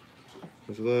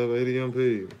 Much love,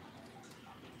 ADMP.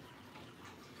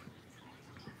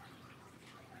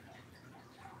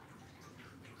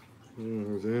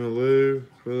 There's Anna Lou,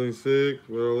 feeling sick,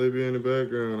 but I'll leave you in the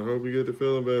background. I hope you get to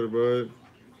feeling better, bud.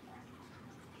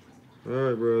 All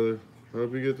right, brother.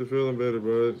 Hope you get to feeling better,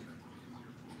 bud.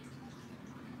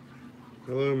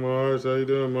 Hello, Mars. How you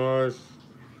doing, Mars?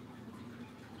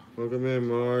 Welcome in,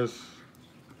 Mars.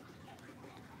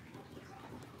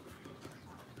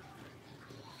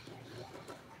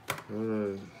 All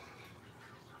right.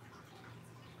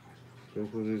 Go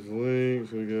for these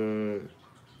links. We got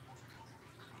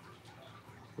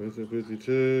Vincent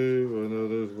 52. I know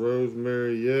there's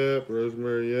Rosemary Yap.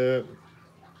 Rosemary Yap.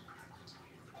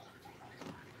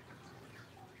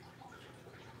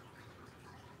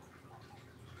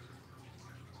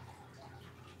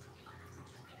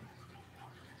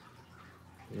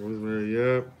 Rosemary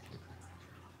Yap.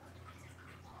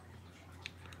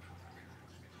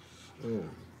 Oh.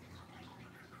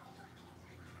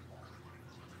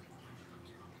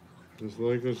 Just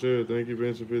like and share. Thank you,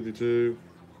 Vincent 52.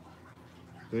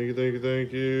 Thank you, thank you,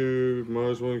 thank you.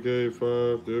 Mars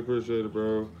 1K5. Do appreciate it,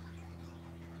 bro.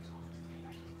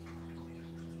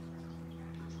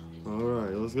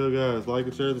 Alright, let's go, guys. Like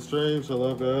and share the stream. Show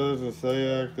love to others and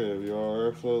stay active. You all are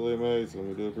absolutely amazing.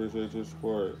 We do appreciate your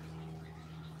support.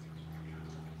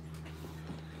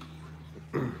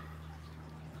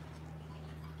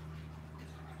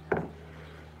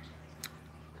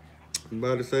 I'm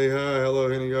about to say hi. Hello,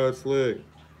 Henny God Slick.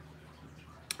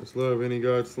 Let's love Henny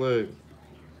God Slick.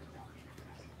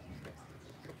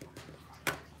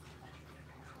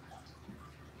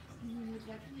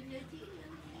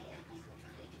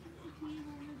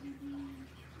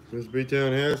 Miss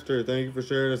B-Town Hester, thank you for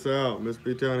sharing us out. Miss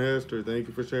B-Town Hester, thank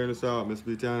you for sharing us out. Miss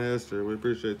B-Town Hester, we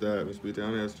appreciate that. Miss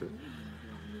B-Town Hester.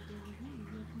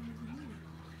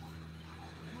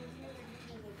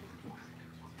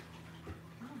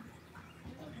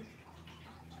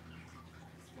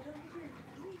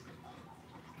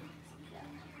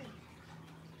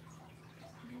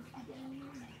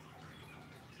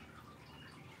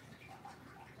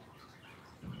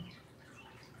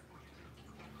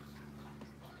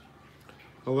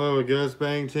 Hello, Gus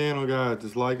Bang channel, guys.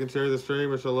 Just like and share the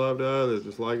stream and show love to others.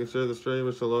 Just like and share the stream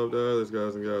and show love to others,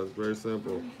 guys and guys. Very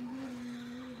simple.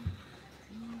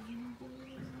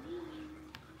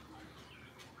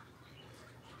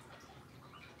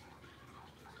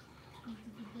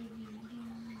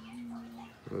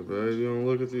 Hey, babe, you want to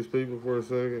look at these people for a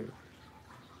second?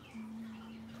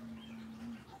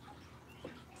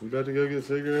 You about to go get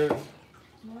cigarettes?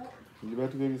 What? You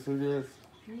about to go get cigarettes?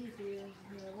 Need to.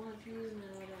 I want to, no,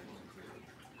 I don't want to.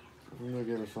 I'm gonna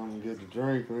get her something to get to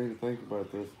drink. We need to think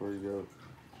about this before you go.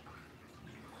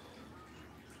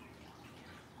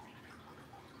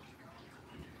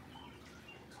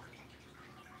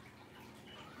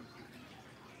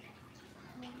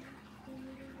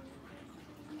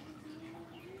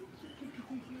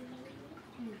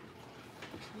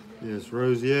 Yes,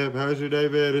 Rose, yep. How's your day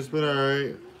been? It's been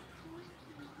alright.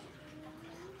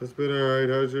 It's been alright.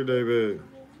 How's your day been?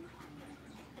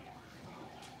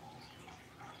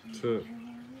 So,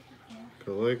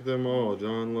 collect them all,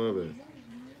 John Lovett.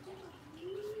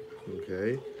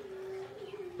 Okay.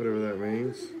 Whatever that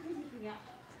means.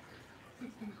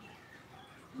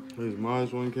 There's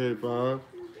minus 1K5.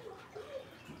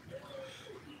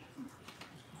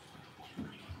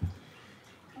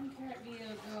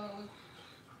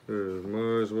 There's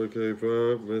Mars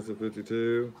 1K5, Vincent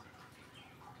 52.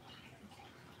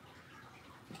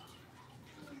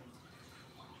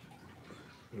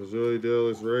 Zoe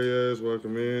Dallas Reyes,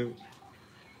 welcome in.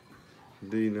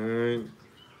 D9.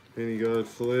 Penny God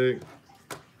Slick.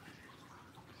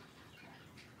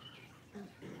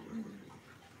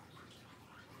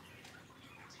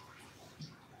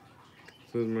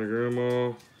 This is my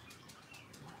grandma.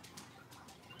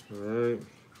 Alright.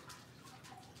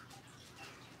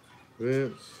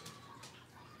 Vince.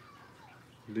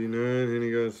 D9,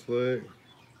 Henny got slick.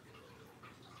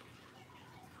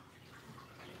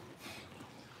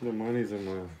 The money's in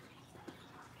my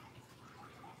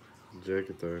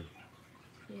jacket there.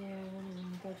 Yeah,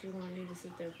 I thought you wanted me to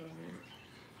sit there for a minute.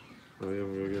 Oh yeah,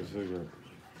 we're gonna get a cigarette.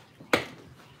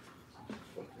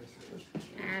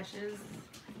 Ashes.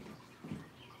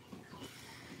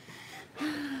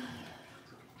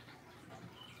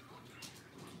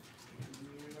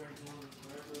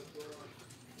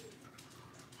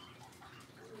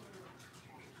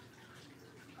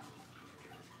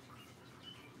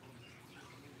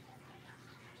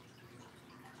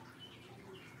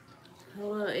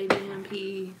 Hello,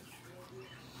 ADMP.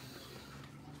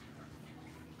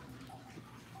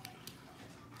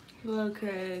 Hello,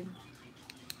 Craig.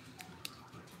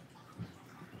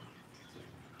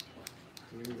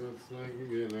 You got snack, you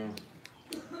get now.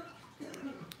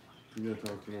 You gotta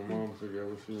talk to my mom, figure out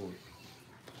what she wants.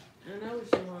 I know what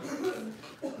you want.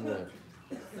 What?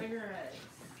 Cigarettes.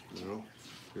 No,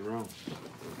 you're wrong.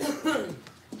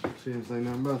 She didn't say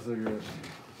nothing about cigarettes.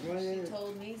 She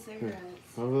told me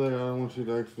cigarettes. Over there, I don't want you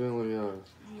to accidentally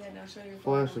Yeah, now show your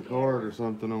flash a phone card or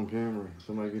something on camera.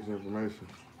 Somebody gets your information.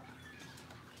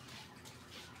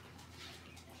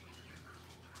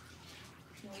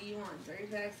 What you want? 3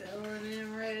 packs of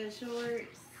O&M red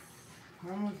shorts.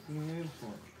 How much do you need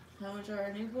for? How much are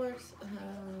our Newports?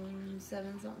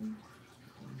 7 something.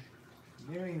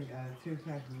 Give me 2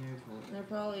 packs of Newport. They're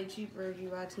probably cheaper if you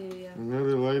buy 2, yeah.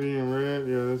 Another lady in red.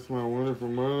 Yeah, that's my wonderful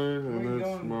mother, Where you and that's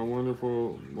going? my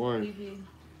wonderful wife. PP.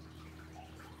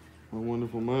 My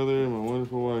wonderful mother and my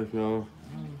wonderful wife, y'all.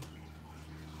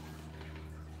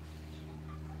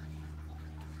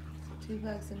 2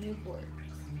 packs of Newports.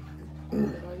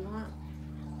 Is that all you want?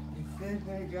 It says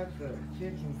they got the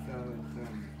chicken salad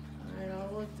something. Alright,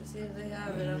 I'll look to see if they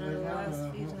have it. I know the last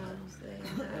few times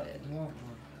they had it.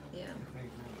 Yeah.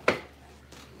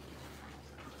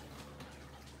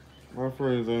 My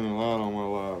friends ain't allowed on my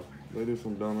live. They do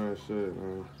some dumbass shit,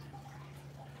 man.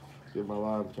 Get my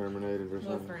live terminated or No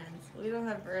something. friends. We don't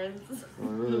have friends. I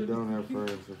really don't have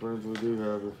friends. The friends we do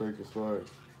have are fake as fuck.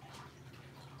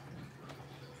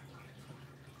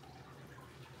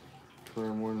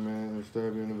 Turn one man and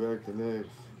stab you in the back the next.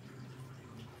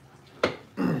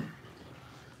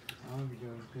 I'll be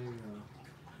going to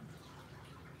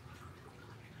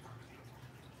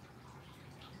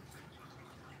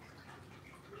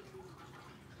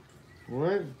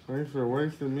What? Thanks for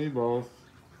wasting me, boss.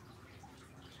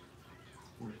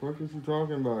 What the fuck is you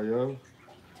talking about, yo?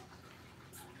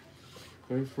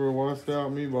 Thanks for washed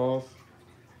out me, boss.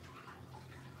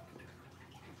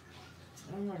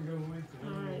 I'm not going with you.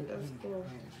 Alright, that's cool.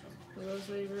 For those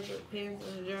of you who put pants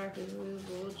and a jacket, it was a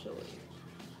little chilly.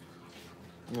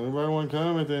 Anybody want to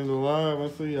come at the end of the live? I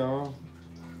see y'all.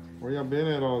 Where y'all been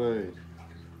at all day?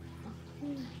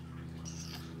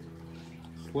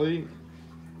 Sleep?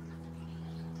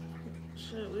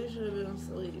 Shit, we should have been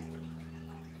asleep.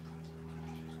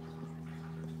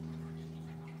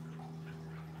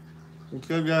 What's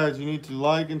up, guys? You need to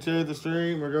like and share the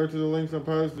stream or go to the links I'm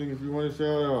posting if you want a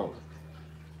shout out.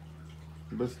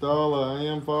 Bastala, I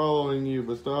am following you.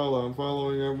 Bastala, I'm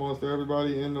following almost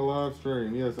everybody in the live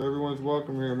stream. Yes, everyone's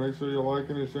welcome here. Make sure you're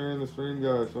liking and sharing the stream,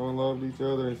 guys. Showing love to each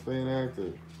other and staying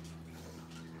active.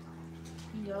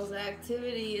 Y'all's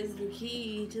activity is the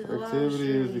key to the live Activity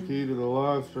stream. is the key to the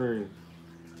live stream.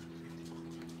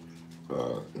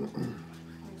 That's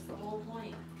the whole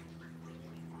point.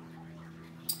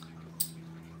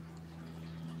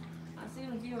 I've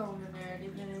seen a few of them in there.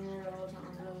 They've been in there all the time,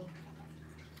 though.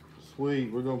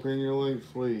 Sweet, we're gonna pin your link,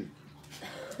 sweet.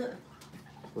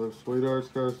 So, Sweetheart's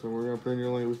Custom, we're gonna pin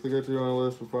your link. We still got you on the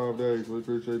list for 5 days. We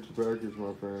appreciate your package,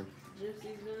 my friend. Gypsy's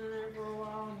been in there for a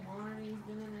while. Marnie's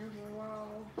been in there for a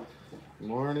while.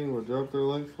 Marnie, we'll drop their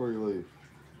links before you leave.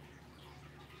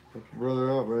 Help your brother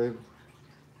out, babe.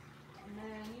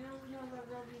 Man, you know that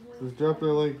rugby Just drop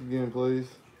their link again, please.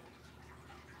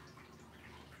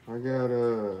 I got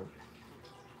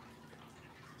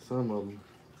some of them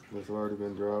that's already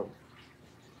been dropped.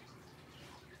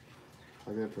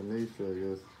 I got Tanisha, I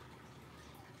guess.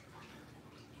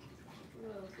 Who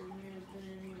else in here has been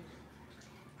in here?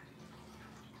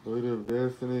 Fluid of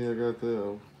Destiny, I got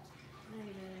them. They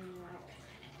ain't been in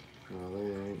here. No, they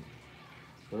ain't.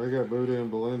 But I got Buddha and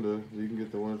Belinda. You can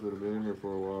get the ones that have been in here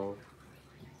for a while.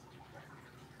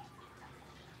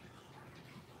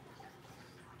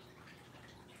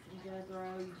 Jethro,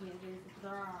 you can't say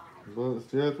subscribe. But it's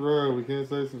Jethro, we can't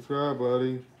say subscribe,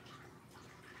 buddy.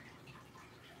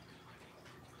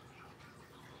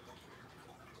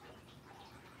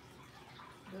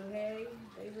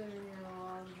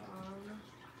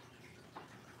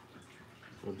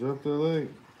 Well, drop that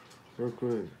link real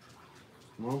quick.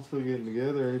 Mom's still getting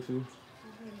together, ain't you?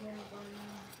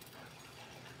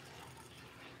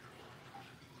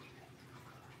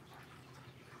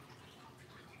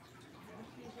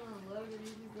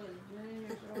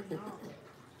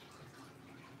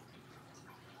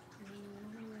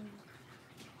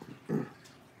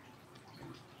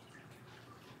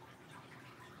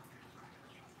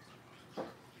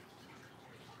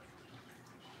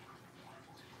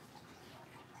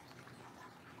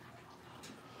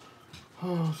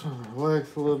 Oh, I'm trying to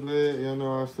relax a little bit. Y'all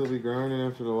know I'll still be grinding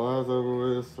after the live's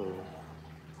over with, so.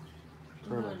 I'm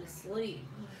going to sleep.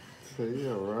 See,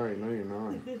 yeah, right. No, you're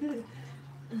not. You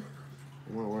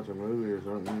might watch a movie or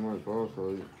something, you might fall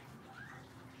asleep.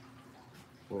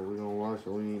 Well, we gonna watch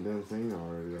that we ain't done seen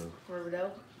already, though.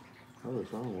 Riverdale? Oh,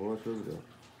 that's wrong. We'll watch Riverdale.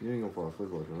 You ain't gonna fall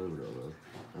asleep watching Riverdale, though.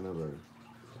 I know better.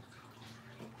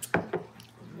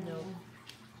 No.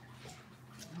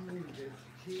 I need to get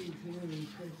keys in and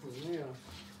take the nail.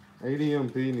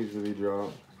 ADMP needs to be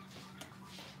dropped.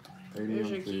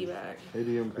 Here's your key back.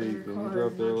 ADMP, can you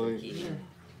drop that link?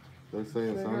 They're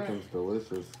saying something's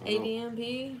delicious.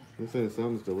 ADMP? They're saying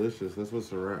something's delicious. That's what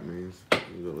Surratt means.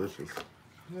 Delicious.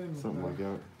 Something like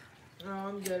that. Oh,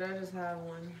 I'm good. I just have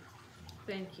one.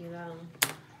 Thank you, though.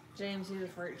 James, he's a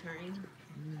freight train.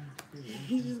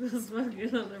 He's just gonna smoke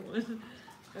another one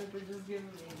after just giving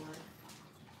me one.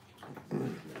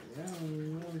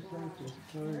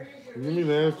 Give me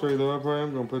the ashtray, though. I probably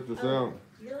am gonna put this out.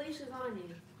 Your leash is on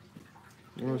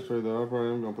you. Ashtray, though. I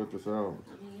probably am gonna put this out.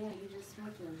 I mean, yeah, you just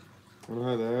smoked one. I don't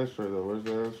have the ashtray, though. Where's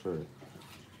the ashtray?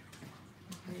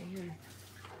 Right here.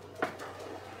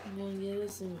 I'm gonna give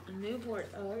us a Newport.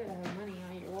 Oh, I gotta have money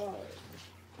on your wallet.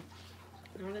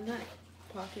 Not a nut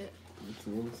pocket.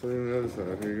 Let's see on the other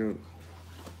side. Here you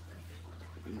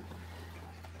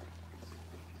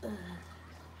go.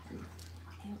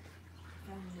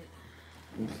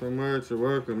 Thanks so much. You're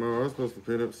welcome. Oh, I was supposed to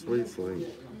pin up Sweet's link.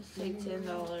 Take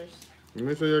 $10.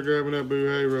 Make sure y'all grabbing that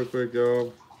boo-hey real quick,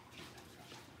 y'all.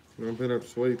 I'm gonna pin up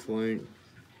Sweet's link.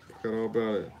 Forgot all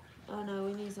about it. Oh no,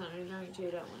 we need something to drink too,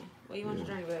 don't we? What do you want to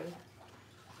drink, baby?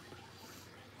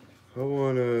 I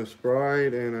want a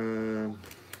Sprite and a...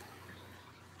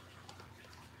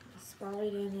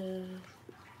 Sprite and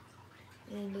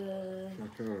I don't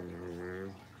know,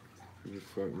 man. You just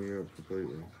fucked me up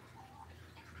completely.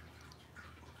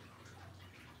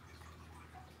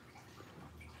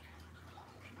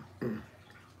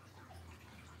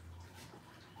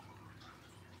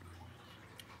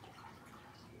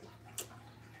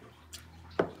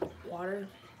 water.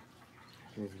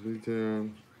 Let's be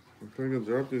down. I think I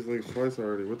dropped these links twice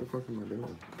already. What the fuck am I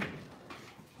doing?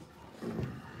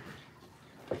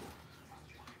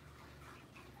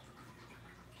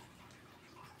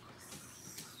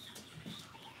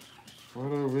 Why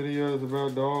do videos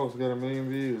about dogs got 1 million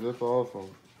views? That's awesome.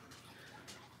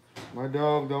 My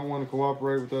dog don't want to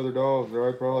cooperate with other dogs, or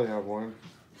I probably have one.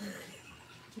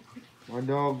 My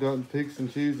dog doesn't picks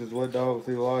and chooses what dogs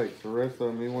he likes. The rest of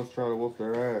them, he wants to try to whoop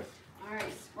their ass.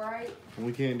 Alright, Sprite. And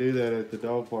we can't do that at the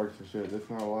dog parks and shit. That's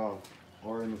not allowed.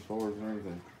 Or in the stores and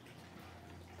everything.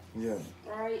 Yeah.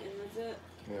 Sprite, and that's it.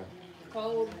 Yeah.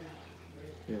 Cold.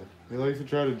 Yeah. He likes to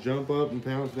try to jump up and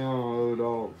pounce down on other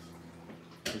dogs.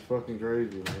 It's fucking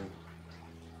crazy, man.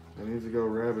 He needs to go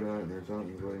rabbit hunting or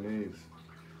something is what he needs.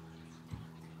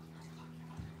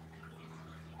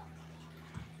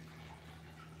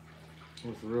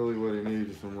 That's really what he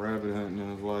needs, is some rabbit hunting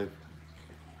in his life.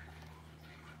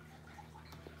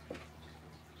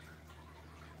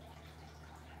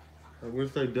 I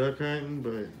wish they duck hunting,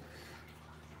 but you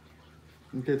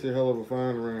can catch a hell of a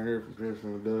fine around here for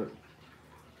catching a duck.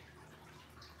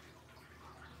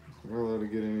 We're not allowed to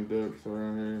get any ducks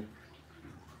around here.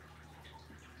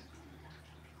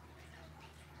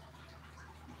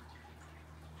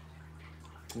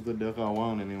 It's the duck I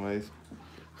want anyways.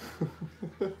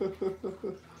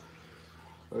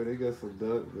 Oh, they got some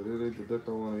duck, but it ain't the duck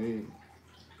I want to eat.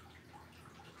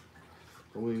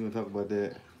 But we ain't gonna talk about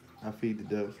that. I feed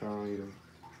the ducks, I don't eat them.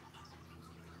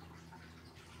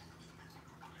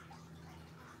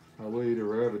 I will eat a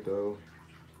rabbit though.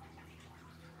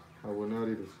 I will not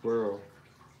eat a squirrel.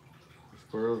 The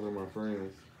squirrels are my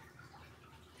friends.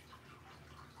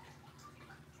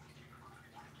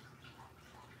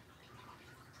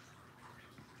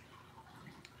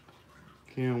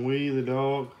 Can we, the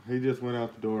dog? He just went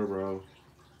out the door, bro.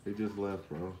 He just left,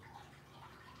 bro.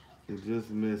 He just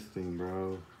missed him,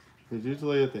 bro. He's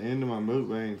usually at the end of my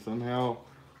mukbang. Somehow,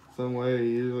 some way,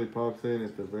 he usually pops in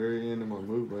at the very end of my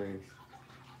mukbangs.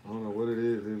 I don't know what it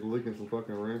is. He's licking some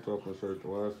fucking ranch off my shirt, the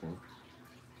last one.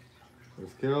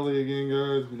 There's Kelly again,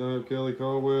 guys, if you don't have Kelly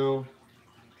Caldwell.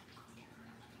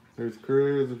 There's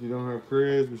Chris, if you don't have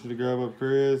Chris, be sure to grab up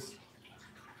Chris.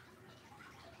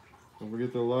 Don't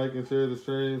forget to like and share the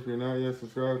stream. If you're not yet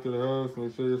subscribed to the host,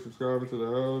 make sure you're subscribing to the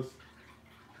host.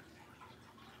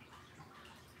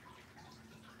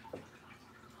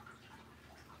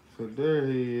 So there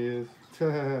he is.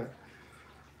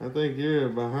 I think you're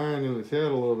behind in the chat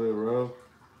a little bit, bro.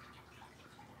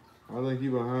 I think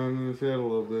you behind in the chat a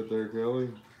little bit there, Kelly.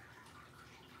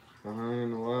 Behind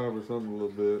in the live or something a little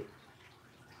bit.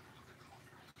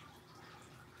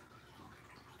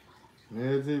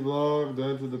 Nancy vlog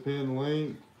done to the pinned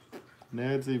link.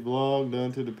 Nancy vlog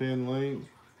done to the pinned link.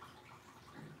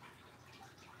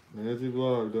 Nancy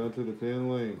vlog done to the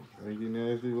pinned link. Thank you,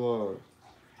 Nancy vlog.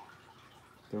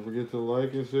 Don't forget to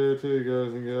like and share too,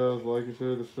 guys and gals. Like and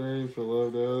share the stream, show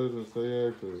love to others, and stay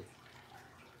active.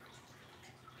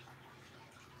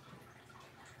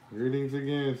 Greetings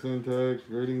again, Syntax.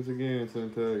 Greetings again,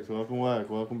 Syntax. Welcome back.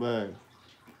 Welcome back.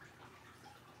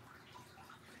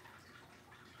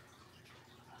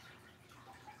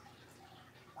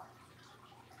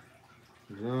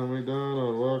 John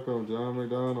McDonald, welcome, John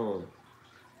McDonald.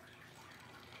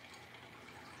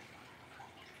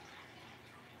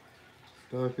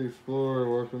 Stock Explorer,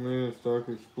 welcome in, Stock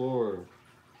Explorer.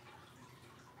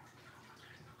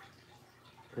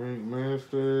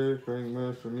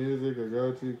 Crankmaster Music, I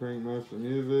got you, Crankmaster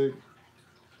Music.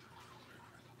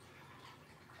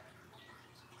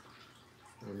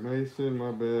 And Mason,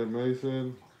 my bad,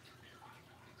 Mason.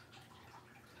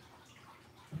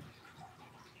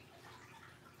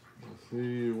 I see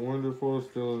you, Wonderful,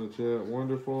 still in the chat,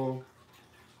 Wonderful.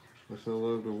 I shall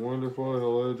love to Wonderful.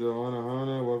 Hello, Joanna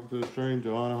Hanna. Welcome to the stream,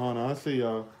 Joanna Hanna. I see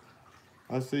y'all.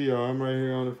 I see y'all. I'm right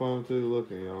here on the phone too,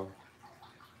 looking, y'all.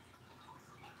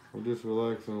 I'm just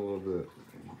relaxing a little bit.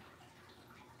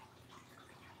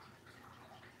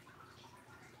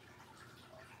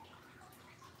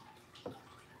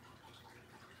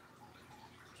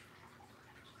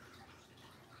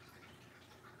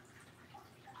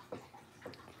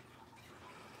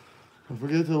 Don't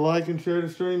forget to like and share the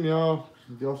stream, y'all.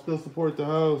 If y'all still support the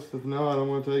host. If not, I'm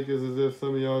going to take it as if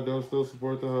some of y'all don't still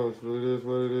support the host. But it is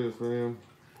what it is, fam.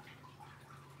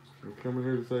 You're coming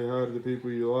here to say hi to the people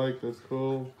you like. That's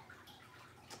cool.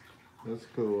 That's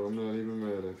cool. I'm not even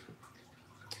mad at you.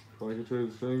 Like and share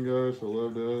the stream, guys. Show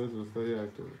love to others and stay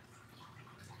active.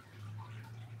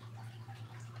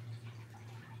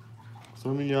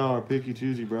 Some of y'all are picky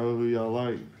choosy, bro, who y'all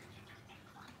like.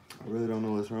 I really don't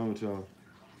know what's wrong with y'all.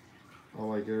 I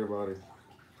like everybody.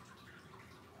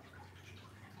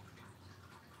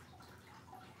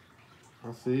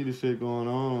 I see the shit going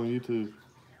on YouTube.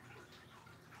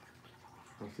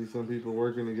 I see some people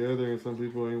working together and some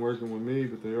people ain't working with me,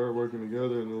 but they are working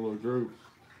together in their little groups.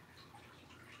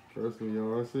 Trust me,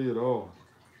 y'all, I see it all.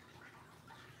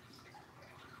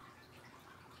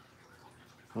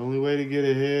 Only way to get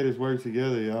ahead is work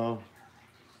together, y'all.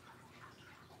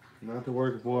 Not to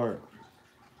work apart.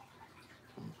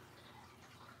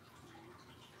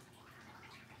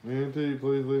 Auntie,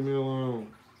 please leave me alone.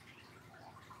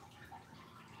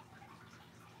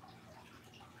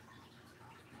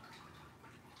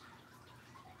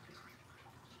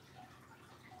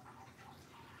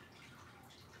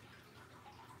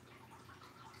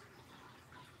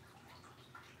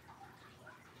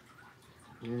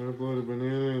 I'm gonna upload a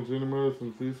banana and Genemus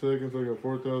in 2 seconds. I got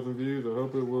 4,000 views. I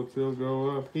hope it will still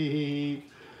go up. Hee hee.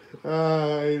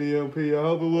 ADMP. I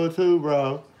hope it will too,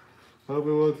 bro. Hope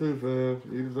it will too, fam.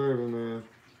 You deserve it, man.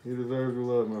 You deserve your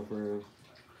love, my friend.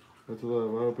 That's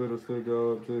love. I hope it'll still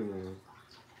go up too, man.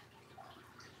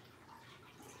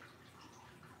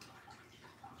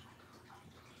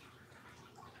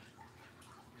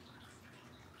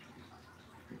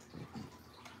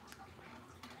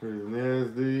 Here's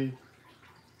Nasty.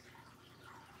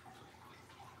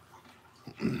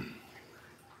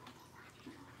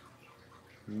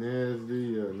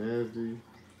 Nasty.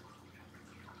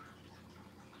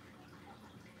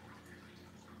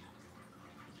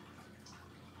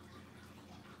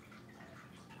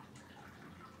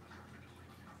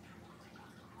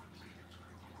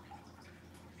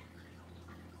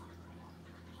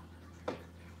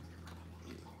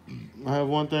 I have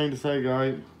one thing to say,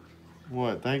 guys.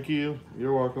 What? Thank you.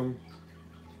 You're welcome.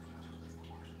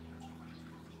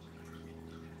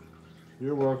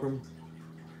 You're welcome.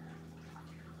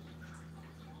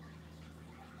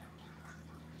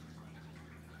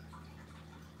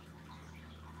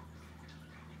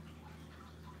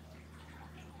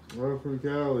 Love from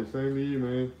Cali. Same to you,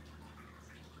 man.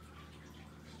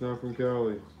 It's not from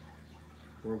Cali.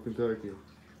 We're from Kentucky.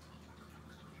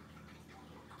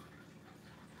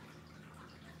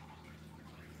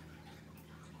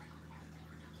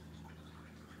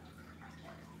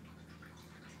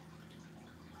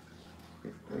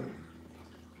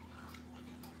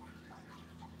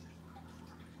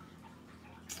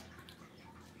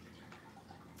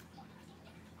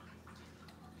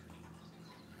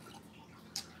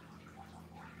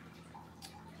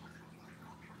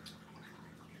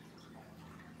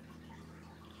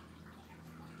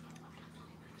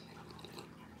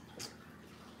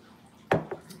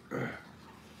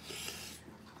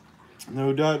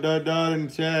 No dot in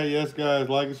the chat. Yes, guys,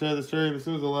 like and share the stream. This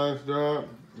was the last drop.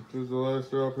 This was the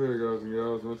last drop here, guys and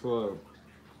gals. Much love.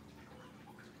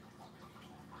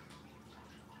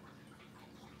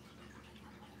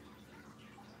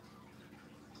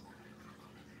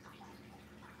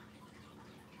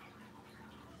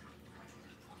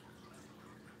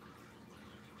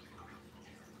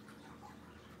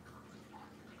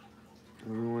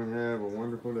 Everyone have a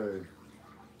wonderful day.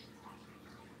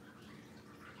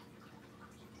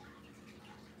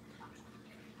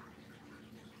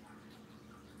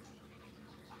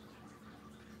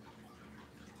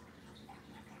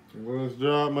 Well, let's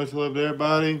drop. Much love to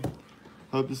everybody.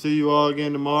 Hope to see you all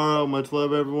again tomorrow. Much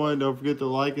love, everyone. Don't forget to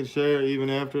like and share even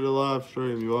after the live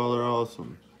stream. You all are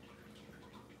awesome.